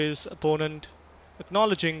hand to his opponent,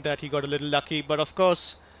 acknowledging that he got a little lucky. But of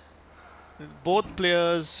course, both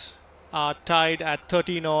players are tied at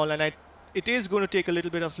 13 all, and it is going to take a little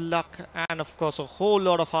bit of luck and of course a whole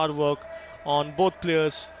lot of hard work on both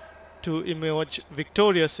players to emerge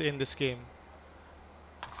victorious in this game.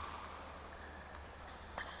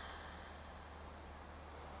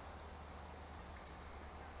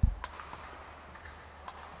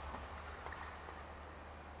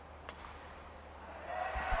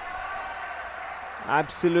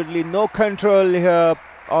 Absolutely no control here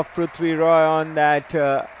of Prithvi Roy on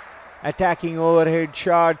that attacking overhead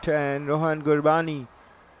shot, and Rohan Gurbani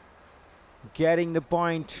getting the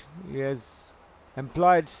point. He has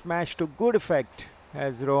employed smash to good effect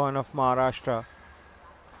as Rohan of Maharashtra.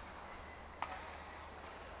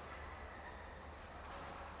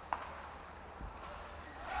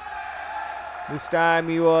 This time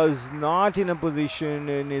he was not in a position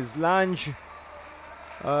in his lunge,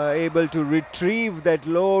 able to retrieve that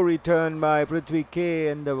low return by Prithvi K,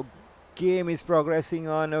 and the game is progressing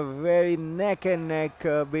on a very neck and neck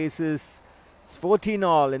basis. It's 14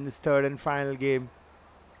 all in this third and final game.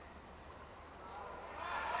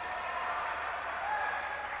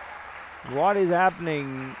 What is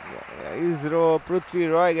happening? Is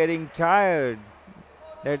Prithvi Roy getting tired?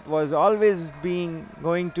 That was always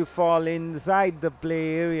going to fall inside the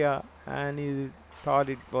play area, and he thought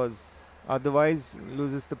it was otherwise,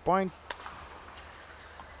 loses the point.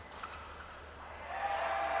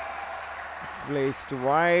 Placed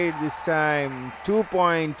wide this time.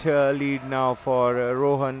 2-point lead now for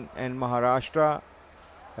Rohan and Maharashtra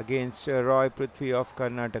against Roy Prithvi of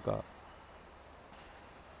Karnataka.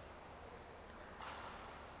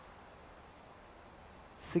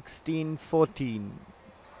 (16-14).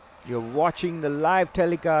 You're watching the live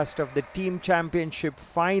telecast of the team championship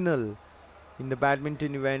final in the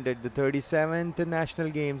badminton event at the 37th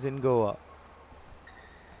National Games in Goa.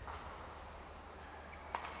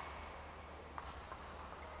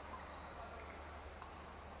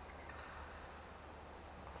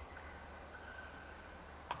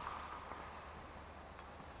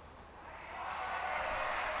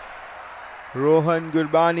 Rohan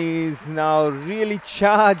Gurbani is now really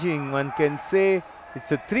charging, one can say.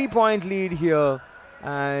 It's a 3-point lead here,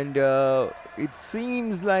 and it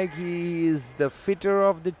seems like he is the fitter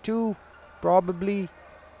of the two, probably,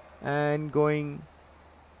 and going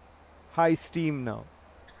high steam now.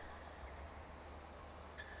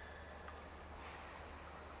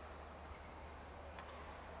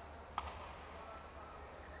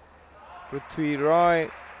 Prithvi Roy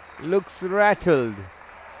looks rattled.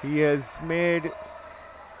 He has made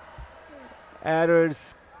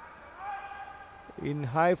errors in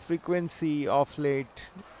high frequency of late.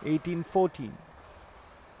 18-14.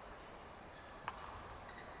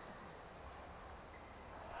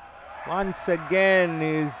 Once again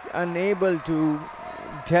is unable to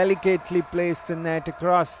delicately place the net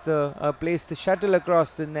across the place the shuttle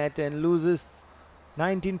across the net, and loses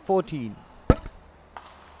 19-14.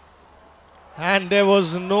 And there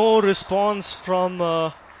was no response from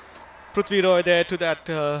Prithvi Roy there to that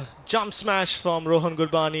jump smash from Rohan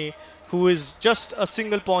Gurbani, who is just a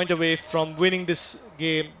single point away from winning this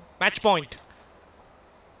game. Match point.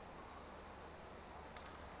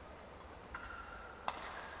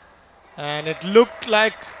 And it looked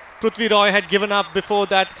like Prithvi Roy had given up before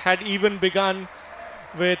that had even begun,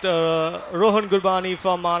 with Rohan Gurbani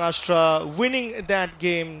from Maharashtra winning that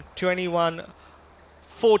game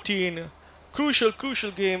 21-14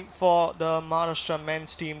 crucial game for the Maharashtra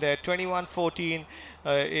men's team there. 21-14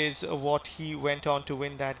 is what he went on to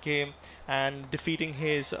win that game and defeating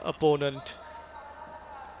his opponent.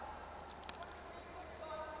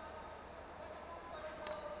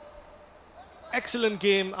 Excellent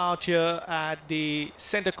game out here at the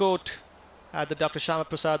centre court at the Dr. Shyama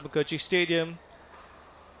Prasad Mukherjee Stadium,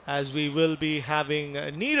 as we will be having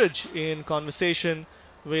Neeraj in conversation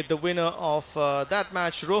with the winner of that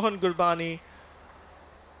match, Rohan Gurbani,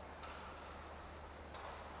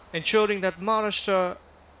 ensuring that Maharashtra,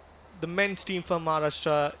 the men's team from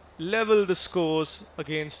Maharashtra, level the scores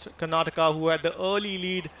against Karnataka, who had the early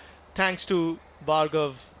lead thanks to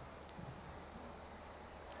Bhargav.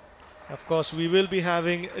 Of course, we will be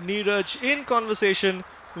having Neeraj in conversation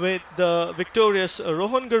with the victorious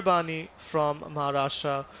Rohan Gurbani from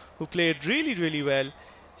Maharashtra, who played really well,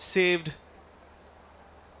 saved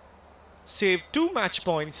 2 match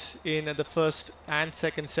points in the first and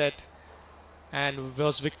second set, and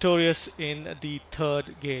was victorious in the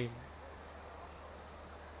third game.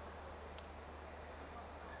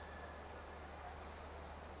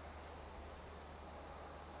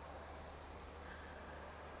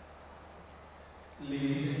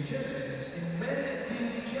 Ladies and gentlemen, in men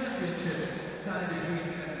team championship, time between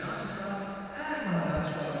Karnataka and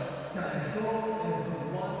Maharashtra, time score is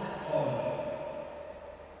 1-all.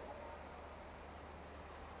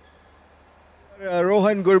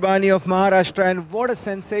 Rohan Gurbani of Maharashtra, and what a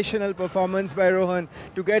sensational performance by Rohan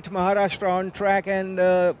to get Maharashtra on track, and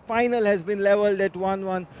final has been leveled at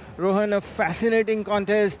 1-1. Rohan, a fascinating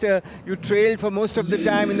contest. You trailed for most of the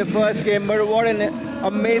time in the first game, but what an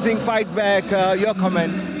amazing fight back. Your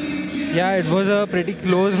comment? Yeah, it was a pretty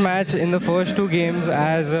close match in the first 2 games,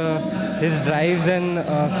 as his drives and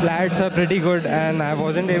flats are pretty good, and I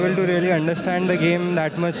wasn't able to really understand the game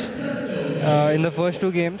that much in the first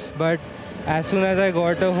 2 games, but as soon as I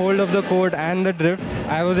got a hold of the court and the drift,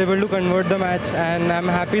 I was able to convert the match, and I'm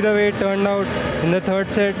happy the way it turned out in the third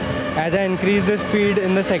set, as I increased the speed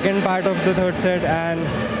in the second part of the third set, and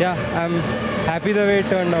yeah, I'm happy the way it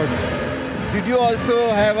turned out. Did you also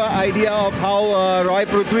have an idea of how Roy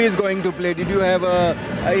Prithvi is going to play? Did you have an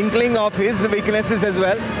inkling of his weaknesses as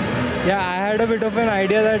well? Yeah, I had a bit of an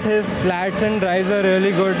idea that his flats and drives are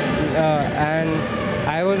really good, and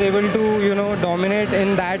I was able to, dominate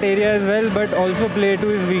in that area as well, but also play to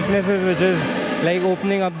his weaknesses, which is like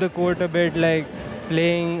opening up the court a bit, like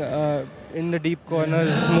playing in the deep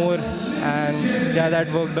corners more, and yeah,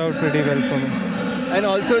 that worked out pretty well for me. And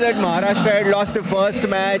also that Maharashtra had lost the first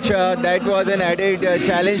match, that was an added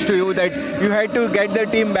challenge to you, that you had to get the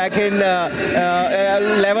team back in,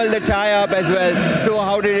 level the tie-up as well. So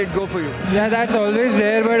how did it go for you? Yeah, that's always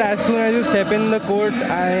there, but as soon as you step in the court,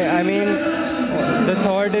 I mean, the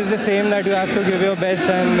thought is the same, that you have to give your best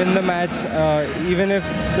and win the match. Even if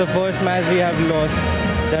the first match we have lost,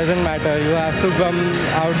 doesn't matter. You have to come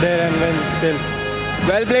out there and win still.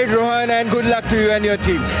 Well played, Rohan, and good luck to you and your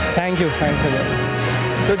team. Thank you. Thanks a lot.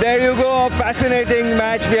 So there you go, a fascinating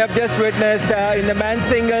match we have just witnessed in the men's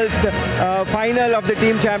singles final of the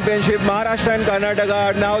team championship. Maharashtra and Karnataka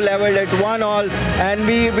are now leveled at 1-all, and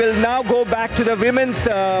we will now go back to the women's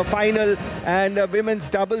final, and the women's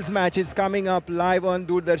doubles match is coming up live on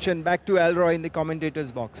Doordarshan. Back to Elroy in the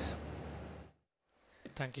commentators box.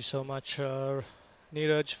 Thank you so much,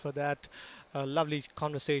 Neeraj, for that lovely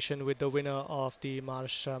conversation with the winner of the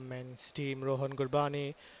Maharashtra men's team, Rohan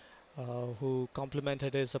Gurbani, who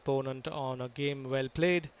complimented his opponent on a game well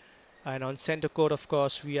played. And on centre court, of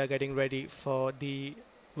course, we are getting ready for the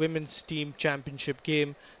women's team championship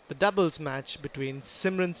game, the doubles match between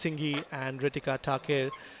Simran Singhi and Ritika Thakur,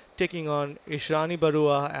 taking on Ishrani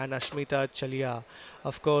Barua and Ashmita Chalia.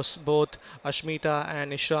 Of course, both Ashmita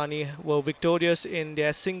and Ishrani were victorious in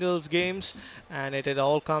their singles games, and it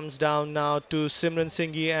all comes down now to Simran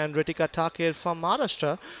Singhi and Ritika Thakur from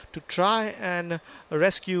Maharashtra to try and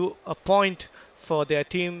rescue a point for their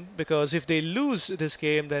team, because if they lose this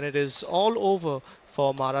game, then it is all over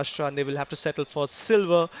for Maharashtra, and they will have to settle for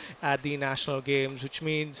silver at the national games, which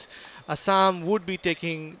means Assam would be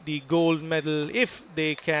taking the gold medal if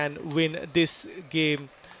they can win this game.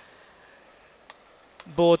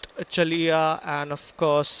 Both Chalia and of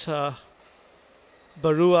course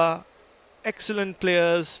Barua, excellent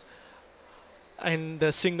players in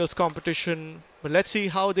the singles competition, but let's see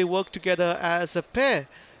how they work together as a pair,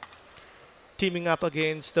 teaming up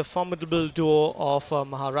against the formidable duo of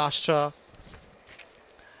Maharashtra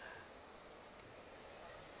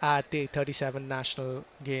at the 37 National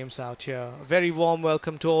Games out here. A very warm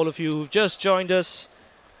welcome to all of you who've just joined us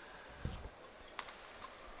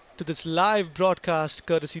to this live broadcast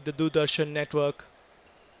courtesy the Doordarshan network.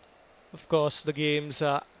 Of course, the games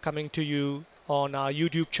are coming to you on our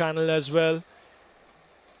YouTube channel as well.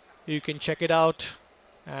 You can check it out,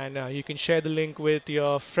 and you can share the link with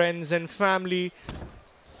your friends and family.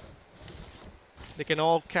 They can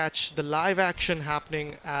all catch the live action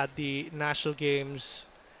happening at the National Games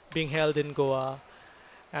being held in Goa.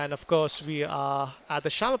 And of course, we are at the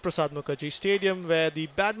Shyama Prasad Mukherjee Stadium, where the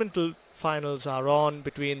badminton finals are on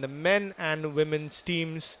between the men and women's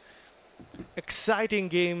teams. Exciting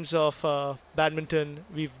games of badminton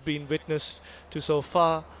we've been witness to so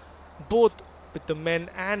far, both with the men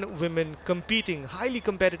and women competing, highly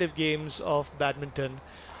competitive games of badminton.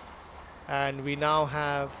 And we now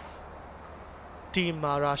have Team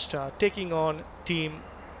Maharashtra taking on Team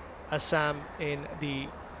Assam in the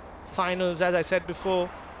finals. As I said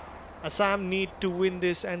before, Assam need to win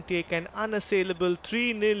this and take an unassailable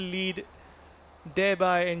 3-0 lead,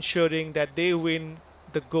 thereby ensuring that they win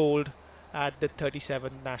the gold at the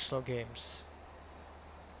 37th National Games.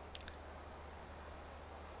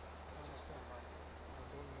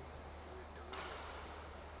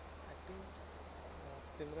 I think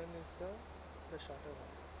Simran is the shorter one.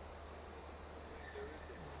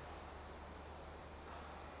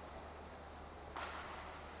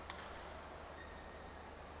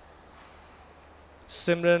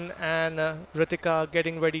 Simran and Ritika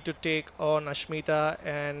getting ready to take on Ashmita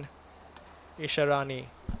and Isharani.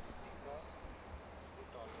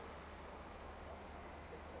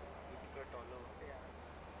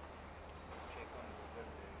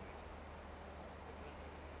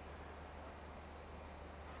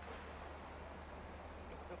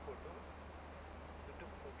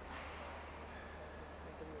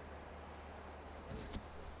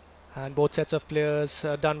 And both sets of players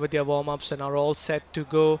are done with their warm-ups and are all set to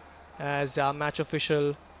go as our match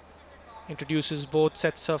official introduces both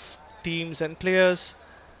sets of teams and players.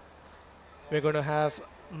 We're going to have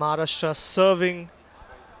Maharashtra serving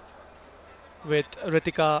with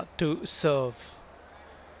Ritika to serve.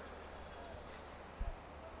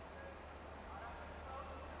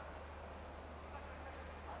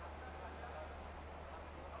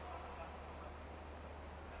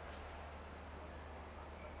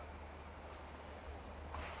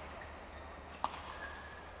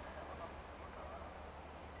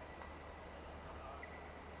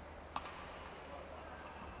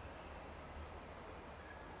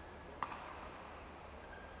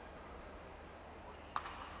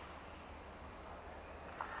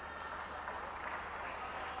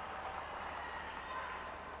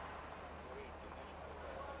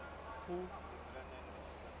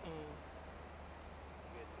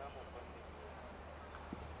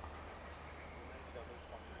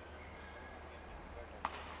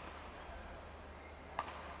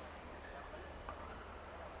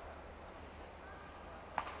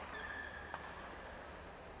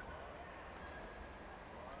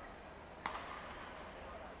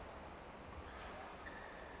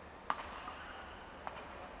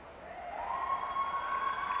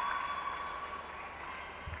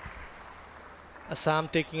 Assam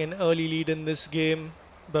taking an early lead in this game.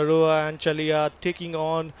 Barua and Chalia taking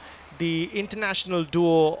on the international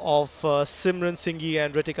duo of Simran Singhi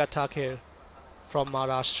and Ritika Thakir from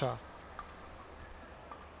Maharashtra.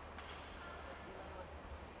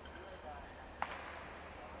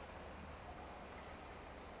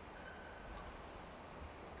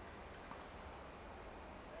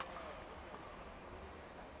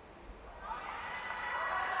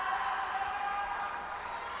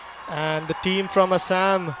 And the team from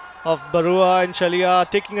Assam of Barua and Chalia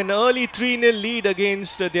taking an early 3-0 lead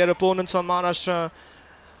against their opponents from Maharashtra.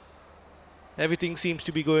 Everything seems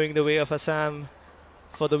to be going the way of Assam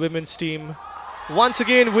for the women's team. Once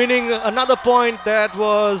again winning another point. That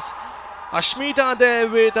was Ashmita there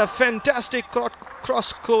with a fantastic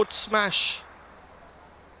cross-court smash.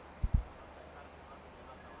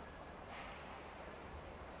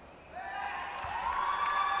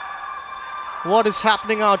 What is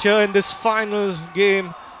happening out here in this final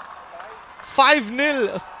game?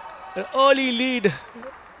 5-0, an early lead.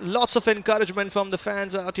 Lots of encouragement from the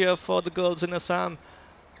fans out here for the girls in Assam,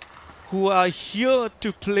 who are here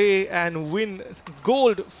to play and win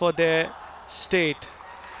gold for their state.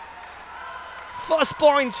 First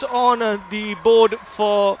points on the board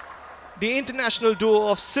for the international duo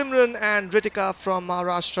of Simran and Ritika from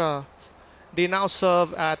Maharashtra. They now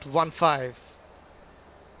serve at 1-5.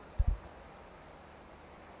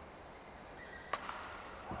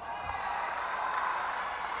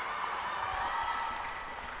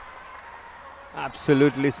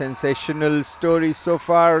 Absolutely sensational story so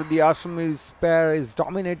far. The Assamese pair is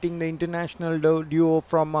dominating the international duo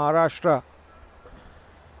from Maharashtra.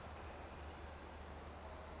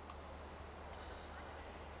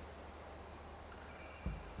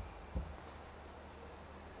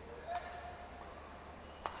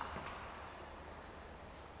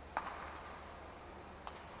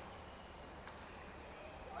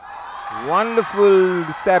 Wonderful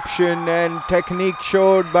reception and technique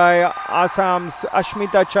showed by Assam's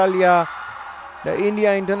Ashmita Chalia, the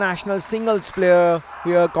India international singles player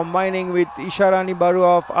here, combining with Isharani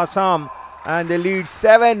Barua of Assam, and they lead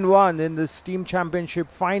 7-1 in this team championship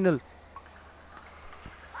final.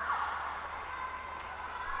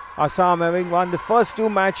 Assam, having won the first two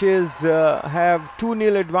matches, have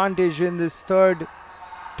 2-0 advantage in this third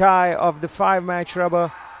tie of the 5-match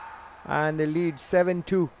rubber, and they lead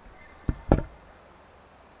 7-2.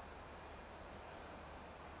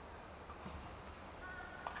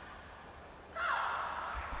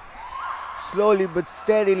 Slowly but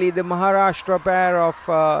steadily, the Maharashtra pair of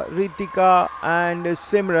Ritika and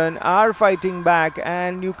Simran are fighting back,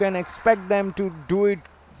 and you can expect them to do it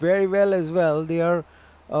very well as well. They are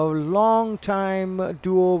a long time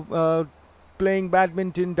duo playing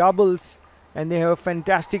badminton doubles, and they have a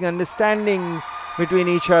fantastic understanding between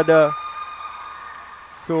each other.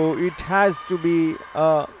 So it has to be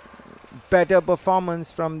a better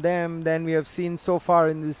performance from them than we have seen so far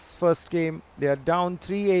in this first game. They are down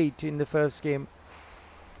 3-8 in the first game.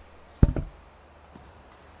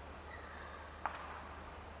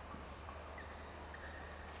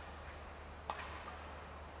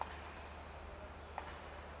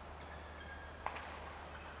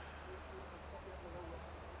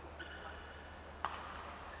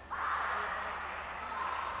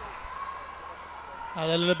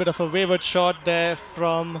 A little bit of a wayward shot there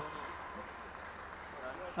from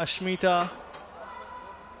Ashmita.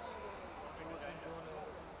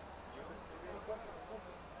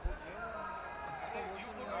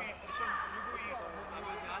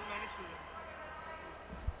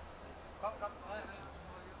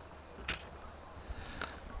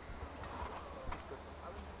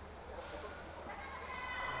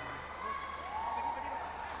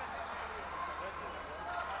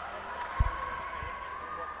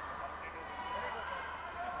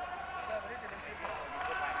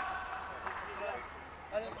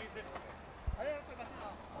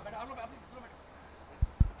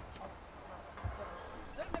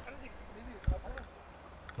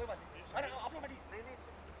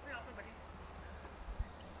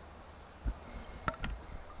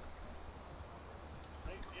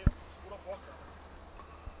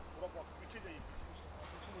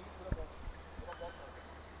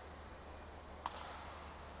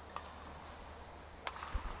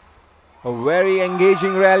 A very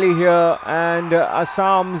engaging rally here, and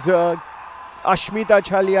Assam's Ashmita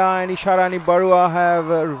Chalia and Isharani Barua have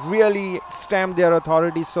really stamped their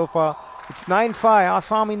authority so far. It's 9-5,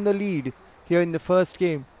 Assam in the lead here in the first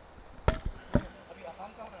game.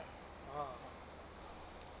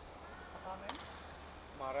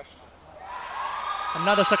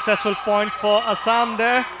 Another successful point for Assam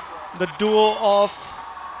there. The duo of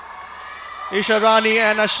Isharani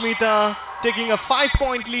and Ashmita taking a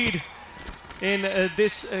 5-point lead in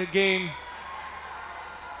this game.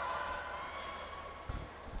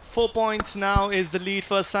 4 points now is the lead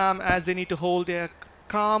for Assam, as they need to hold their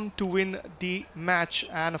calm to win the match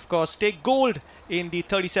and of course take gold in the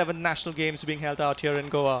 37th national games being held out here in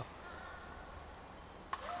Goa.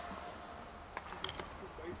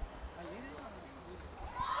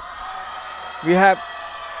 We have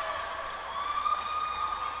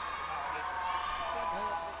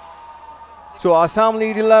So Assam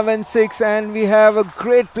lead 11-6, and we have a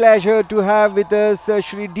great pleasure to have with us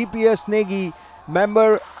Shri DPS Negi,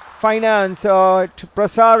 member finance at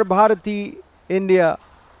Prasad Bharati, India.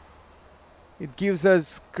 It gives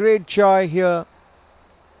us great joy here,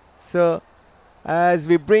 sir, as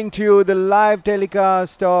we bring to you the live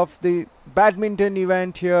telecast of the badminton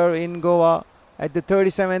event here in Goa at the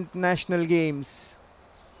 37th National Games.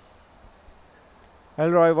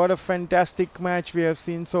 Elroy, what a fantastic match we have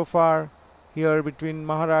seen so far here between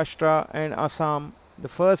Maharashtra and Assam. The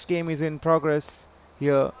first game is in progress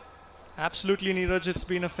here. Absolutely, Neeraj. It's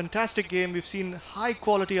been a fantastic game. We've seen high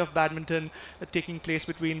quality of badminton taking place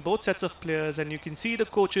between both sets of players, and you can see the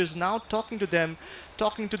coaches now talking to them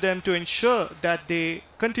to ensure that they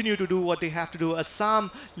continue to do what they have to do.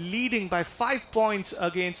 Assam leading by 5 points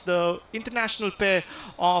against the international pair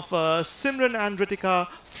of Simran and Ritika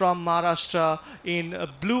from Maharashtra in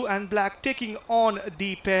blue and black, taking on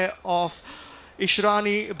the pair of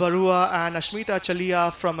Ishrani Barua and Ashmita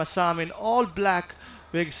Chalia from Assam in all black.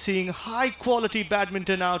 We're seeing high quality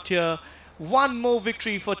badminton out here. One more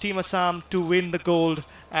victory for Team Assam to win the gold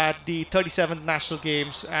at the 37th National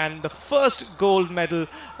Games, and the first gold medal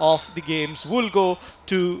of the games will go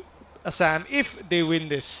to Assam if they win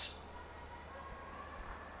this.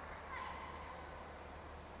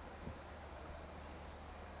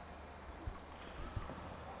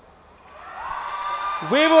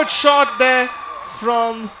 Wayward shot there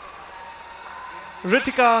from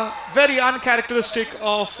Ritika, very uncharacteristic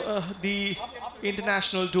of the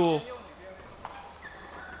international duo.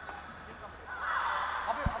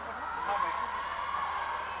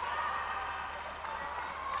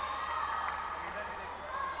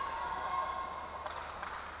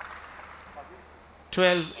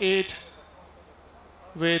 (12-8)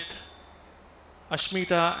 with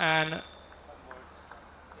Ashmita and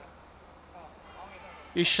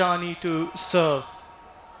Ishani to serve.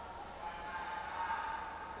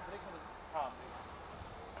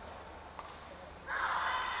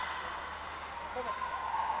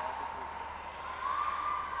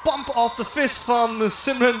 Pump of the fist from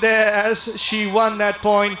Simran there as she won that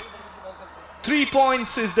point. 3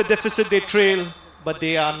 points is the deficit they trail, but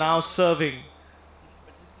they are now serving.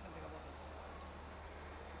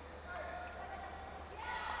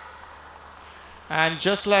 And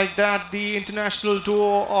just like that, the international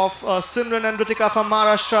duo of Simran and Ritika from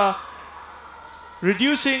Maharashtra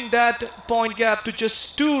reducing that point gap to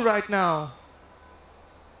just 2 right now.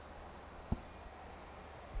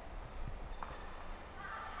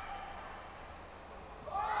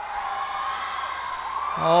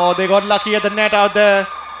 Oh, they got lucky at the net out there.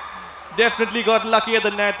 Definitely got lucky at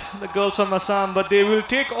the net, the girls from Assam, but they will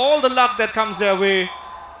take all the luck that comes their way.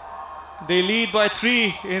 They lead by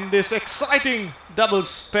 3 in this exciting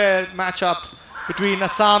doubles pair matchup between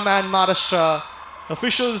Assam and Maharashtra.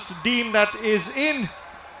 Officials deem that is in.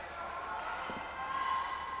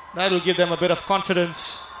 That will give them a bit of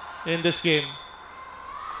confidence in this game.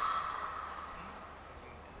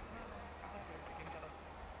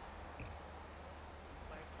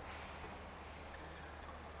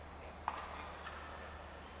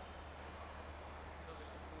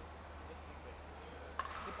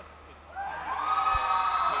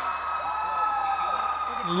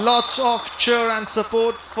 Lots of cheer and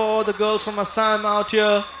support for the girls from Assam out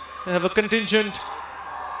here. They have a contingent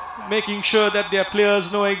making sure that their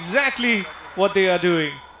players know exactly what they are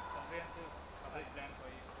doing.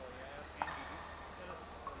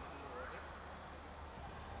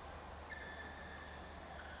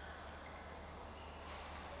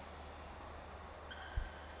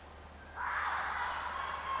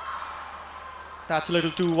 That's a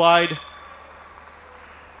little too wide.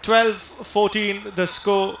 12-14 the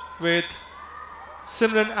score with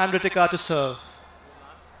Simran and Ritika to serve.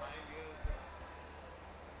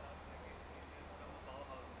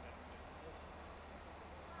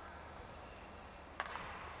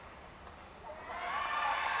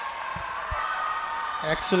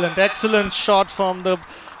 Excellent, excellent shot from the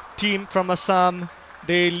team from Assam.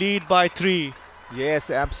 They lead by 3. Yes,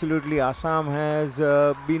 absolutely. Assam has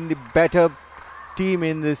been the better team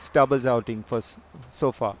in this doubles outing for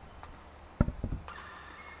so far.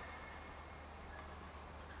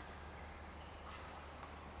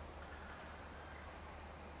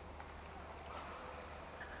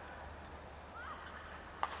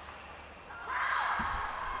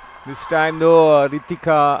 This time though,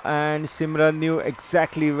 Ritika and Simran knew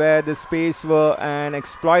exactly where the space were and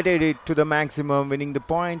exploited it to the maximum, winning the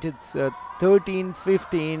point. It's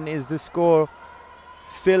 13-15 is the score.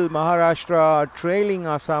 Still Maharashtra are trailing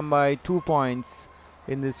Assam by 2 points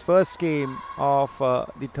in this first game of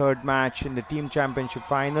the third match in the team championship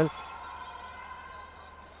final.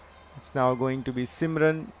 It's now going to be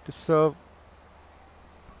Simran to serve.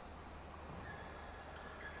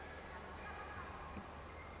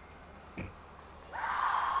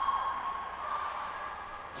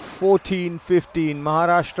 (14-15).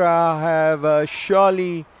 Maharashtra have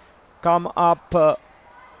surely come up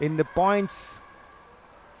in the points.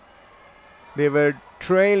 They were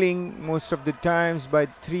trailing most of the times by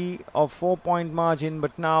 3 or 4 point margin,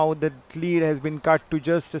 but now the lead has been cut to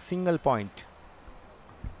just a single point.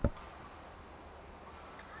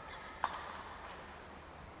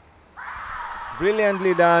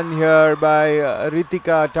 Brilliantly done here by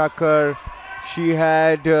Ritika Thakur. She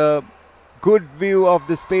had good view of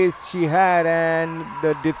the space she had, and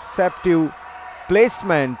the deceptive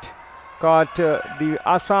placement caught the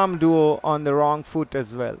Assam duo on the wrong foot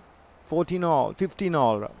as well. 14 all, 15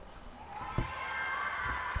 all.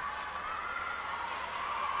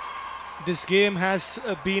 This game has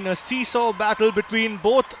been a seesaw battle between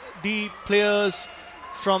both the players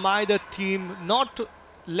from either team, not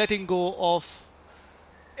letting go of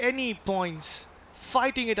any points,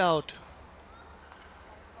 fighting it out.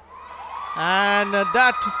 And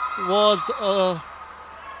that was a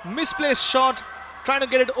misplaced shot, trying to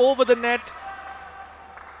get it over the net.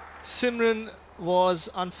 Simran was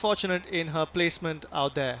unfortunate in her placement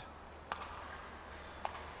out there.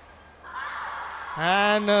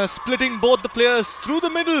 And splitting both the players through the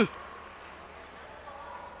middle,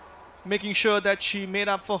 making sure that she made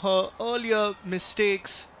up for her earlier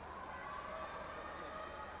mistakes.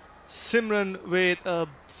 Simran with a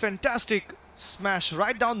fantastic smash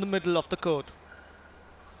right down the middle of the court.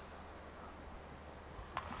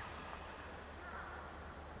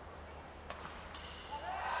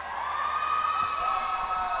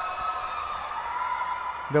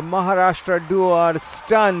 The Maharashtra duo are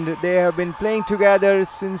stunned. They have been playing together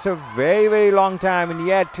since a very, very long time, and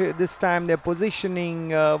yet this time their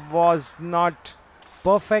positioning was not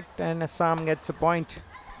perfect, and Assam gets a point.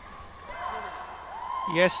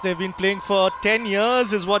 Yes, they've been playing for 10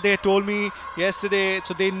 years is what they told me yesterday.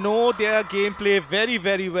 So they know their gameplay very,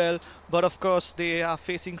 very well. But of course, they are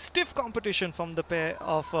facing stiff competition from the pair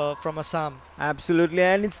of from Assam. Absolutely,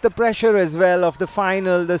 and it's the pressure as well of the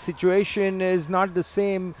final. The situation is not the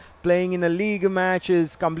same. Playing in a league match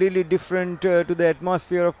is completely different to the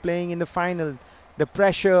atmosphere of playing in the final. The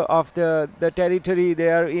pressure of the territory they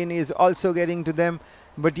are in is also getting to them.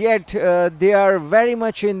 But yet they are very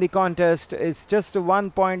much in the contest. It's just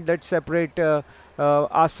 1 point that separate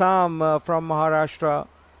Assam from Maharashtra.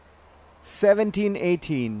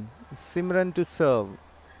 17-18. Simran to serve.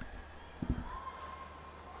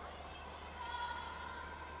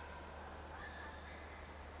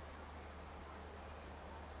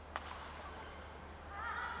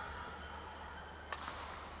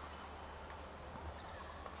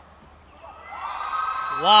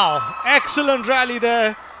 Wow, excellent rally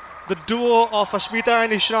there. The duo of Ashmita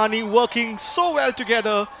and Ishrani working so well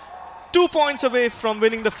together. 2 points away from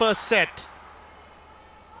winning the first set.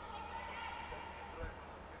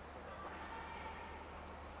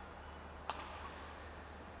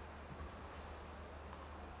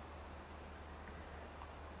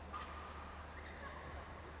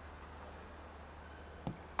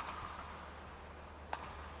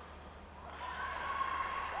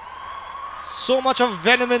 So much of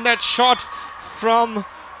venom in that shot from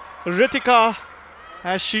Ritika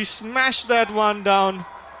as she smashed that one down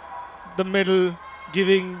the middle,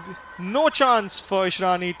 giving no chance for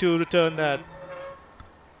Ishrani to return that.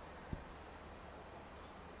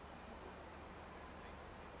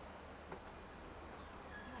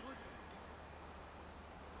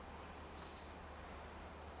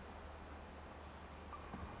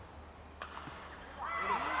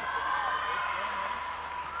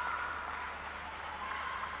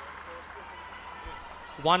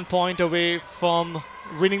 One point away from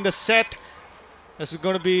winning the set. This is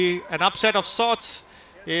going to be an upset of sorts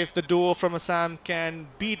if the duo from Assam can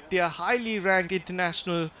beat their highly ranked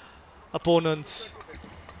international opponents.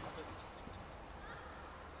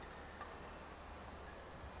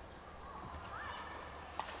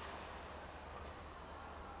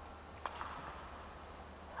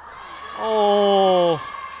 Oh,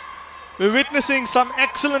 we're witnessing some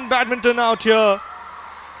excellent badminton out here.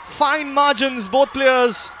 Fine margins, both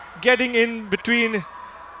players getting in between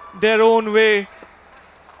their own way.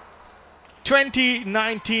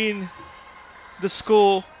 20-19 the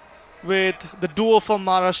score with the duo from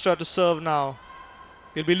Maharashtra to serve now.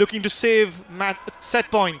 We'll be looking to save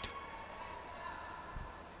set point.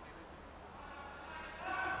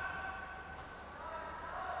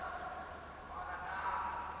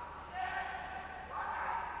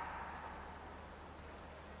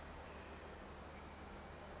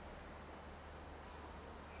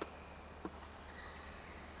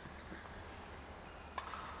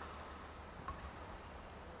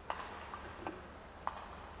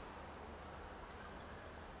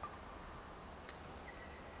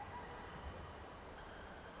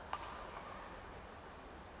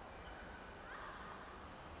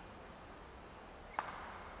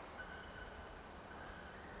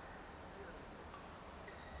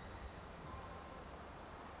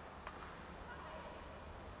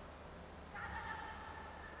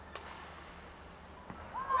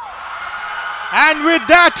 And with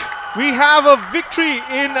that, we have a victory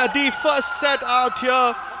in the first set out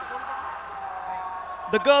here.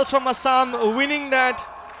 The girls from Assam winning that.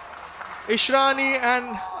 Ishrani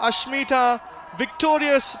and Ashmita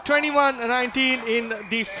victorious 21-19 in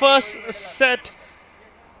the first set.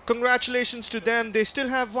 Congratulations to them. They still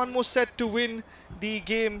have one more set to win the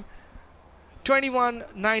game.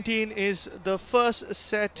 21-19 is the first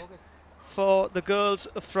set for the girls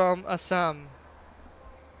from Assam.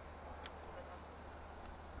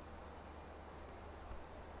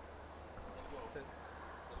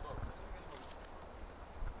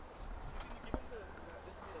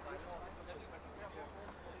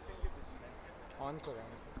 On कर.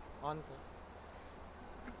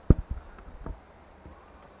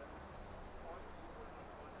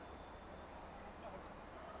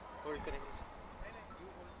 करेंगे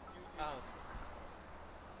हाँ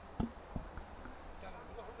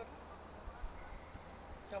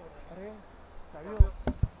अरे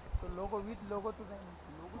तो लोगो with लोगो तो लोगो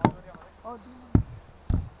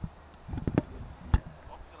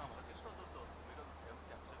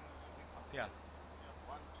Yeah.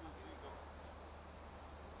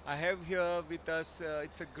 I have here with us,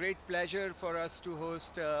 it's a great pleasure for us to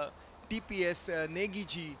host TPS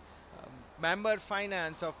Negiji, member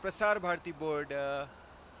finance of Prasar Bharati board.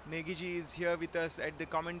 Negiji is here with us at the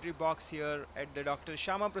commentary box here at the Dr.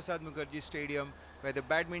 Shyama Prasad Mukherjee Stadium, where the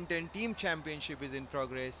badminton team championship is in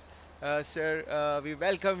progress. Sir, we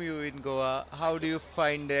welcome you in Goa. How do you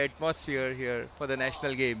find the atmosphere here for the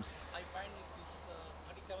national games? I find this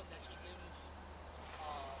 37th National Games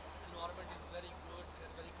environment is very good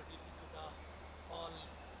and very conducive to the all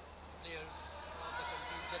players of the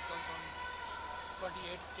country, which has come from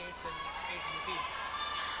 28 states and 8 UTs.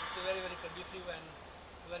 It's a very, very conducive and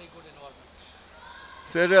very good environment.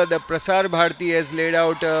 Sir, the Prasar Bharati has laid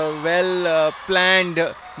out a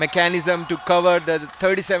well-planned mechanism to cover the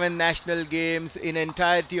 37 national games in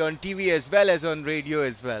entirety on TV as well as on radio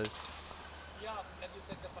as well. Yeah, as you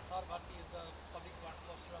said, the Prasar Bharati is the public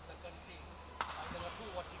broadcaster of the country. There are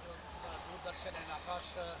two verticals, Doordarshan and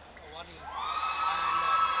Akash Vani. And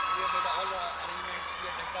we have made all the arrangements.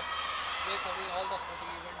 We have set up, we are covering all the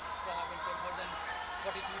sporting events. More than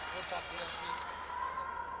 43 sports are there.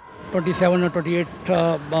 27 or 28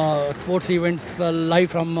 sports events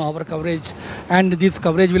live from our coverage, and this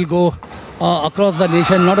coverage will go across the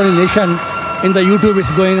nation, not only nation, in the YouTube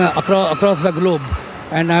it's going across the globe.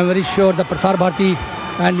 And I'm very sure the Prasar Bharati,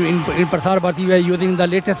 and in Prasar Bharati we are using the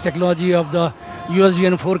latest technology of the USG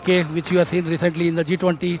and 4K, which you have seen recently in the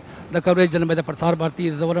G20. The coverage done by the Prasar Bharati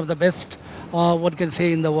is one of the best, one can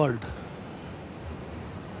say, in the world.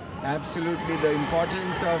 Absolutely, the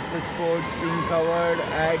importance of the sports being covered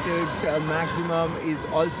at its maximum is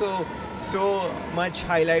also so much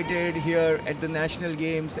highlighted here at the national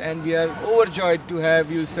games, and we are overjoyed to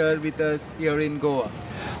have you, sir, with us here in Goa.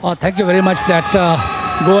 Thank you very much that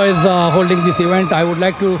Goa is holding this event. I would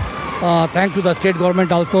like to thank to the state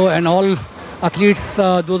government also, and all athletes,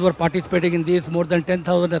 those who are participating in this. More than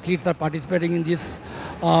 10,000 athletes are participating in this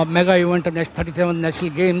mega event of 37th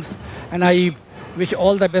National Games, and I wish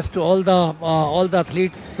all the best to all the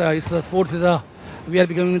athletes. Sports is we are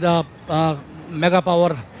becoming the mega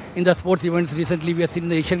power in the sports events. Recently, we have seen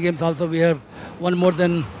the Asian Games also. We have won more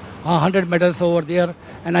than 100 medals over there,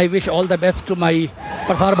 and I wish all the best to my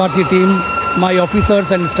Prasar Bharati team, my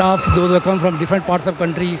officers and staff, those who have come from different parts of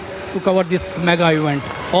country to cover this mega event.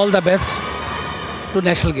 All the best to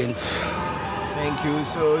National Games. Thank you.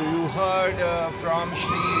 So you heard from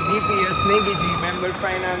Shri DPS Negiji, member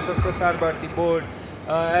finance of Prasar Bharati board,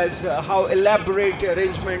 as how elaborate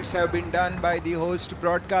arrangements have been done by the host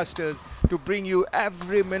broadcasters to bring you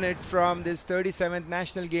every minute from this 37th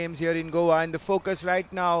National Games here in Goa. And the focus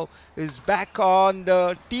right now is back on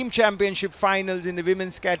the team championship finals in the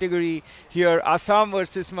women's category here, Assam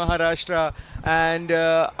versus Maharashtra. And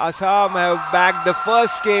Assam have bagged the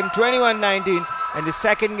first game 21-19. And the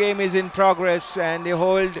second game is in progress, and they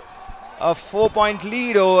hold a 4-point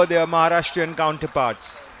lead over their Maharashtrian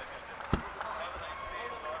counterparts.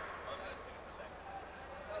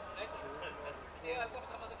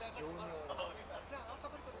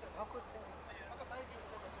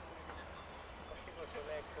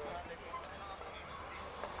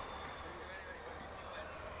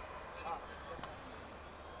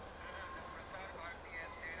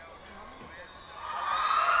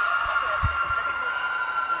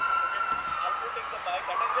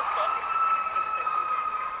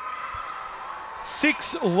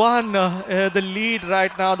 The lead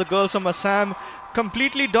right now. The girls from Assam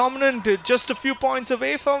completely dominant, just a few points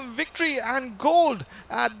away from victory and gold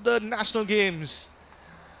at the national games.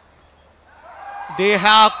 They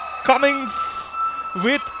are coming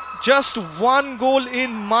with just one goal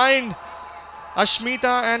in mind.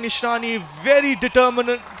 Ashmita and Ishrani very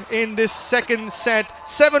determined in this second set.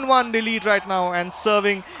 7-1 the lead right now, and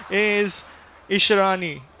serving is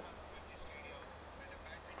Ishrani.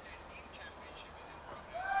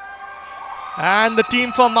 And the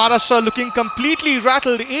team from Maharashtra looking completely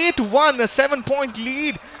rattled. 8-1, a 7-point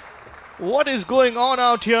lead. What is going on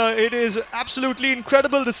out here? It is absolutely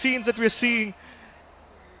incredible, the scenes that we're seeing.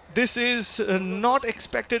 This is not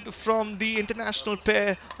expected from the international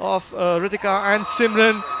pair of Ritika and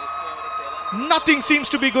Simran. Nothing seems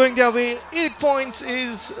to be going their way. 8 points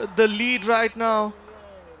is the lead right now.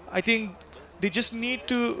 I think they just need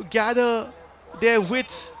to gather their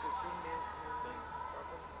wits,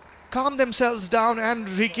 calm themselves down and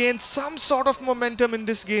regain some sort of momentum in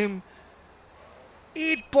this game.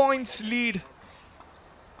 8 points lead.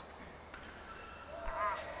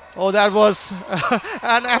 Oh, that was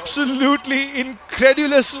an absolutely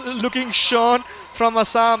incredulous looking shot from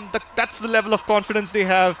Assam. That's the level of confidence they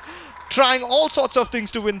have, trying all sorts of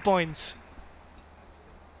things to win points.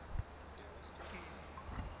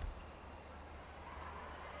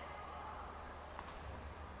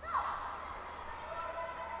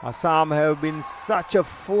 Assam have been such a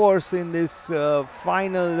force in this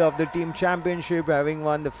final of the team championship, having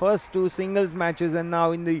won the first 2 singles matches, and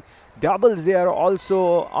now in the doubles they are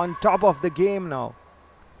also on top of the game now.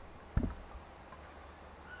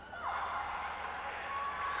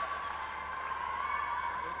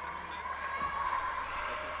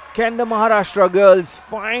 Can the Maharashtra girls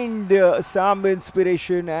find some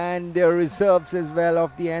inspiration and their reserves as well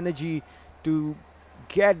of the energy to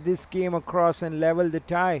get this game across and level the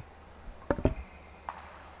tie?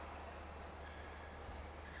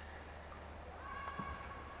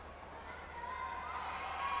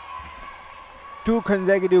 Two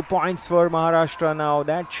consecutive points for Maharashtra now.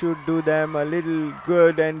 That should do them a little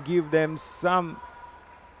good and give them some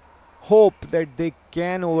hope that they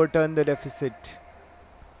can overturn the deficit.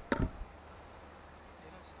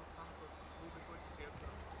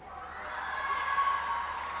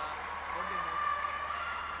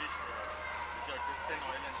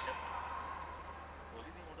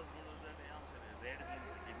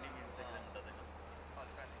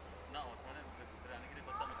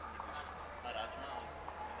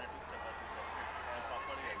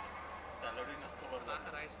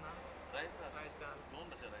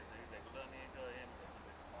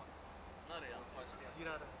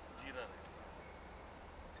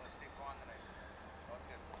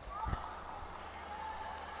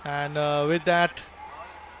 And with that,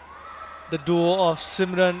 the duo of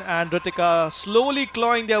Simran and Ritika slowly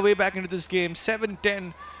clawing their way back into this game,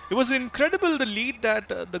 7-10. It was incredible the lead that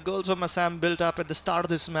the girls of Assam built up at the start of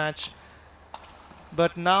this match.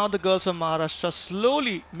 But now the girls of Maharashtra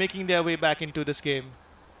slowly making their way back into this game.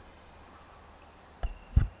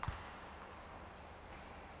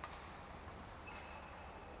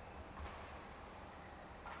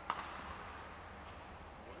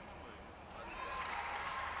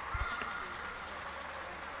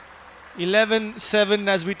 (11-7)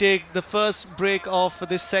 as we take the first break of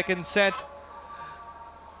this second set.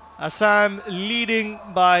 Assam leading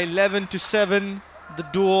by 11-7. The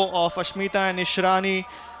duo of Ashmita and Ishrani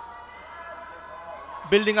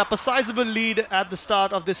building up a sizable lead at the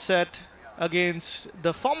start of this set against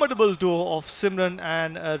the formidable duo of Simran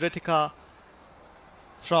and Ritika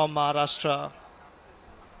from Maharashtra.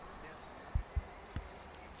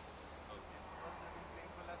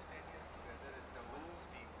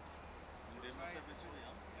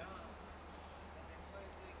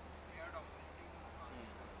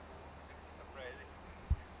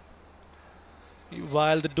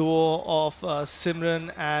 While the duo of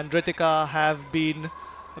Simran and Ritika have been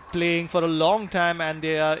playing for a long time and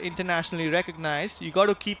they are internationally recognized, you got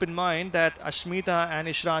to keep in mind that Ashmita and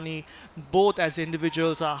Ishrani both as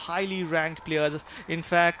individuals are highly ranked players. In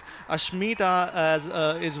fact,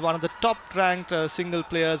 Ashmita is one of the top ranked single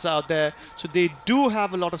players out there, so they do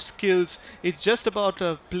have a lot of skills. It's just about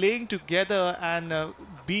playing together and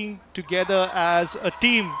being together as a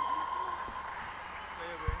team.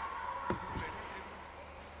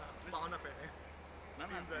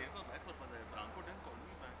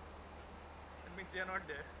 They are not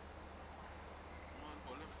there.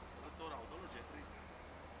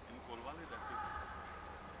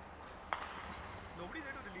 Nobody's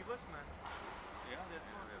there to relieve us, man. Yeah, that's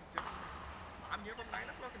what. I'm here from 9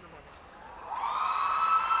 o'clock in the morning.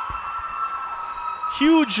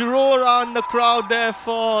 Huge roar on the crowd there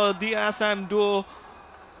for the Assam duo,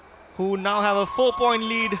 who now have a 4-point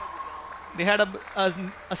lead. They had a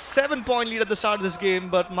 7-point lead at the start of this game,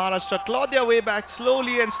 but Maharashtra clawed their way back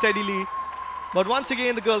slowly and steadily. But once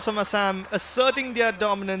again, the girls from Assam asserting their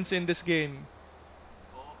dominance in this game.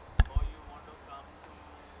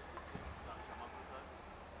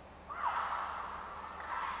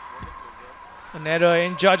 An error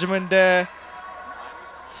in judgment there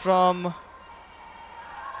from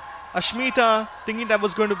Ashmita, thinking that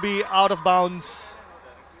was going to be out of bounds,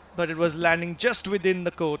 but it was landing just within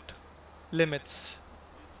the court limits.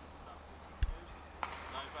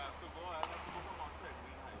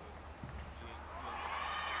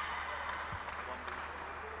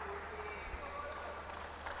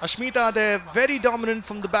 Ashmita, they're very dominant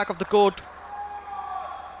from the back of the court.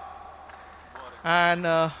 And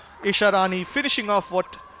Isharani finishing off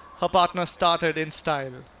what her partner started in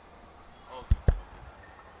style.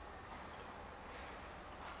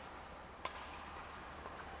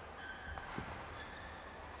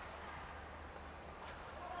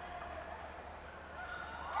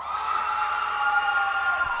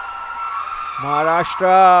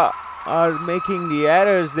 Maharashtra are making the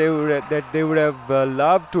errors that they would have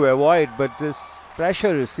loved to avoid, but this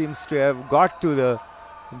pressure seems to have got to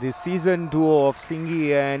the seasoned duo of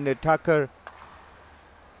Singhi and Thakur.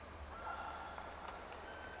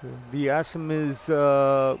 The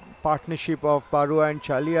Assamese partnership of Barua and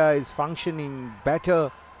Chalia is functioning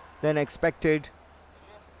better than expected.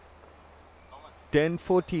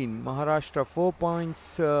 10-14, Maharashtra 4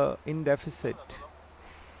 points in deficit.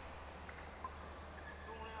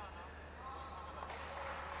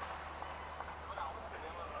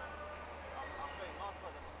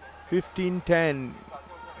 15-10,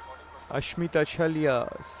 Ashmita Chalia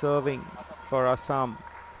serving for Assam.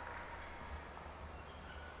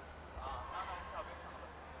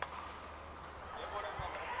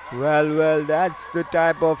 Well, that's the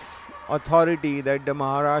type of authority that the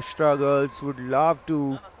Maharashtra girls would love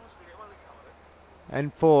to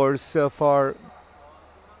enforce for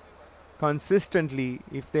consistently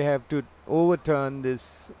if they have to overturn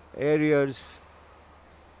these areas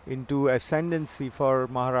into ascendancy for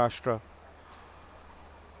Maharashtra.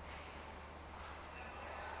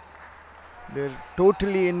 They're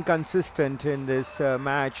totally inconsistent in this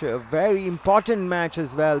match, a very important match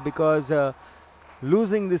as well, because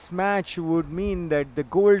losing this match would mean that the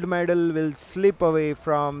gold medal will slip away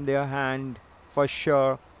from their hand for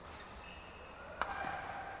sure.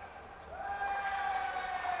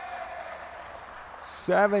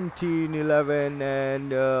 (17-11)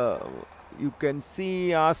 and you can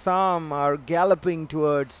see Assam are galloping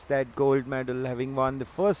towards that gold medal, having won the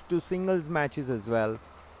first two singles matches as well.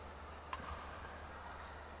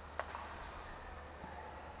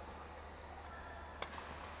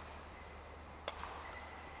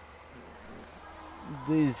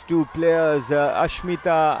 These two players,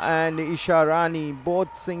 Ashmita and Isha Rani,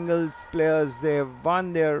 both singles players, they have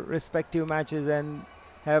won their respective matches and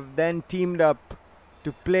have then teamed up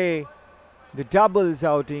to play the doubles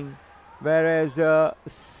outing, whereas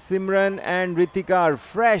Simran and Ritika are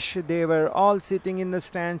fresh. They were all sitting in the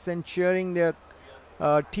stands and cheering their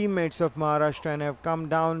teammates of Maharashtra and have come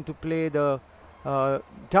down to play the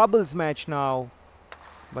doubles match now.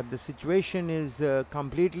 But the situation is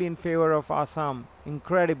completely in favor of Assam.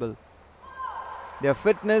 Incredible. Their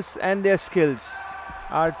fitness and their skills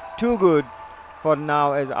are too good for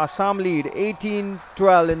now, as Assam lead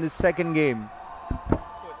 18-12 in the second game.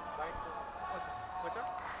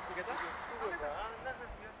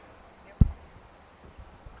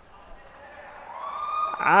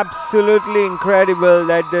 Absolutely incredible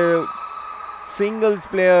that the singles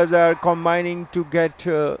players are combining to get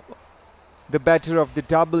the better of the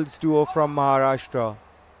doubles duo from Maharashtra.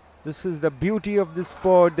 This is the beauty of the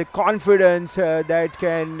sport, the confidence that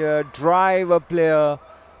can drive a player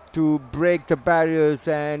to break the barriers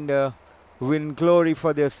and win glory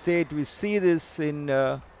for their state. We see this in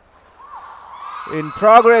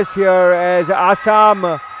progress here as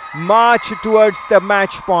Assam march towards the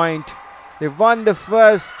match point. They've won the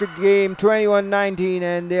first game 21-19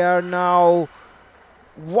 and they are now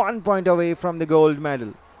 1 point away from the gold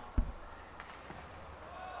medal.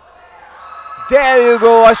 There you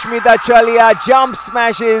go, Ashmita Chalia jump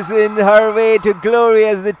smashes in her way to glory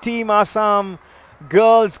as the Team Assam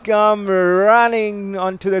girls come running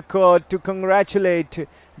onto the court to congratulate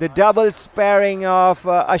the doubles pairing of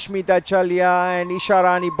Ashmita Chalia and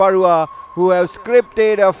Isharani Barua, who have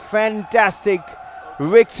scripted a fantastic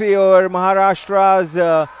victory over Maharashtra's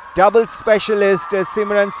doubles specialist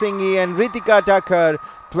Simran Singhi and Ritika Thakur.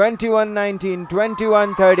 21-19,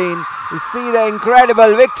 21-13. You see the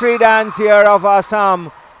incredible victory dance here of Assam.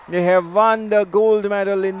 They have won the gold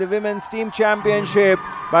medal in the Women's Team Championship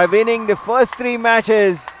by winning the first 3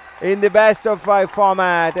 matches in the best of 5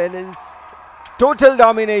 format. And it's total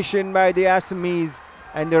domination by the Assamese.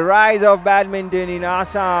 And the rise of badminton in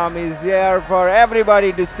Assam is there for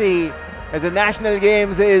everybody to see, as the National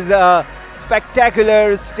Games is a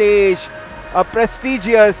spectacular stage, a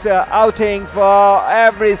prestigious outing for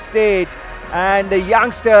every state, and the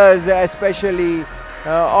youngsters especially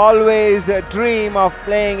always dream of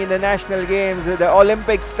playing in the National Games, the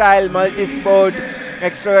Olympic style multi-sport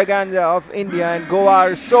extravaganza of India, and Goa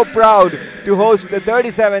are so proud to host the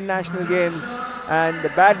 37 National Games. And the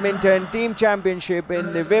badminton team championship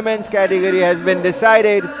in the women's category has been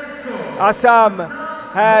decided. Assam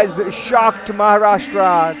has shocked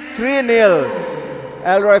Maharashtra 3-0.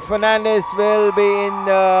 Elroy Fernandez will be in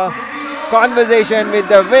conversation with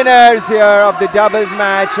the winners here of the doubles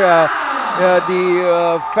match,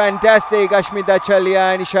 the fantastic Ashmita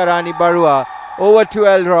Chalia and Isharani Barua. Over to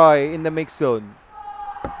Elroy in the mix zone.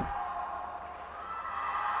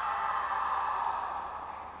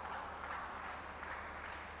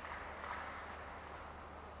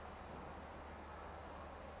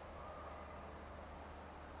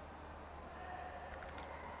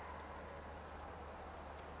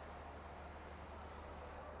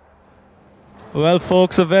 Well,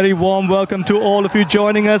 folks, a very warm welcome to all of you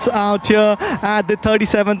joining us out here at the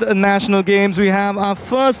 37th National Games. We have our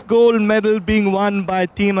first gold medal being won by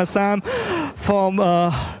Team Assam from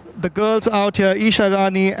the girls out here, Isha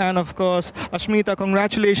Rani and, of course, Ashmita.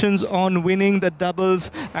 Congratulations on winning the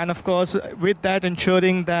doubles and, of course, with that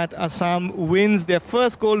ensuring that Assam wins their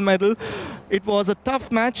first gold medal. It was a tough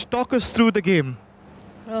match. Talk us through the game.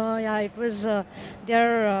 Yeah, it was.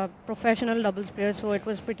 They're professional doubles players, so it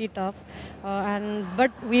was pretty tough.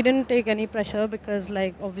 But we didn't take any pressure because,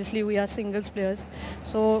 like, obviously we are singles players.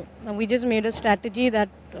 So we just made a strategy that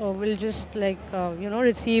will just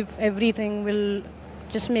receive everything. Will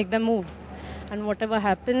just make them move, and whatever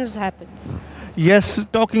happens, happens. Yes,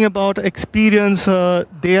 talking about experience,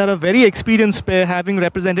 they are a very experienced pair, having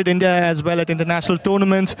represented India as well at international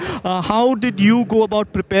tournaments. How did you go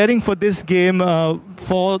about preparing for this game,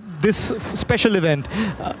 for this special event?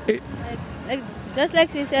 Just like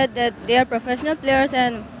she said, that they are professional players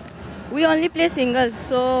and we only play singles,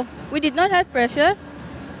 so we did not have pressure.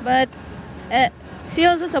 But she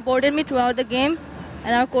also supported me throughout the game,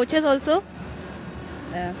 and our coaches also.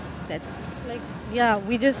 That's Yeah,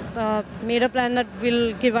 we just made a plan that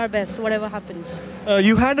we'll give our best, whatever happens.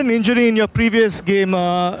 You had an injury in your previous game.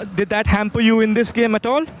 Did that hamper you in this game at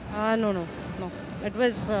all? No. It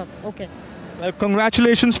was okay. Well,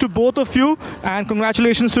 congratulations to both of you, and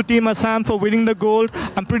congratulations to Team Assam for winning the gold.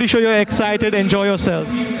 I'm pretty sure you're excited. Enjoy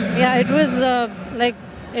yourselves. Yeah, it was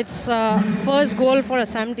it's first goal for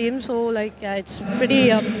Assam team, so it's pretty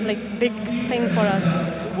big thing for us.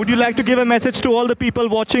 Would you like to give a message to all the people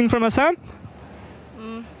watching from Assam?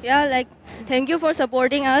 Yeah, thank you for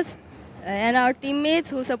supporting us and our teammates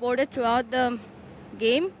who supported throughout the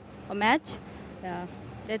game or match. Yeah,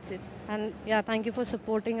 that's it. And yeah, thank you for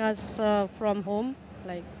supporting us from home.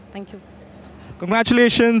 Thank you.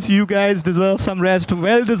 Congratulations, you guys deserve some rest.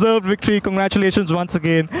 Well-deserved victory. Congratulations once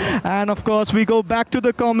again. And of course, we go back to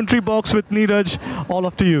the commentary box with Neeraj. All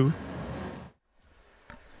up to you.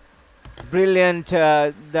 Brilliant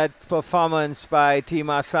that performance by Team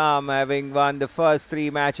Assam, having won the first 3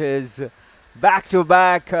 matches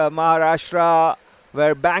back-to-back. Maharashtra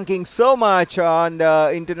were banking so much on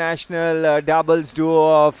the international doubles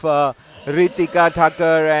duo of Ritika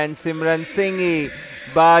Thakur and Simran Singhi,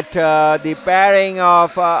 but the pairing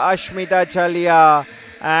of Ashmita Chalia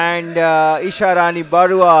and Isha Rani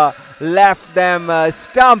Barua left them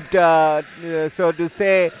stumped, so to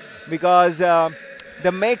say, because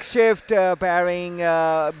the makeshift pairing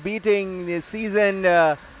beating the seasoned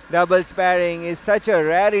doubles pairing is such a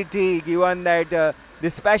rarity, given that the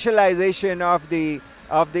specialization of the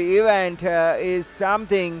event is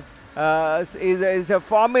something is a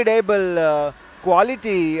formidable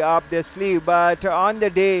quality up their sleeve. But on the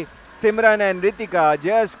day, Simran and Ritika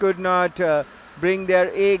just could not bring their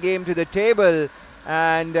A game to the table,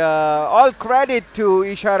 and all credit to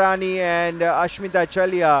Isha Rani and Ashmita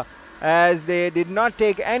Chalia, as they did not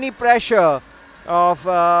take any pressure of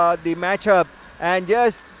the matchup and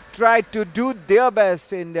just tried to do their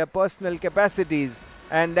best in their personal capacities,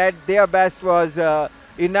 and that their best was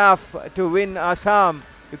enough to win Assam.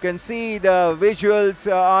 You can see the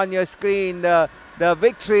visuals on your screen, the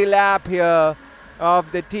victory lap here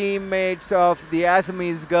of the teammates of the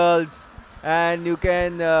Assamese girls, and you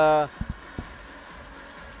can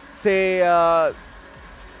say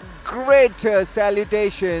great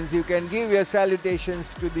salutations. You can give your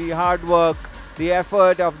salutations to the hard work, the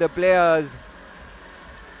effort of the players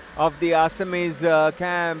of the Assamese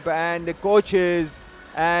camp, and the coaches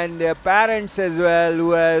and their parents as well,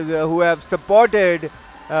 who have supported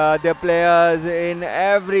their players in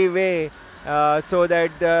every way, so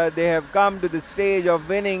that they have come to the stage of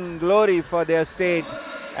winning glory for their state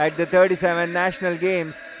at the 37 National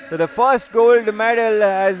Games. So the first gold medal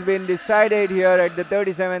has been decided here at the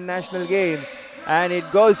 37 National Games, and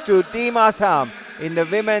it goes to Team Assam in the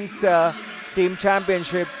women's team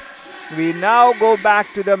championship. We now go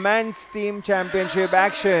back to the men's team championship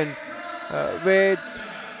action with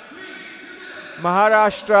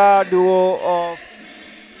Maharashtra duo of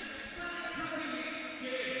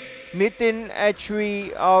Nitin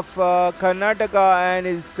HV of Karnataka and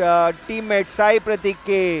his teammate Sai Pratik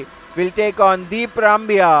K will take on Deep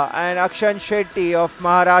Rambia and Akshan Shetty of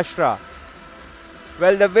Maharashtra.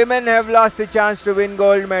 Well, the women have lost the chance to win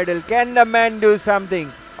gold medal. Can the men do something?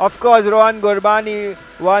 Of course, Rohan Gurbani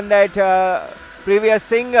won that previous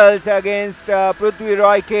singles against Prithvi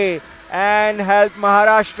Roy K and helped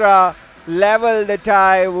Maharashtra level the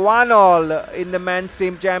tie 1-all in the men's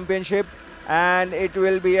team championship, and it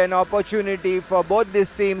will be an opportunity for both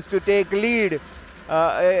these teams to take lead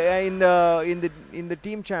in the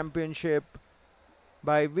team championship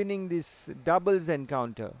by winning this doubles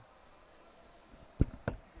encounter.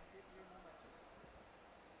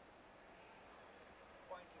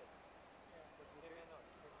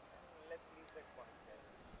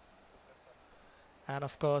 And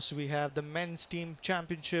of course, we have the men's team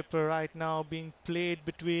championship right now being played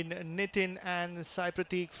between Nitin and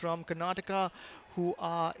Saipratik from Karnataka, who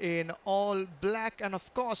are in all black. And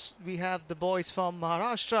of course, we have the boys from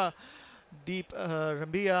Maharashtra, Deep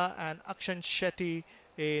Rambia and Akshan Shetty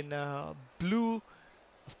in blue.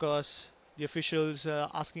 Of course, the officials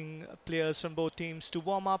asking players from both teams to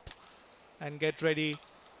warm up and get ready,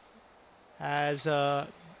 as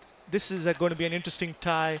this is going to be an interesting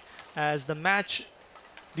tie, as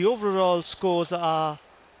the overall scores are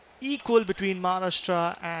equal between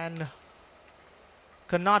Maharashtra and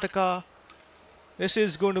Karnataka. This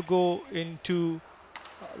is going to go into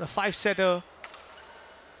the 5-setter,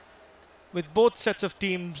 with both sets of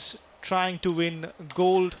teams trying to win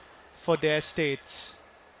gold for their states.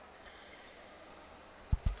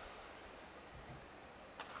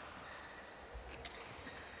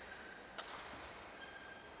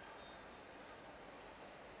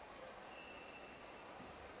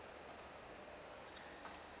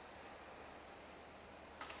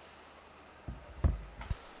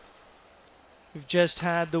 We've just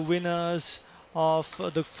had the winners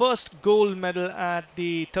of the first gold medal at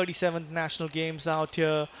the 37th National Games out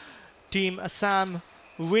here. Team Assam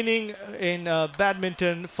winning in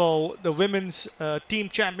badminton for the women's team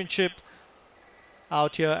championship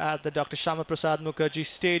out here at the Dr. Shyama Prasad Mukherjee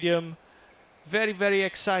Stadium. Very, very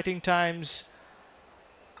exciting times.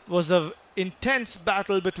 Was an intense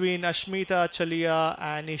battle between Ashmita Chalia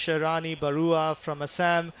and Isharani Barua from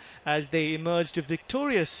Assam as they emerged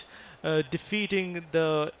victorious, defeating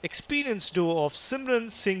the experienced duo of Simran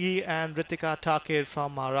Singhi and Ritika Takir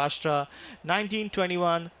from Maharashtra.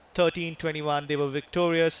 19-21, 13-21, they were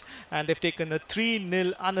victorious, and they've taken a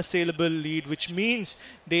 3-0 unassailable lead, which means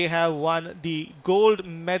they have won the gold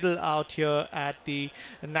medal out here at the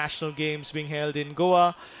National Games being held in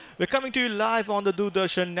Goa. We're coming to you live on the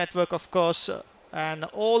Doordarshan network, of course, and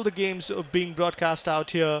all the games are being broadcast out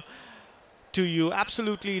here to you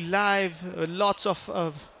absolutely live. Lots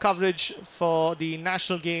of coverage for the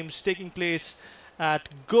national games taking place at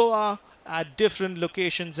Goa at different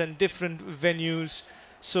locations and different venues.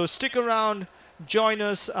 So stick around, join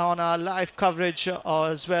us on our live coverage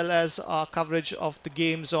as well as our coverage of the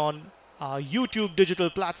games on our YouTube digital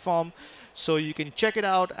platform, so you can check it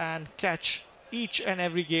out and catch each and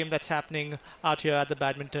every game that's happening out here at the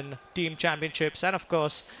Badminton Team Championships and of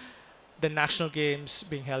course the national games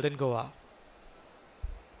being held in Goa.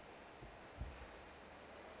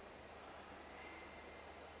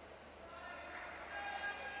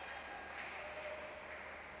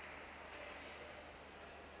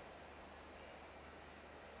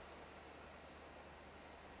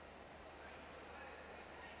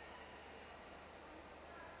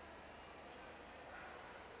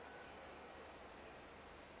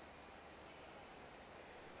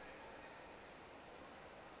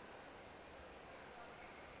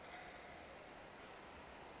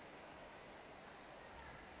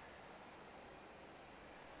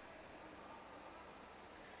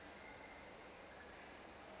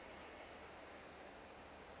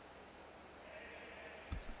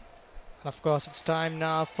 And of course, it's time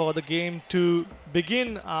now for the game to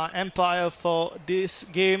begin. Our empire for this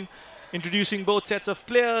game, introducing both sets of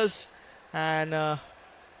players, and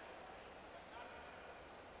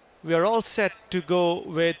we are all set to go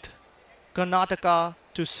with Karnataka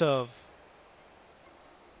to serve.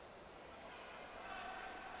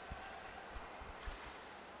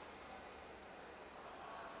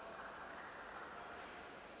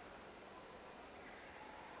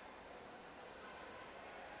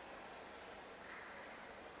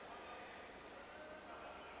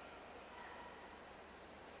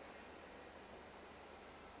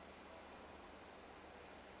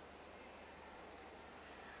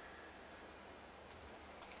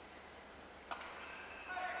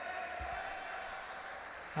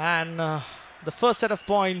 And the first set of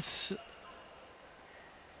points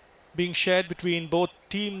being shared between both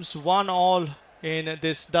teams, 1-all in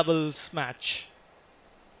this doubles match.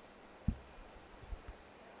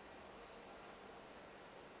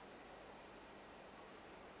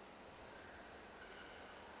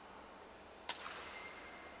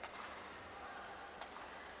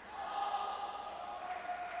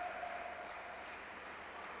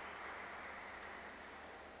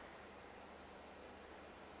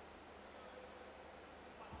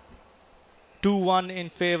 Two-one in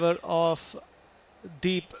favor of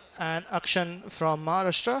Deep and Akshan from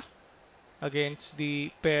Maharashtra. against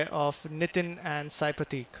the pair of Nitin and Sai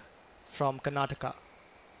Pratik from Karnataka.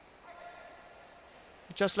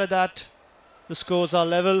 Just like that, the scores are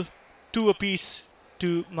level, 2 apiece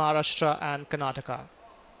to Maharashtra and Karnataka.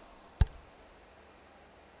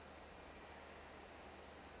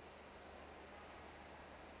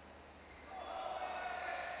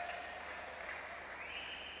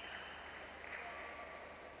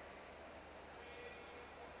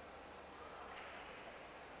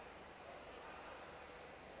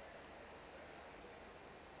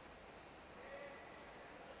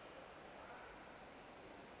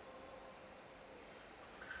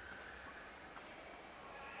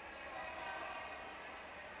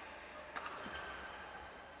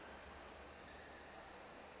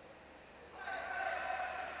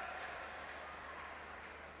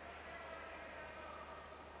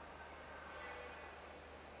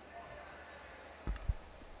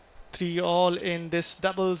 All in this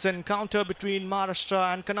doubles encounter between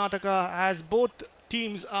Maharashtra and Karnataka, as both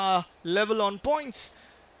teams are level on points.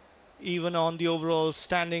 Even on the overall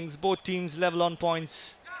standings, both teams level on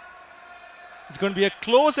points. It's going to be a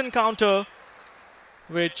close encounter,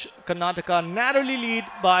 which Karnataka narrowly lead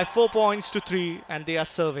by 4 points to 3, and they are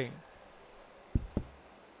serving.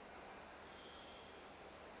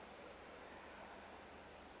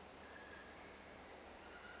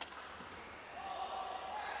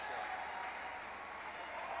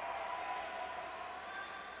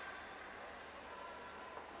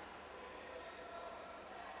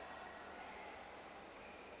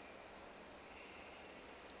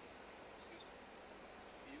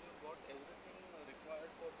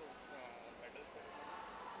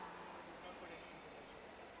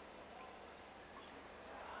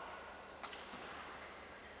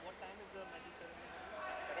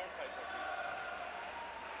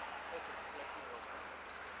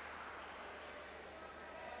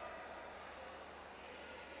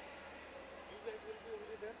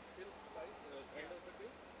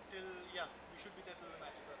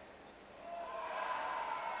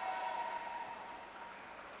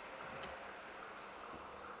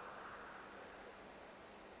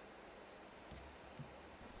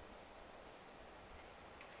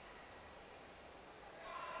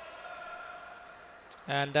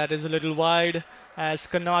 And that is a little wide, as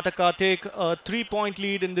Karnataka take a 3-point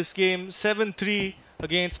lead in this game, 7-3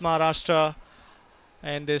 against Maharashtra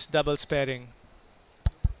and this doubles pairing.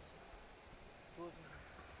 I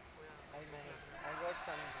got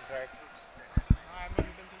some dry fruits.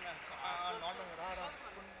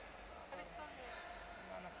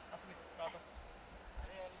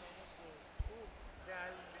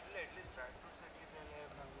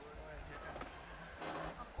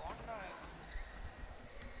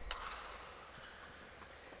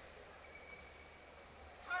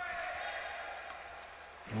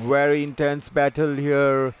 Very intense battle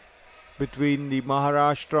here between the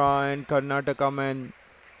Maharashtra and Karnataka men.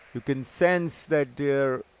 You can sense that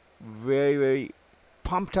they're very, very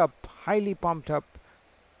pumped up, highly pumped up,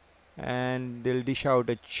 and they'll dish out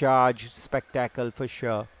a charge spectacle for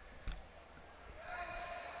sure.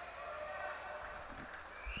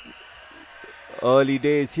 Early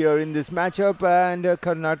days here in this matchup, and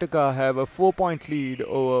Karnataka have a 4-point lead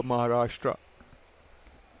over Maharashtra.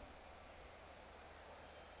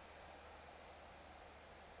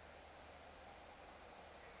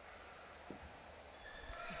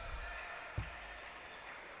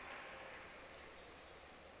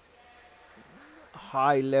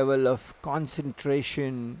 High level of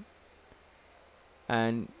concentration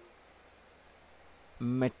and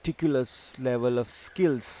meticulous level of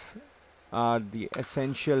skills are the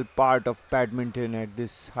essential part of badminton at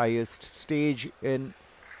this highest stage in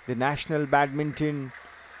the national badminton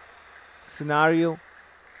scenario.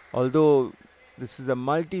 Although this is a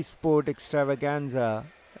multi-sport extravaganza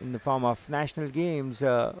in the form of national games,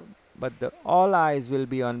 but all eyes will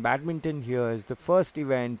be on badminton here as the first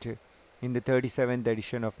event in the 37th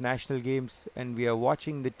edition of National Games, and we are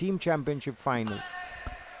watching the team championship final.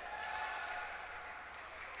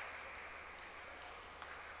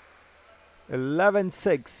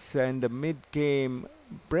 (11-6) and the mid-game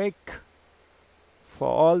break for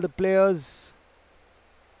all the players.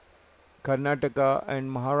 Karnataka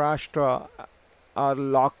and Maharashtra are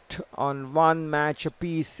locked on 1 match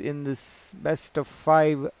apiece in this best of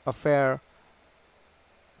 5 affair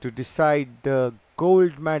to decide the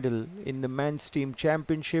gold medal in the men's team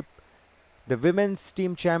championship. The women's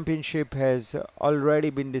team championship has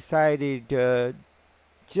already been decided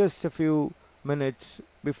just a few minutes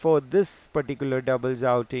before this particular doubles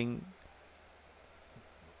outing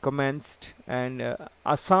commenced, and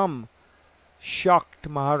Assam shocked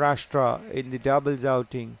Maharashtra in the doubles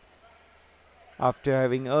outing after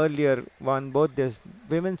having earlier won both their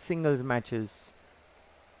women's singles matches,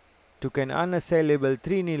 took an unassailable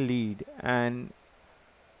 3-0 lead and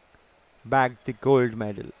bagged the gold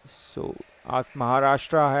medal. So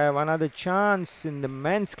Maharashtra have another chance in the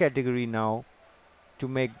men's category now to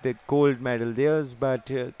make the gold medal theirs, but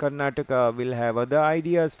Karnataka will have other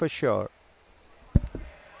ideas for sure.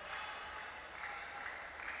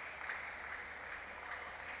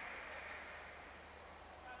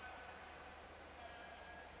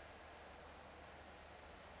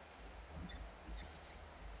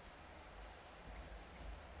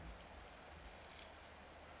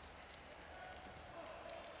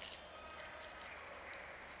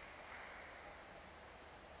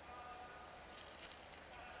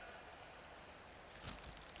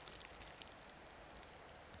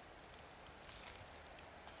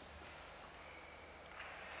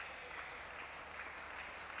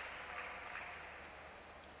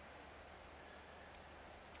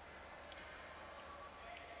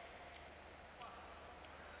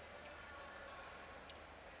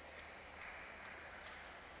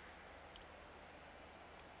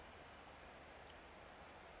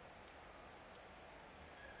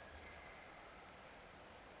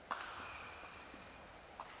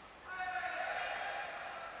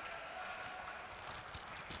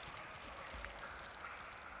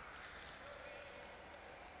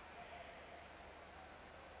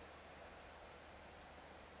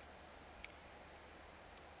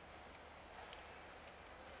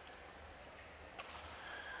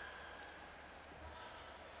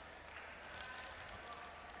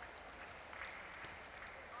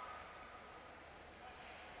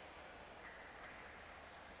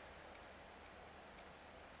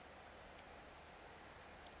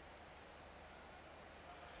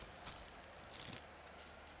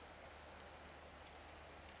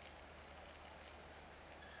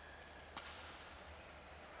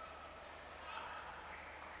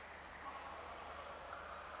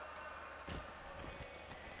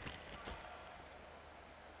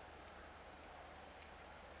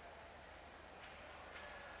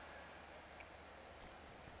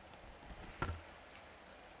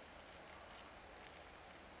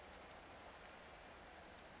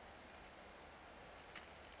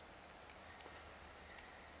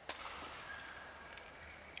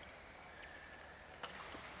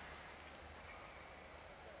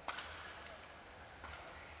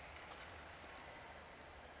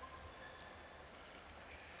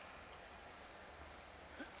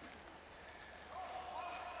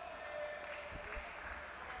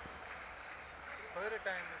 Further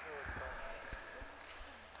time is over.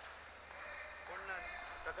 Onnan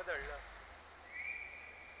takadalla.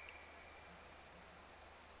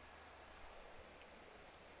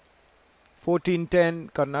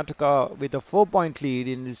 14-10, Karnataka with a 4-point lead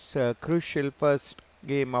in this crucial first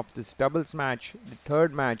game of this doubles match, the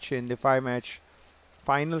third match in the 5-match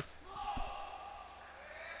final.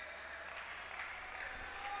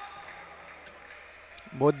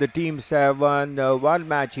 Both the teams have won one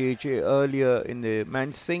match each earlier in the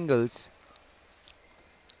men's singles.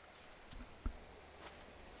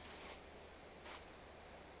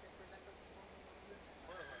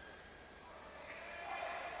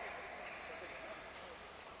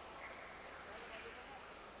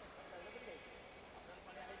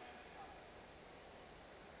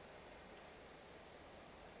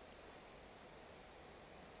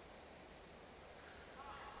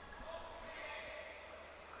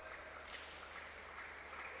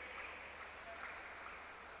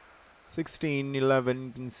 (16-11).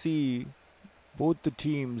 You can see both the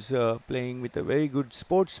teams playing with a very good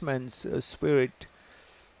sportsman's spirit,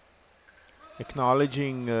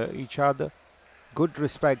 acknowledging each other, good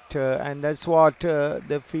respect, and that's what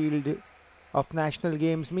the field of national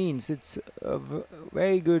games means. It's a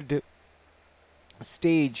very good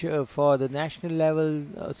stage for the national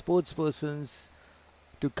level sports persons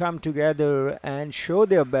to come together and show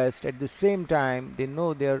their best. At the same time, they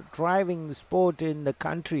know they're driving the sport in the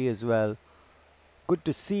country as well. Good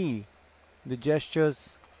to see the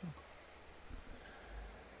gestures.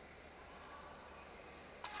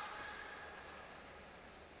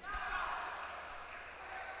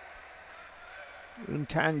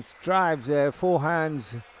 Intense drives there,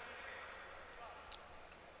 forehands,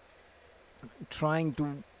 trying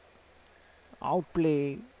to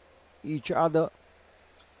outplay each other,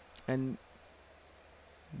 and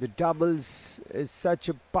the doubles is such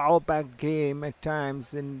a power-packed game at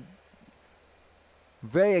times and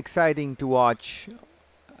very exciting to watch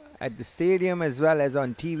at the stadium as well as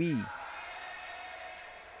on TV.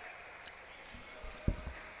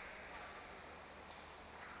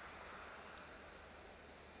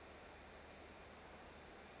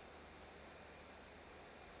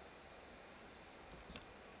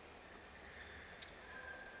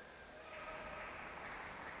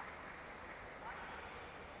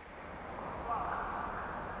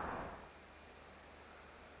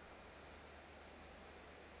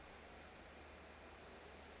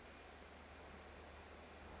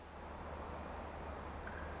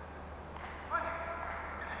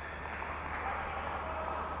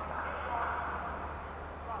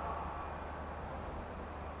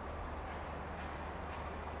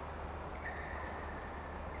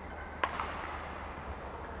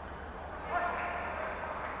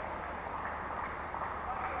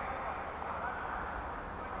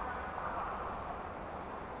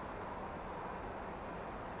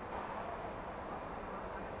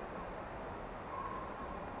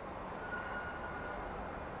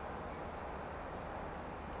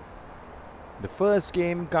 The first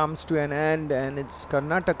game comes to an end, and it's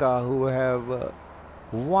Karnataka who have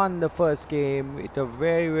won the first game with a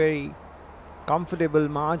very comfortable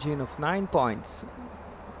margin of 9 points.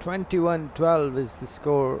 21-12 is the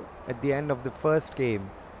score at the end of the first game,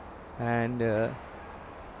 and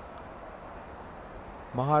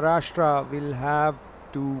Maharashtra will have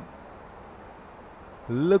to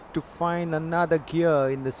look to find another gear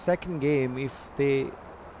in the second game if they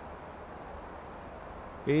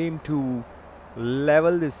aim to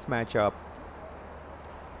level this matchup.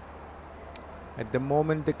 At the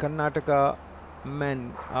moment, the Karnataka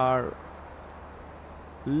men are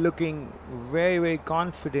looking very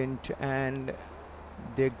confident, and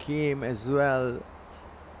their game as well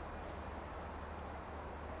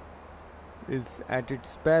is at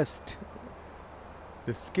its best.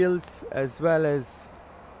 The skills as well as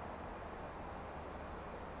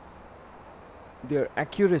their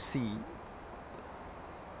accuracy,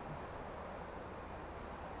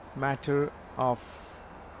 matter of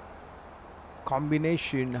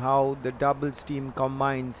combination, how the doubles team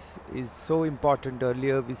combines is so important.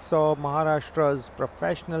 Earlier we saw Maharashtra's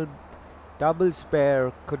professional doubles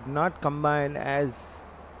pair could not combine as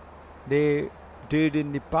they did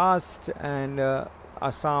in the past, and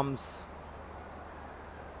Assam's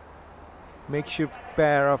makeshift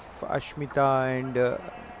pair of Ashmita and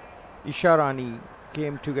Isharani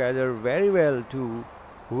came together very well to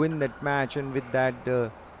win that match, and with that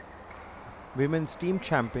the women's team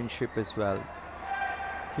championship as well.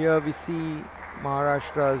 Here we see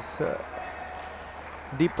Maharashtra's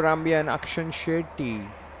Deep Rambi and Akshan Shetty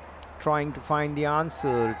trying to find the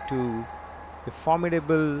answer to the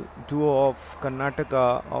formidable duo of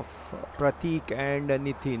Karnataka of Pratik and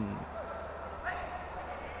Nitin.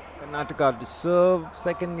 Karnataka to serve,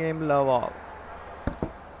 second game love all.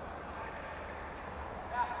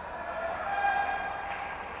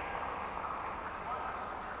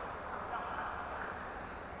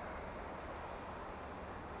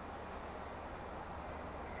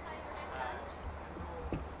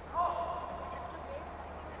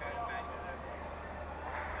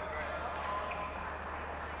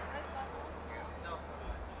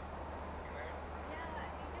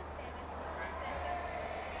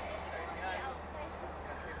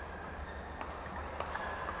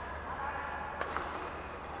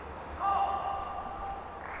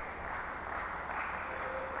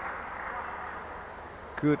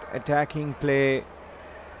 Good attacking play,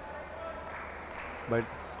 but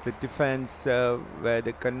it's the defense where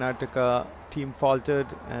the Karnataka team faltered,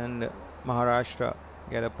 and Maharashtra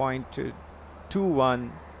get a point to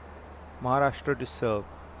 2-1. Maharashtra to serve.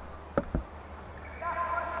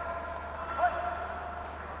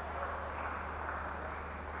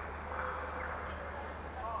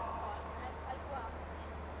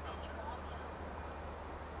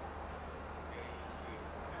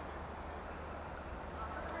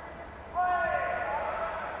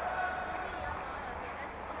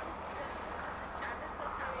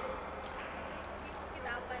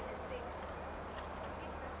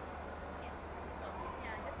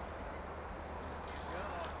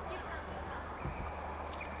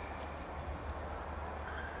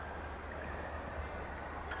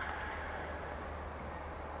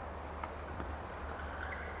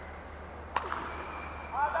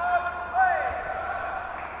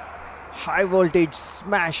 High voltage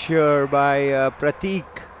smash here by Pratik,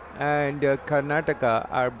 and Karnataka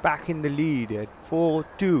are back in the lead at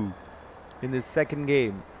 4-2 in the second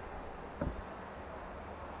game.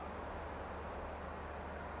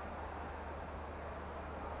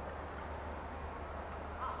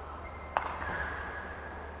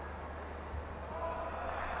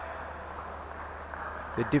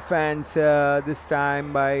 The defense this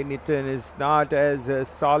time by Nitin is not as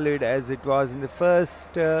solid as it was in the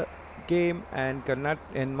first game, and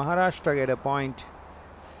Maharashtra get a point.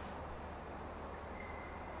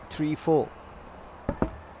 3-4.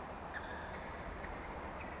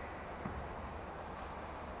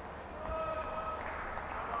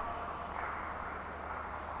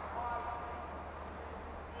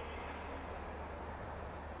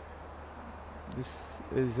 This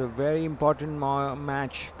is a very important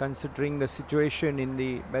match considering the situation in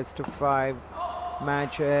the best of 5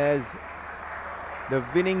 match, as the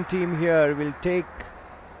winning team here will take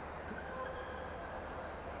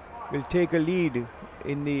a lead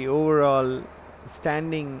in the overall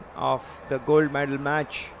standing of the gold medal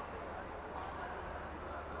match.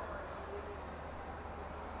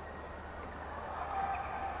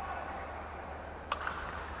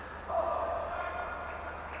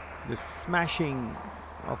 The smashing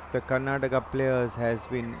of the Karnataka players has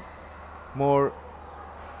been more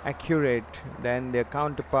accurate than their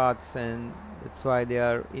counterparts, and that's why they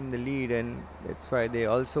are in the lead, and that's why they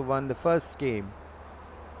also won the first game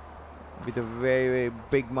with a very, very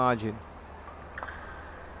big margin.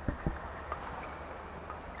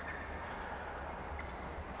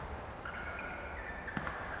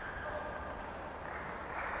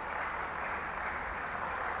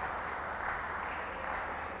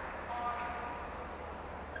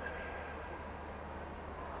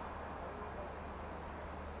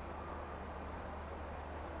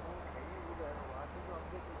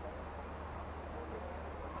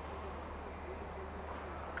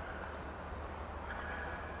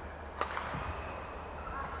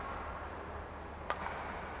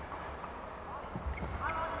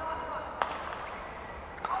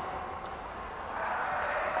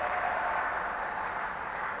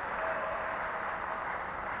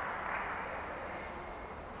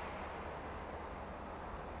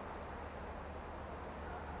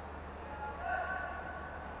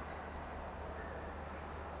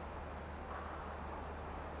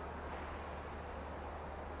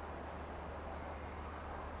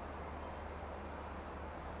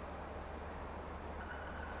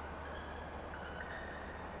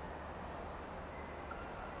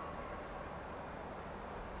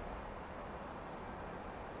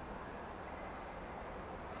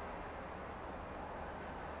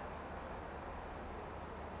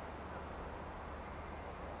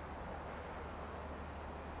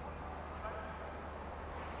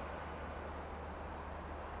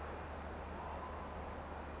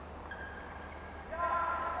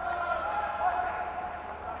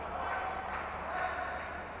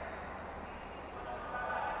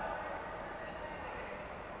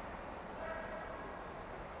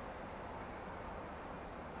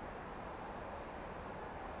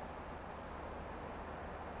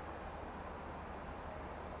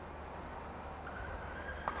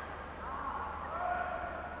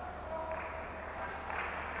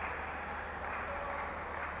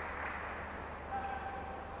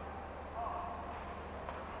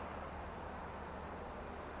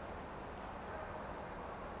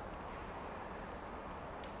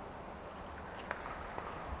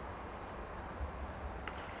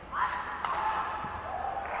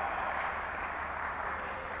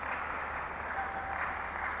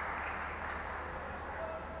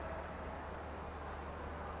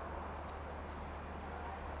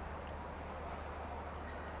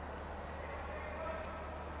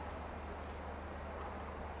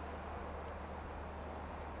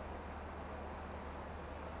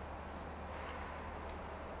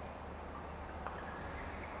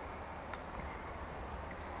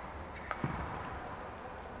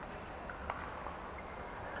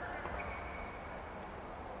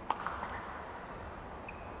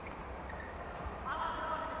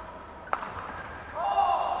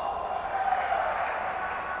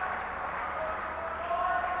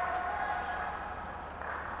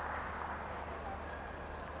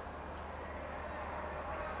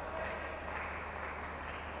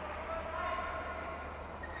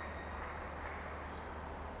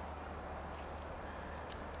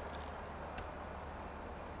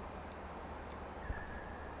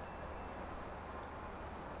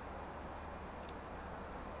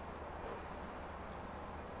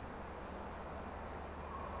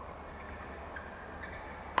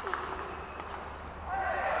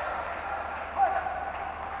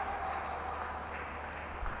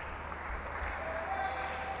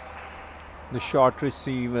 The short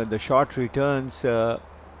receive, the short returns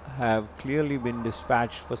have clearly been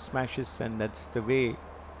dispatched for smashes, and that's the way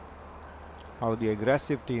how the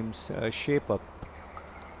aggressive teams shape up.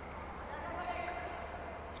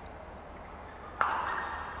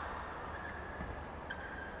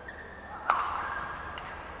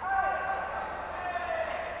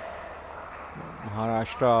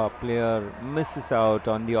 Maharashtra player misses out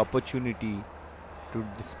on the opportunity to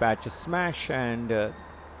dispatch a smash, and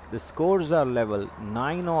the scores are level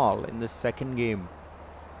 9-all in the second game.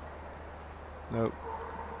 The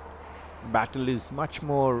battle is much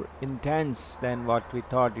more intense than what we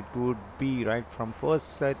thought it would be right from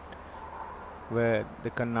first set, where the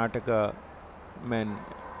Karnataka men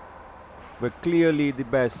were clearly the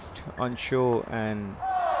best on show and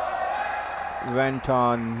went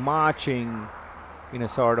on marching in a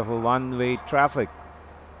sort of a one-way traffic.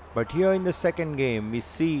 But here in the second game, we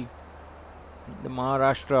see the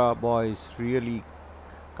Maharashtra boys really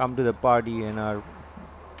come to the party and are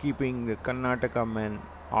keeping the Karnataka men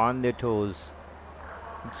on their toes.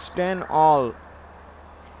 It's 10-all.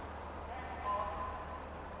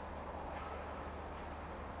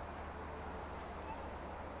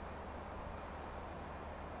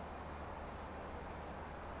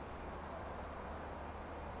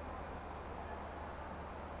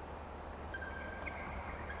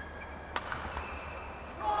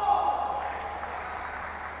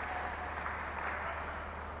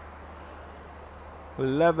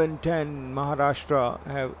 11-10, Maharashtra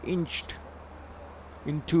have inched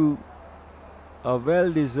into a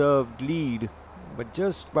well-deserved lead, but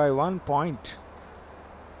just by 1 point.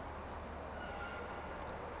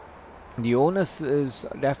 The onus is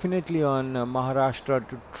definitely on Maharashtra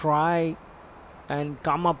to try and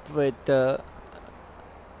come up with a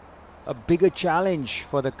bigger challenge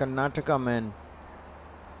for the Karnataka men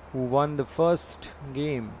who won the first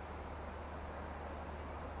game.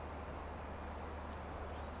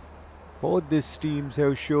 Both these teams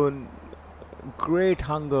have shown great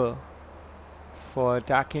hunger for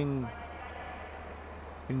attacking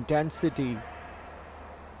intensity.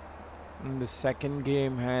 And the second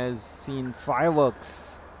game has seen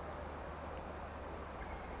fireworks.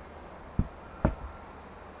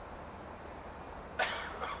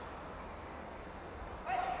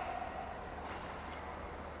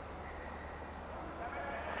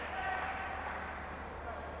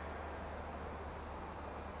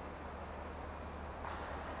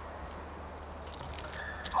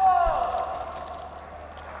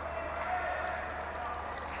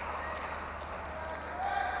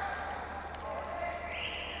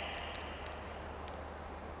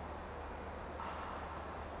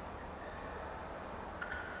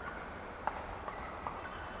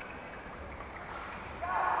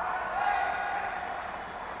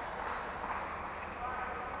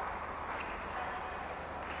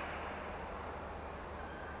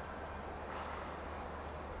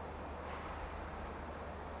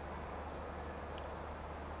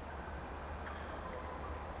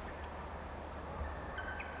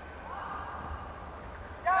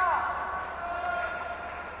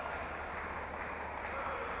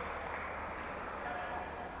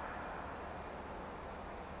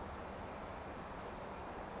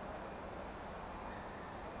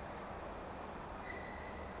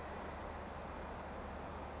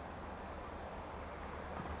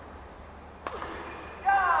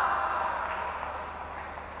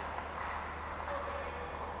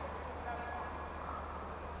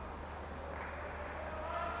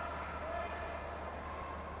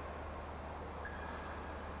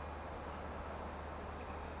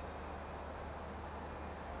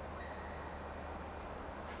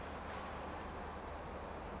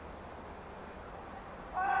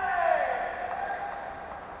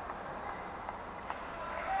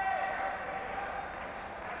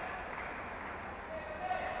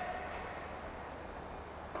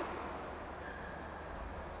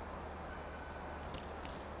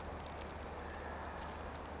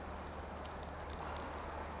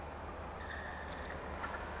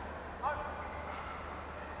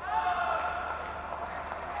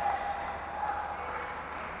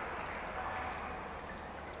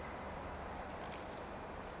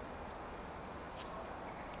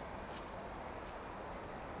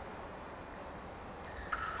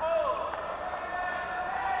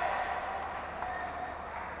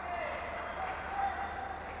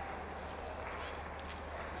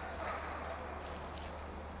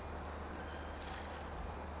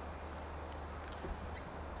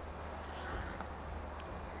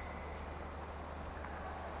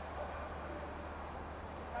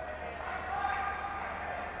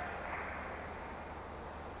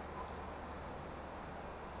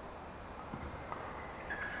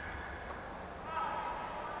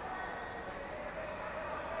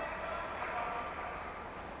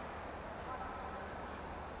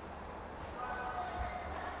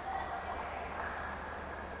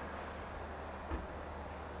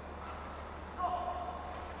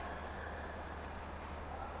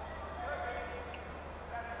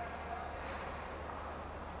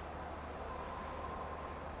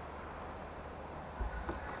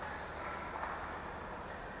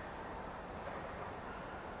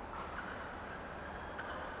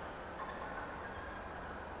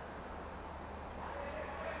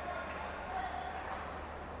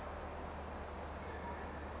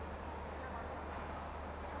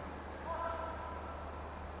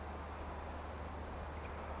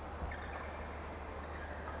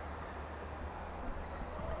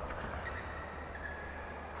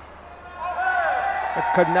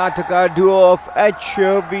 Karnataka duo of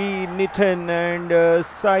H.V. Nitin and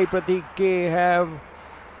Sai Pratik K have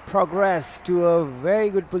progressed to a very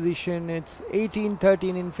good position. It's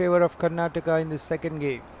 18-13 in favor of Karnataka in the second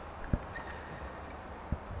game.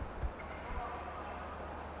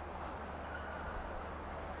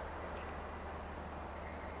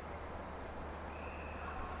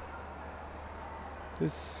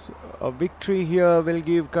 This victory here will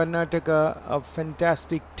give Karnataka a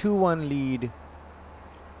fantastic 2-1 lead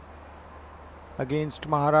against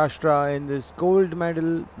Maharashtra in this gold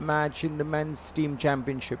medal match in the men's team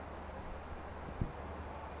championship.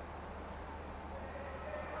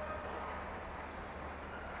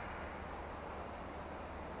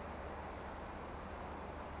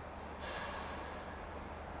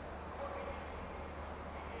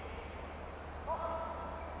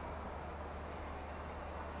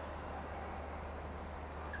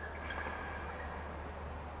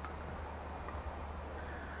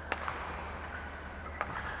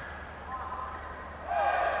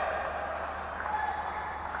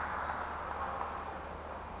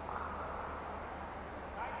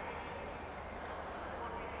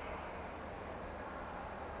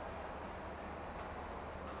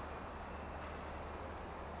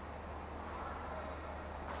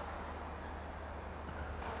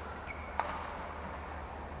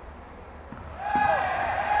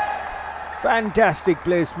 Fantastic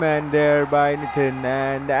placement there by Nitin,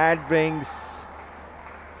 and that brings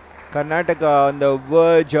Karnataka on the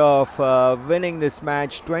verge of winning this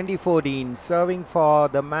match 2014. Serving for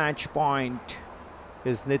the match point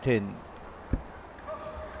is Nitin.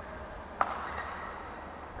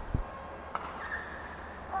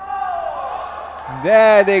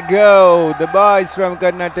 There they go. The boys from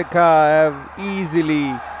Karnataka have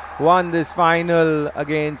easily won this final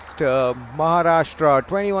against Maharashtra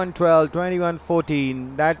 21-12,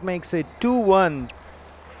 21-14. That makes it 2-1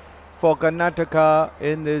 for Karnataka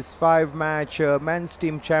in this 5-match men's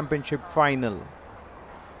team championship final.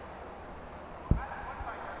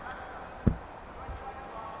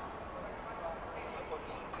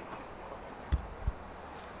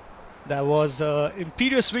 That was an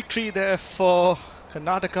imperious victory there for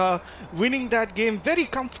Karnataka, winning that game very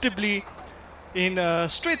comfortably in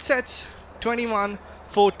straight sets. 21-14,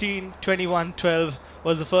 21-12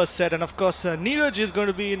 was the first set, and of course Neeraj is going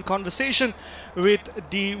to be in conversation with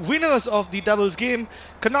the winners of the doubles game.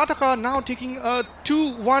 Karnataka now taking a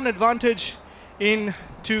 2-1 advantage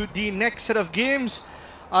into the next set of games.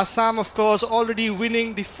 Assam, of course, already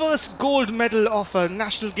winning the first gold medal of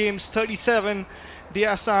National Games 37. The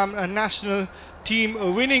Assam national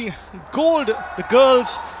team winning gold, the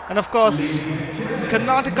girls, and of course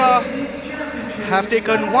Karnataka have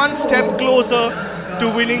taken one step closer to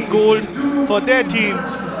winning gold for their team.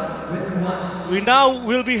 We now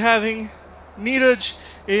will be having Neeraj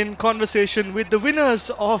in conversation with the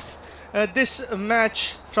winners of this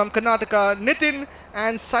match from Karnataka, Nitin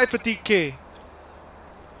and Saiprati K.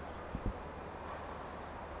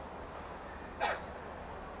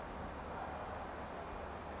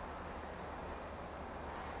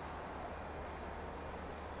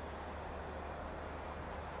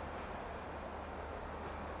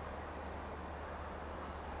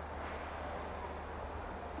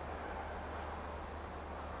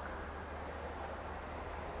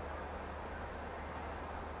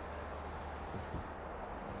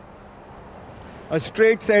 A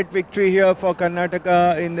straight set victory here for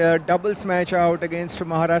Karnataka in their doubles match out against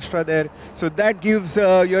Maharashtra there. So that gives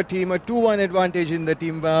your team a 2-1 advantage in the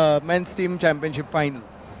team men's team championship final.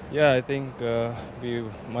 Yeah, I think we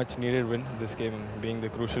much needed win this game, being the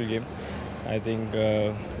crucial game. I think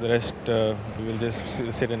the rest we will just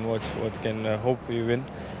sit and watch what can hope we win,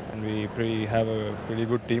 and we have a pretty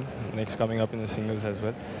good team next coming up in the singles as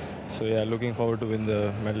well. So yeah, looking forward to win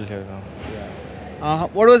the medal here now. Yeah.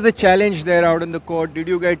 What was the challenge there out on the court? Did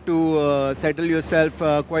you get to settle yourself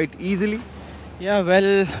quite easily? Yeah,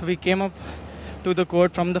 well, we came up to the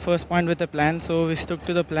court from the first point with a plan, so we stuck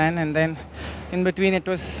to the plan, and then in between it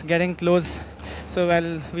was getting close. So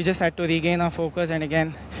well, we just had to regain our focus and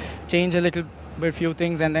again change a little bit few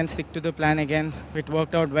things and then stick to the plan again. It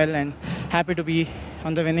worked out well, and happy to be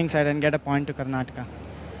on the winning side and get a point to Karnataka.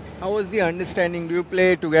 How was the understanding? Do you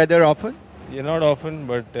play together often? Yeah, not often,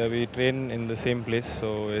 but we train in the same place,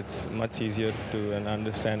 so it's much easier to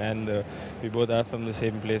understand, and we both are from the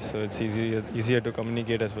same place, so it's easier to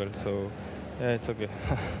communicate as well. So yeah, it's okay.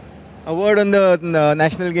 A word on the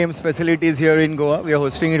National Games facilities here in Goa. We are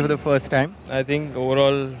hosting it for the first time. I think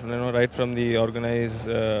overall, right from the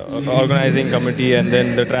organizing committee, and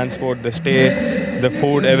then the transport, the stay, the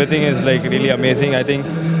food, everything is like really amazing. I think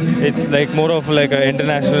it's like more of like an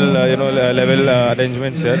international, level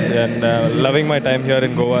arrangements here, and loving my time here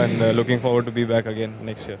in Goa, and looking forward to be back again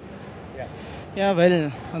next year. Yeah,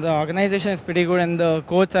 well, the organization is pretty good, and the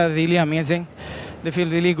coaches are really amazing. They feel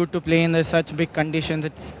really good to play in such big conditions.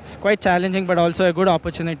 It's quite challenging, but also a good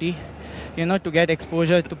opportunity, to get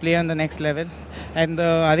exposure to play on the next level. And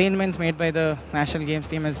the arrangements made by the National Games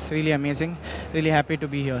team is really amazing. Really happy to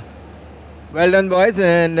be here. Well done, boys,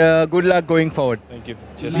 and good luck going forward. Thank you.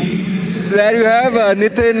 Cheers. So there you have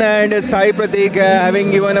Nitin and Sai Pratik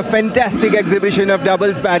having given a fantastic exhibition of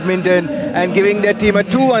doubles badminton and giving their team a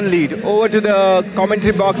 2-1 lead. Over to the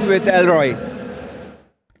commentary box with Elroy.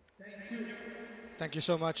 Thank you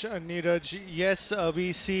so much, Neeraj. Yes,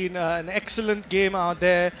 we've seen an excellent game out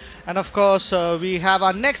there. And of course, we have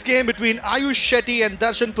our next game between Ayush Shetty and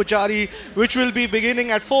Darshan Pujari, which will be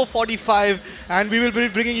beginning at 4:45. And we will be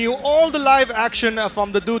bringing you all the live action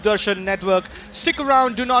from the Doordarshan network. Stick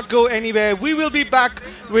around, do not go anywhere. We will be back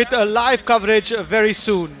with a live coverage very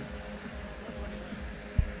soon.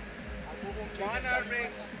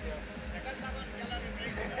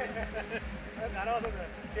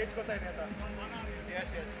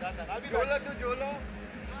 Yes, done. I'll be back. Jolo.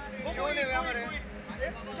 Go eat.